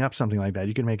making up something like that,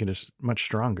 you could make it much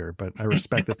stronger, but I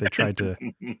respect that they tried to,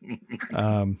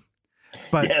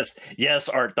 but yes,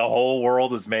 Art, the whole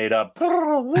world is made up.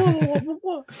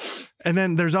 And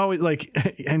then there's always so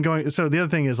the other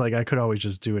thing is, like, I could always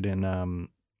just do it in,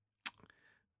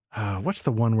 what's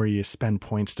the one where you spend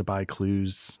points to buy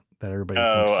clues that everybody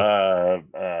thinks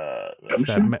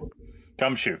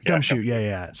Gumshoe. Gumshoe.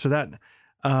 Yeah. So that,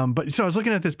 but so I was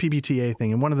looking at this PBTA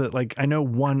thing, and one of the, I know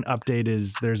one update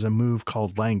is there's a move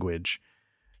called language,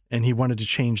 and he wanted to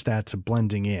change that to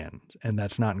blending in, and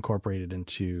that's not incorporated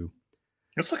into.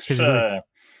 It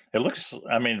looks.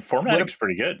 I mean, formatting's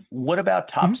pretty good. What about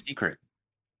Top Secret?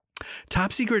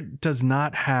 Top Secret does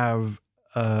not have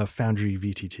a Foundry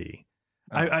VTT.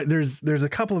 There's a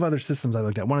couple of other systems I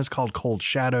looked at. One is called Cold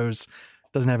Shadows.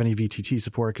 Doesn't have any VTT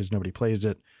support because nobody plays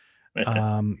it.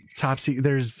 Top Secret.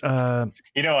 There's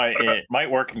it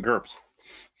might work in GURPS.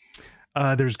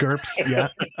 There's GURPS. Yeah.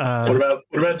 What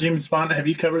about James Bond? Have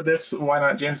you covered this? Why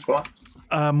not James Bond?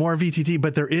 More VTT,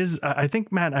 but there is, I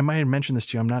think, Matt, I might have mentioned this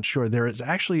to you. I'm not sure. There is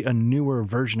actually a newer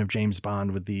version of James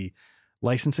Bond with the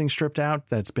licensing stripped out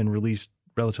that's been released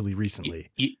relatively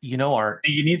recently. Art.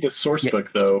 Do you need the source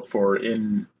book, though, for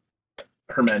In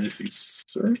Her Majesty's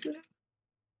Service?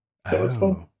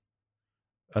 Oh,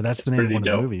 that's the name of one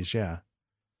of the movies, yeah.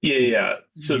 Yeah.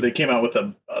 So they came out with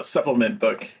a supplement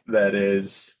book that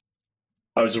is,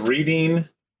 I was reading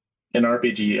an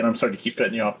RPG, and I'm sorry to keep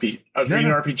cutting you off, Pete. I was reading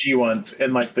an RPG once,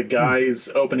 and the guy's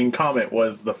opening comment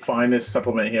was the finest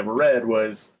supplement he ever read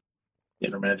was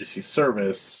In Her Majesty's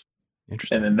Service.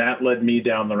 Interesting. And then that led me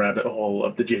down the rabbit hole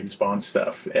of the James Bond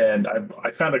stuff. And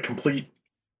I found a complete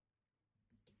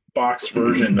box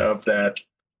version of that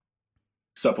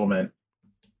supplement,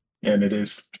 and it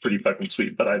is pretty fucking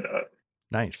sweet. But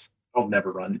nice. I'll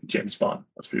never run James Bond.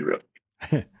 Let's be real.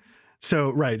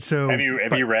 So have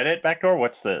you read it, Backdoor?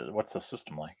 What's the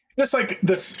system like? Just like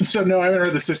this. So no, I haven't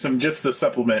read the system. Just the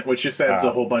supplement, which just adds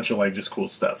a whole bunch of just cool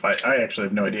stuff. I actually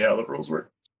have no idea how the rules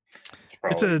work.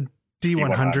 It's a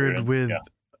D100 with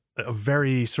a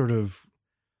very sort of,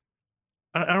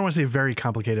 I don't want to say very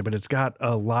complicated, but it's got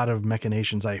a lot of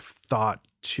machinations I thought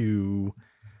to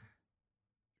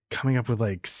coming up with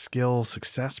skill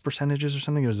success percentages or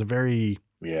something. It was a very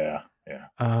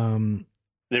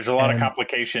there's a lot of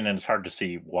complication, and it's hard to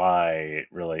see why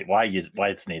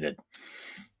it's needed.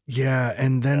 Yeah,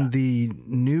 and then the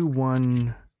new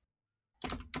one,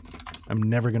 I'm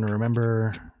never going to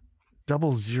remember.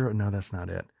 00. No, that's not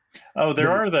it. Oh,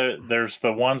 there's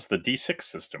the ones, the D6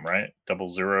 system, right?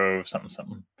 00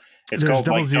 something. It's There's called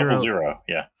Double like Zero. Double Zero.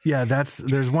 Yeah. Yeah,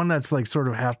 there's one that's like sort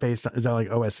of half based. Is that like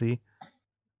OSC?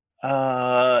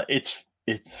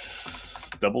 It's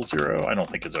Double Zero. I don't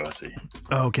think it's OSC.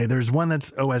 Oh, okay, there's one that's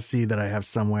OSC that I have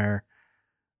somewhere.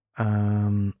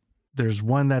 There's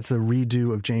one that's a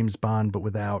redo of James Bond, but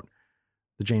without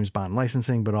the James Bond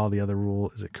licensing, but all the other rule.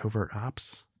 Is it Covert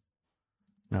Ops?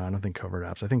 No, I don't think Covert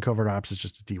Ops. I think Covert Ops is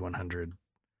just a D100.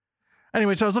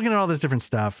 Anyway, so I was looking at all this different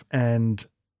stuff, and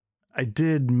I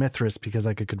did Mithras because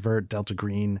I could convert Delta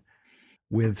Green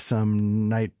with some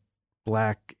Night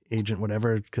Black agent,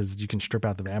 whatever, because you can strip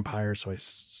out the vampire. So I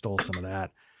stole some of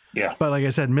that. Yeah. But like I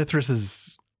said, Mithras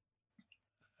is,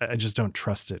 I just don't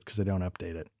trust it because they don't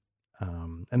update it.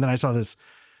 And then I saw this,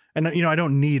 and I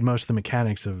don't need most of the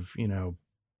mechanics of,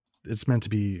 it's meant to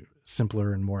be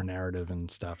simpler and more narrative and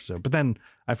stuff. So, but then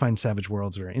I find Savage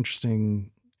Worlds very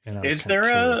interesting. And is there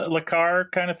a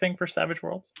Lakar kind of thing for Savage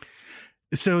Worlds?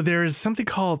 So there's something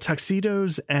called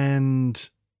tuxedos and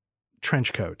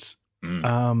trench coats.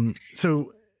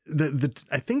 So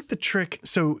I think the trick,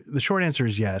 so the short answer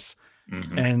is yes.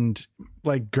 Mm-hmm. And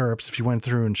like GURPS, if you went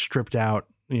through and stripped out,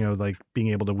 like being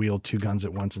able to wield 2 guns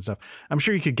at once and stuff, I'm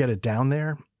sure you could get it down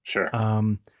there. Sure.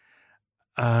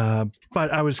 But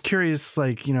I was curious,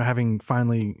 like, having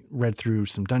finally read through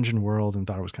some Dungeon World and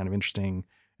thought it was kind of interesting.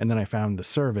 And then I found the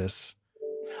service.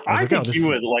 I think you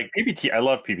would like PBTA. I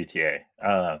love PBTA.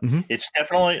 It's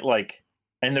definitely like,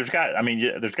 and there's got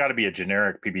to be a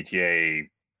generic PBTA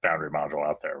Foundry module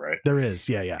out there, right? There is.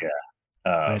 Yeah.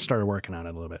 I started working on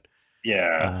it a little bit.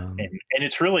 Yeah. And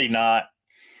it's really not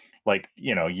like,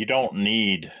 you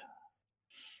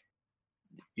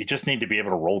just need to be able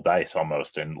to roll dice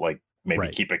almost and like maybe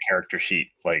keep a character sheet.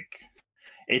 Like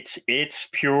it's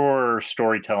pure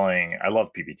storytelling. I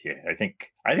love PBTA. I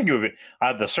think it would be,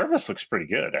 the service looks pretty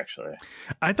good, actually.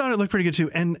 I thought it looked pretty good too.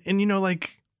 And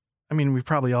we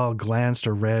probably all glanced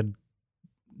or read,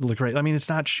 look right. I mean, it's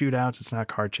not shootouts. It's not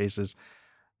car chases.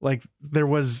 Like there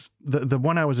was the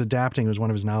one I was adapting was one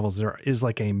of his novels. There is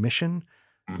like a mission.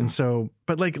 Mm-hmm. And so,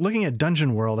 but like looking at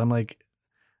Dungeon World, I'm like,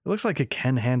 it looks like it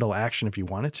can handle action if you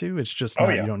wanted to. It's just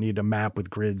you don't need a map with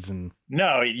grids and.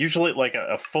 No, usually like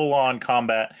a full on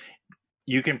combat.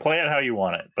 You can play it how you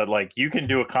want it, but like you can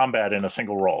do a combat in a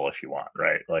single roll if you want,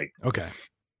 right? Like, okay.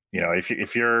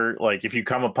 If you're like, if you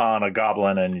come upon a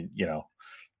goblin and,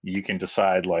 you can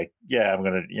decide like, yeah, I'm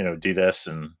going to, do this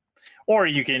or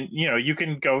you can, you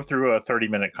can go through a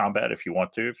 30-minute combat if you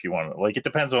want to, like, it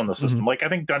depends on the system. Mm-hmm. Like, I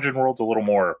think Dungeon World's a little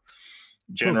more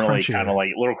generally kind of like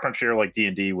a little crunchier, like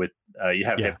D&D with, you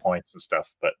have hit points and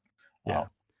stuff, but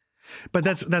but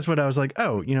that's what I was like,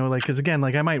 cause again,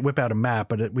 like I might whip out a map,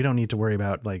 but we don't need to worry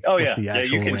about like, what's the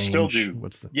actual you can range? Still do,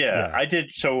 I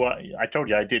did. So I told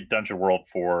you I did Dungeon World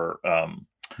for,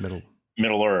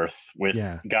 Middle Earth with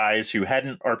guys who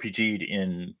hadn't RPG'd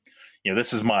in,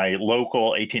 this is my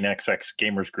local 18xx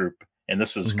gamers group. And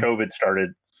this is COVID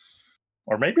started,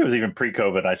 or maybe it was even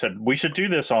pre-COVID. I said, we should do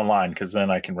this online because then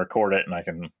I can record it and I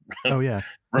can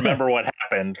remember what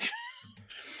happened.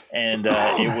 And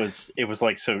it was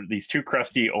like, so these 2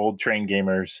 crusty old train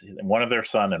gamers, one of their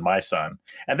son and my son,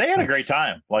 and they had a great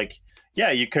time. Like,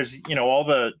 because, all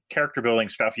the character building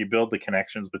stuff, you build the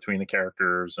connections between the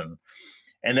characters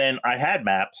and then I had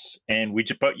maps and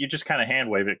but you just kind of hand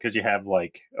wave it because you have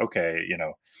like, okay,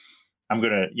 I'm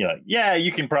going to,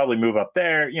 you can probably move up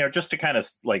there, just to kind of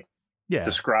like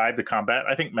describe the combat.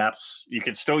 I think maps, you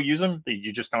can still use them.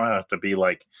 You just don't have to be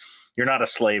like, you're not a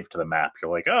slave to the map.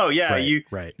 You're like, oh yeah, you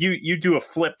do a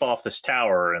flip off this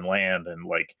tower and land and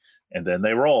like, and then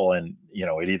they roll and,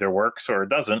 it either works or it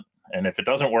doesn't. And if it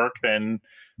doesn't work, then,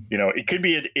 it could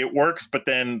be, it works, but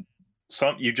then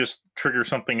you just trigger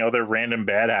something other random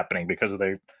bad happening because of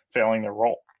they failing their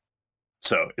roll.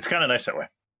 So it's kind of nice that way.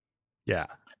 Yeah.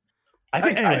 I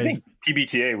think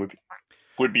PBTA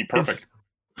would be perfect.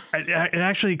 And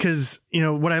actually, because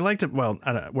what I liked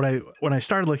when I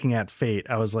started looking at Fate,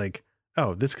 I was like,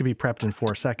 oh, this could be prepped in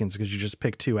 4 seconds because you just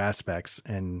pick 2 aspects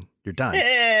and you're done.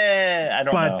 Yeah, I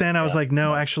don't know. But then I was like,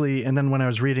 no, actually, and then when I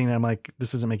was reading it, I'm like,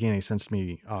 this isn't making any sense to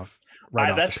me off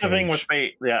that's the thing with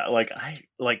Fate. Yeah, like I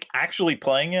like actually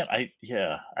playing it.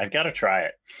 I've got to try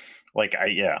it. Like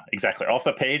exactly. Off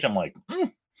the page, I'm like,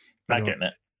 not getting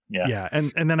it. Yeah.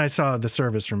 And then I saw the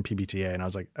service from PBTA and I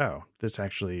was like, oh, this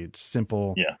actually, it's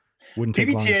simple. Yeah. Wouldn't take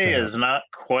long to set PBTA is not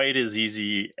quite as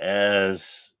easy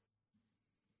as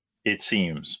it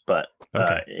seems, but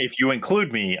if you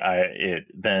include me,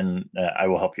 then I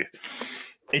will help you.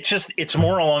 It's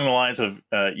more along the lines of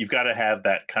you've got to have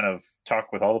that kind of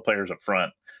talk with all the players up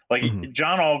front. Like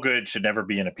John Allgood should never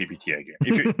be in a PBTA game.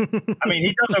 If you, I mean,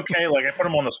 he does okay. Like I put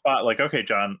him on the spot. Like, okay,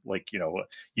 John, like, you know,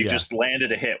 you just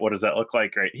landed a hit. What does that look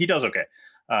like? Right. He does okay.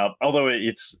 Although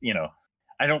it's, you know,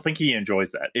 I don't think he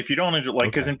enjoys that. If you don't enjoy,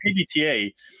 like, because in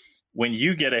PBTA, when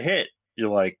you get a hit, you're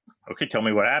like, okay, tell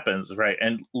me what happens. Right.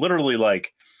 And literally,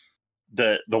 like,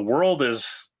 the world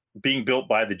is being built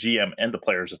by the GM and the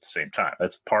players at the same time.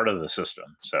 That's part of the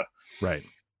system. So, right.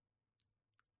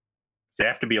 They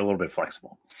have to be a little bit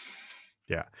flexible.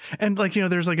 Yeah. And like, you know,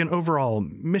 there's like an overall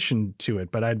mission to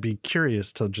it, but I'd be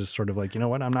curious to just sort of like, you know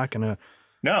what, I'm not going to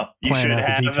you should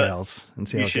have the details and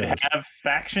see how it goes. You should have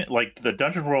faction, like the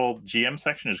Dungeon World GM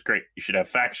section is great. You should have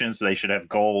factions. They should have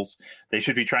goals. They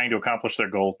should be trying to accomplish their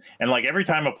goals. And like every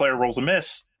time a player rolls a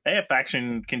miss, hey, a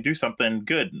faction can do something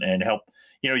good and help.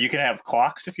 You know, you can have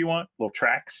clocks if you want, little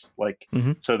tracks, like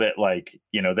so that like,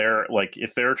 you know, they're like,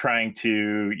 if they're trying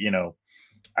to, you know,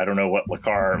 I don't know what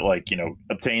Lakar, like, you know,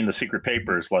 obtain the secret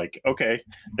papers, like, okay,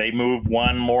 they move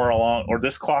one more along, or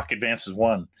this clock advances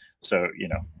one. So, you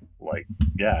know, like,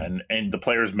 yeah. And the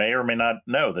players may or may not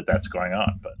know that that's going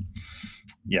on. But,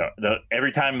 you know,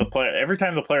 every time the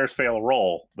players fail a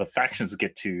roll, the factions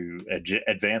get to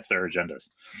advance their agendas.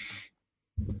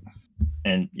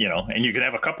 And, you know, and you can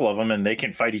have a couple of them and they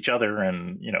can fight each other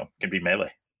and, you know, can be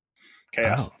melee.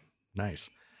 Chaos. Oh, nice.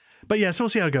 But yeah, so we'll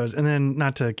see how it goes. And then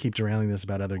not to keep derailing this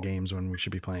about other games when we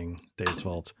should be playing Days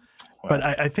Vault. Wow. But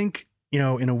I think, you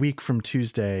know, in a week from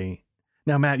Tuesday.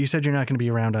 Now, Matt, you said you're not going to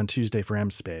be around on Tuesday for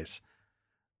M-Space.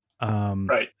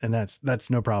 Right. And that's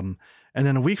no problem. And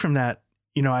then a week from that,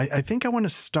 you know, I think I want to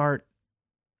start.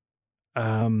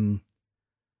 Oh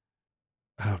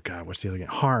God, what's the other game?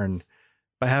 Harn.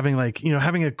 By having like, you know,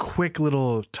 having a quick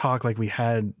little talk like we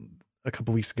had a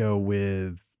couple weeks ago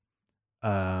with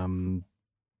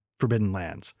Forbidden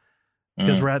Lands,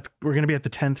 because we're going to be at the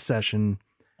 10th session.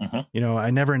 You know, I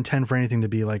never intend for anything to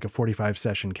be like a 45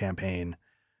 session campaign.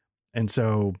 And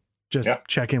so just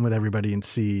check in with everybody and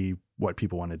see what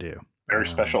people want to do. Very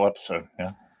special episode.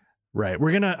 Yeah. Right.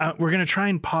 We're going to try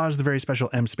and pause the very special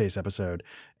M-Space episode.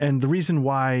 And the reason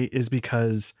why is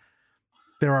because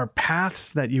there are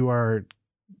paths that you are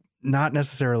not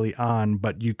necessarily on,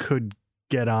 but you could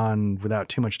get on without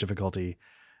too much difficulty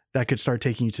that could start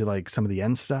taking you to like some of the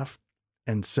end stuff.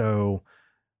 And so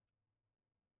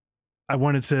I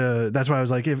wanted to, that's why I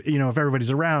was like, if, you know, if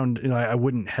everybody's around, you know, I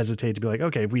wouldn't hesitate to be like,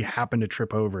 okay, if we happen to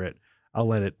trip over it, I'll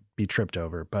let it be tripped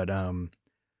over. But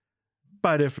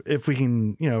if we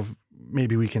can, you know,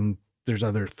 maybe we can, there's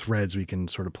other threads we can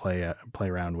sort of play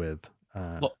around with.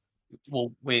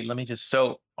 Well, wait, let me just,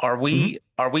 so are we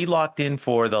locked in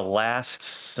for the last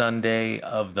Sunday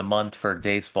of the month for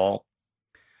Days Vault?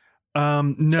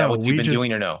 No, is that what you've been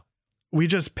doing or no? We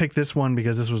just picked this one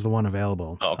because this was the one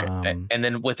available. Oh, okay. And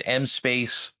then with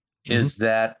M-Space, is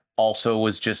that also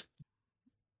was just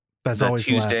that's always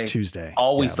Tuesday? The last Tuesday.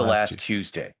 Always the last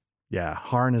Tuesday. Yeah.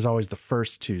 Harn is always the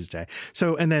first Tuesday.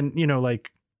 So, and then, you know,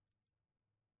 like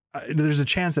there's a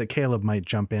chance that Caleb might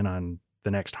jump in on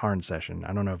the next Harn session.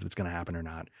 I don't know if it's going to happen or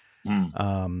not.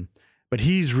 But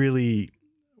he's really,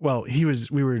 well,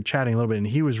 we were chatting a little bit and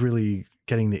he was really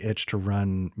getting the itch to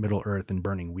run Middle Earth and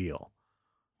Burning Wheel.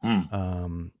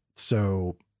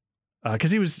 So,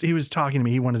 cause he was talking to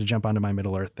me, he wanted to jump onto my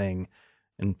Middle Earth thing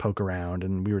and poke around,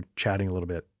 and we were chatting a little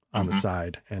bit on the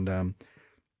side. And,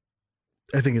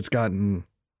 I think it's given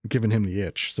him the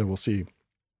itch. So we'll see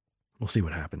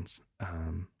what happens.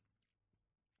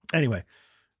 Anyway,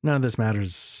 none of this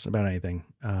matters about anything.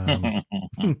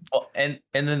 Well, and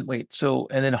then wait, so,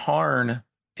 and then Harn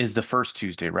is the first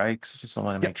Tuesday, right? Cause I just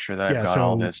want to make sure that I've got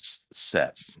all this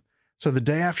set. So the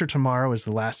day after tomorrow is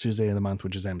the last Tuesday of the month,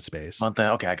 which is M-Space.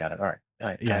 Okay, I got it. All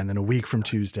right. Yeah, and then a week from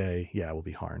Tuesday, will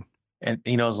be Harn. And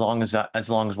you know, as long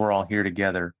as we're all here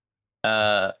together,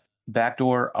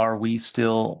 Backdoor, are we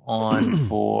still on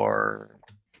for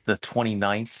the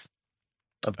 29th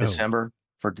of December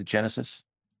for the Genesis?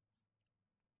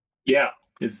 Yeah.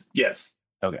 Yes.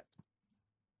 Okay.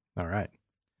 All right.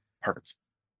 Perfect.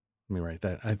 Let me write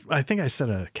that. I think I set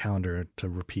a calendar to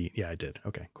repeat. Yeah, I did.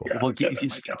 Okay, cool. Yeah, well,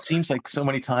 it seems like so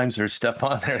many times there's stuff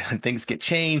on there and things get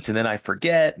changed and then I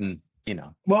forget, and you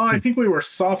know. Well, I think we were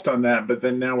soft on that, but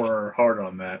then now we're hard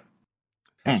on that.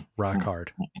 Rock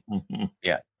hard.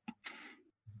 Yeah.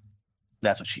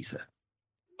 That's what she said.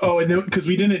 Oh, and because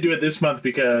we didn't do it this month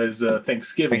because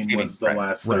Thanksgiving was the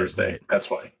last Thursday. Right. That's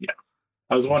why. Yeah.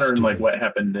 I was wondering like what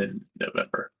happened in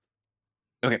November.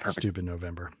 Okay, perfect. Stupid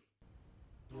November.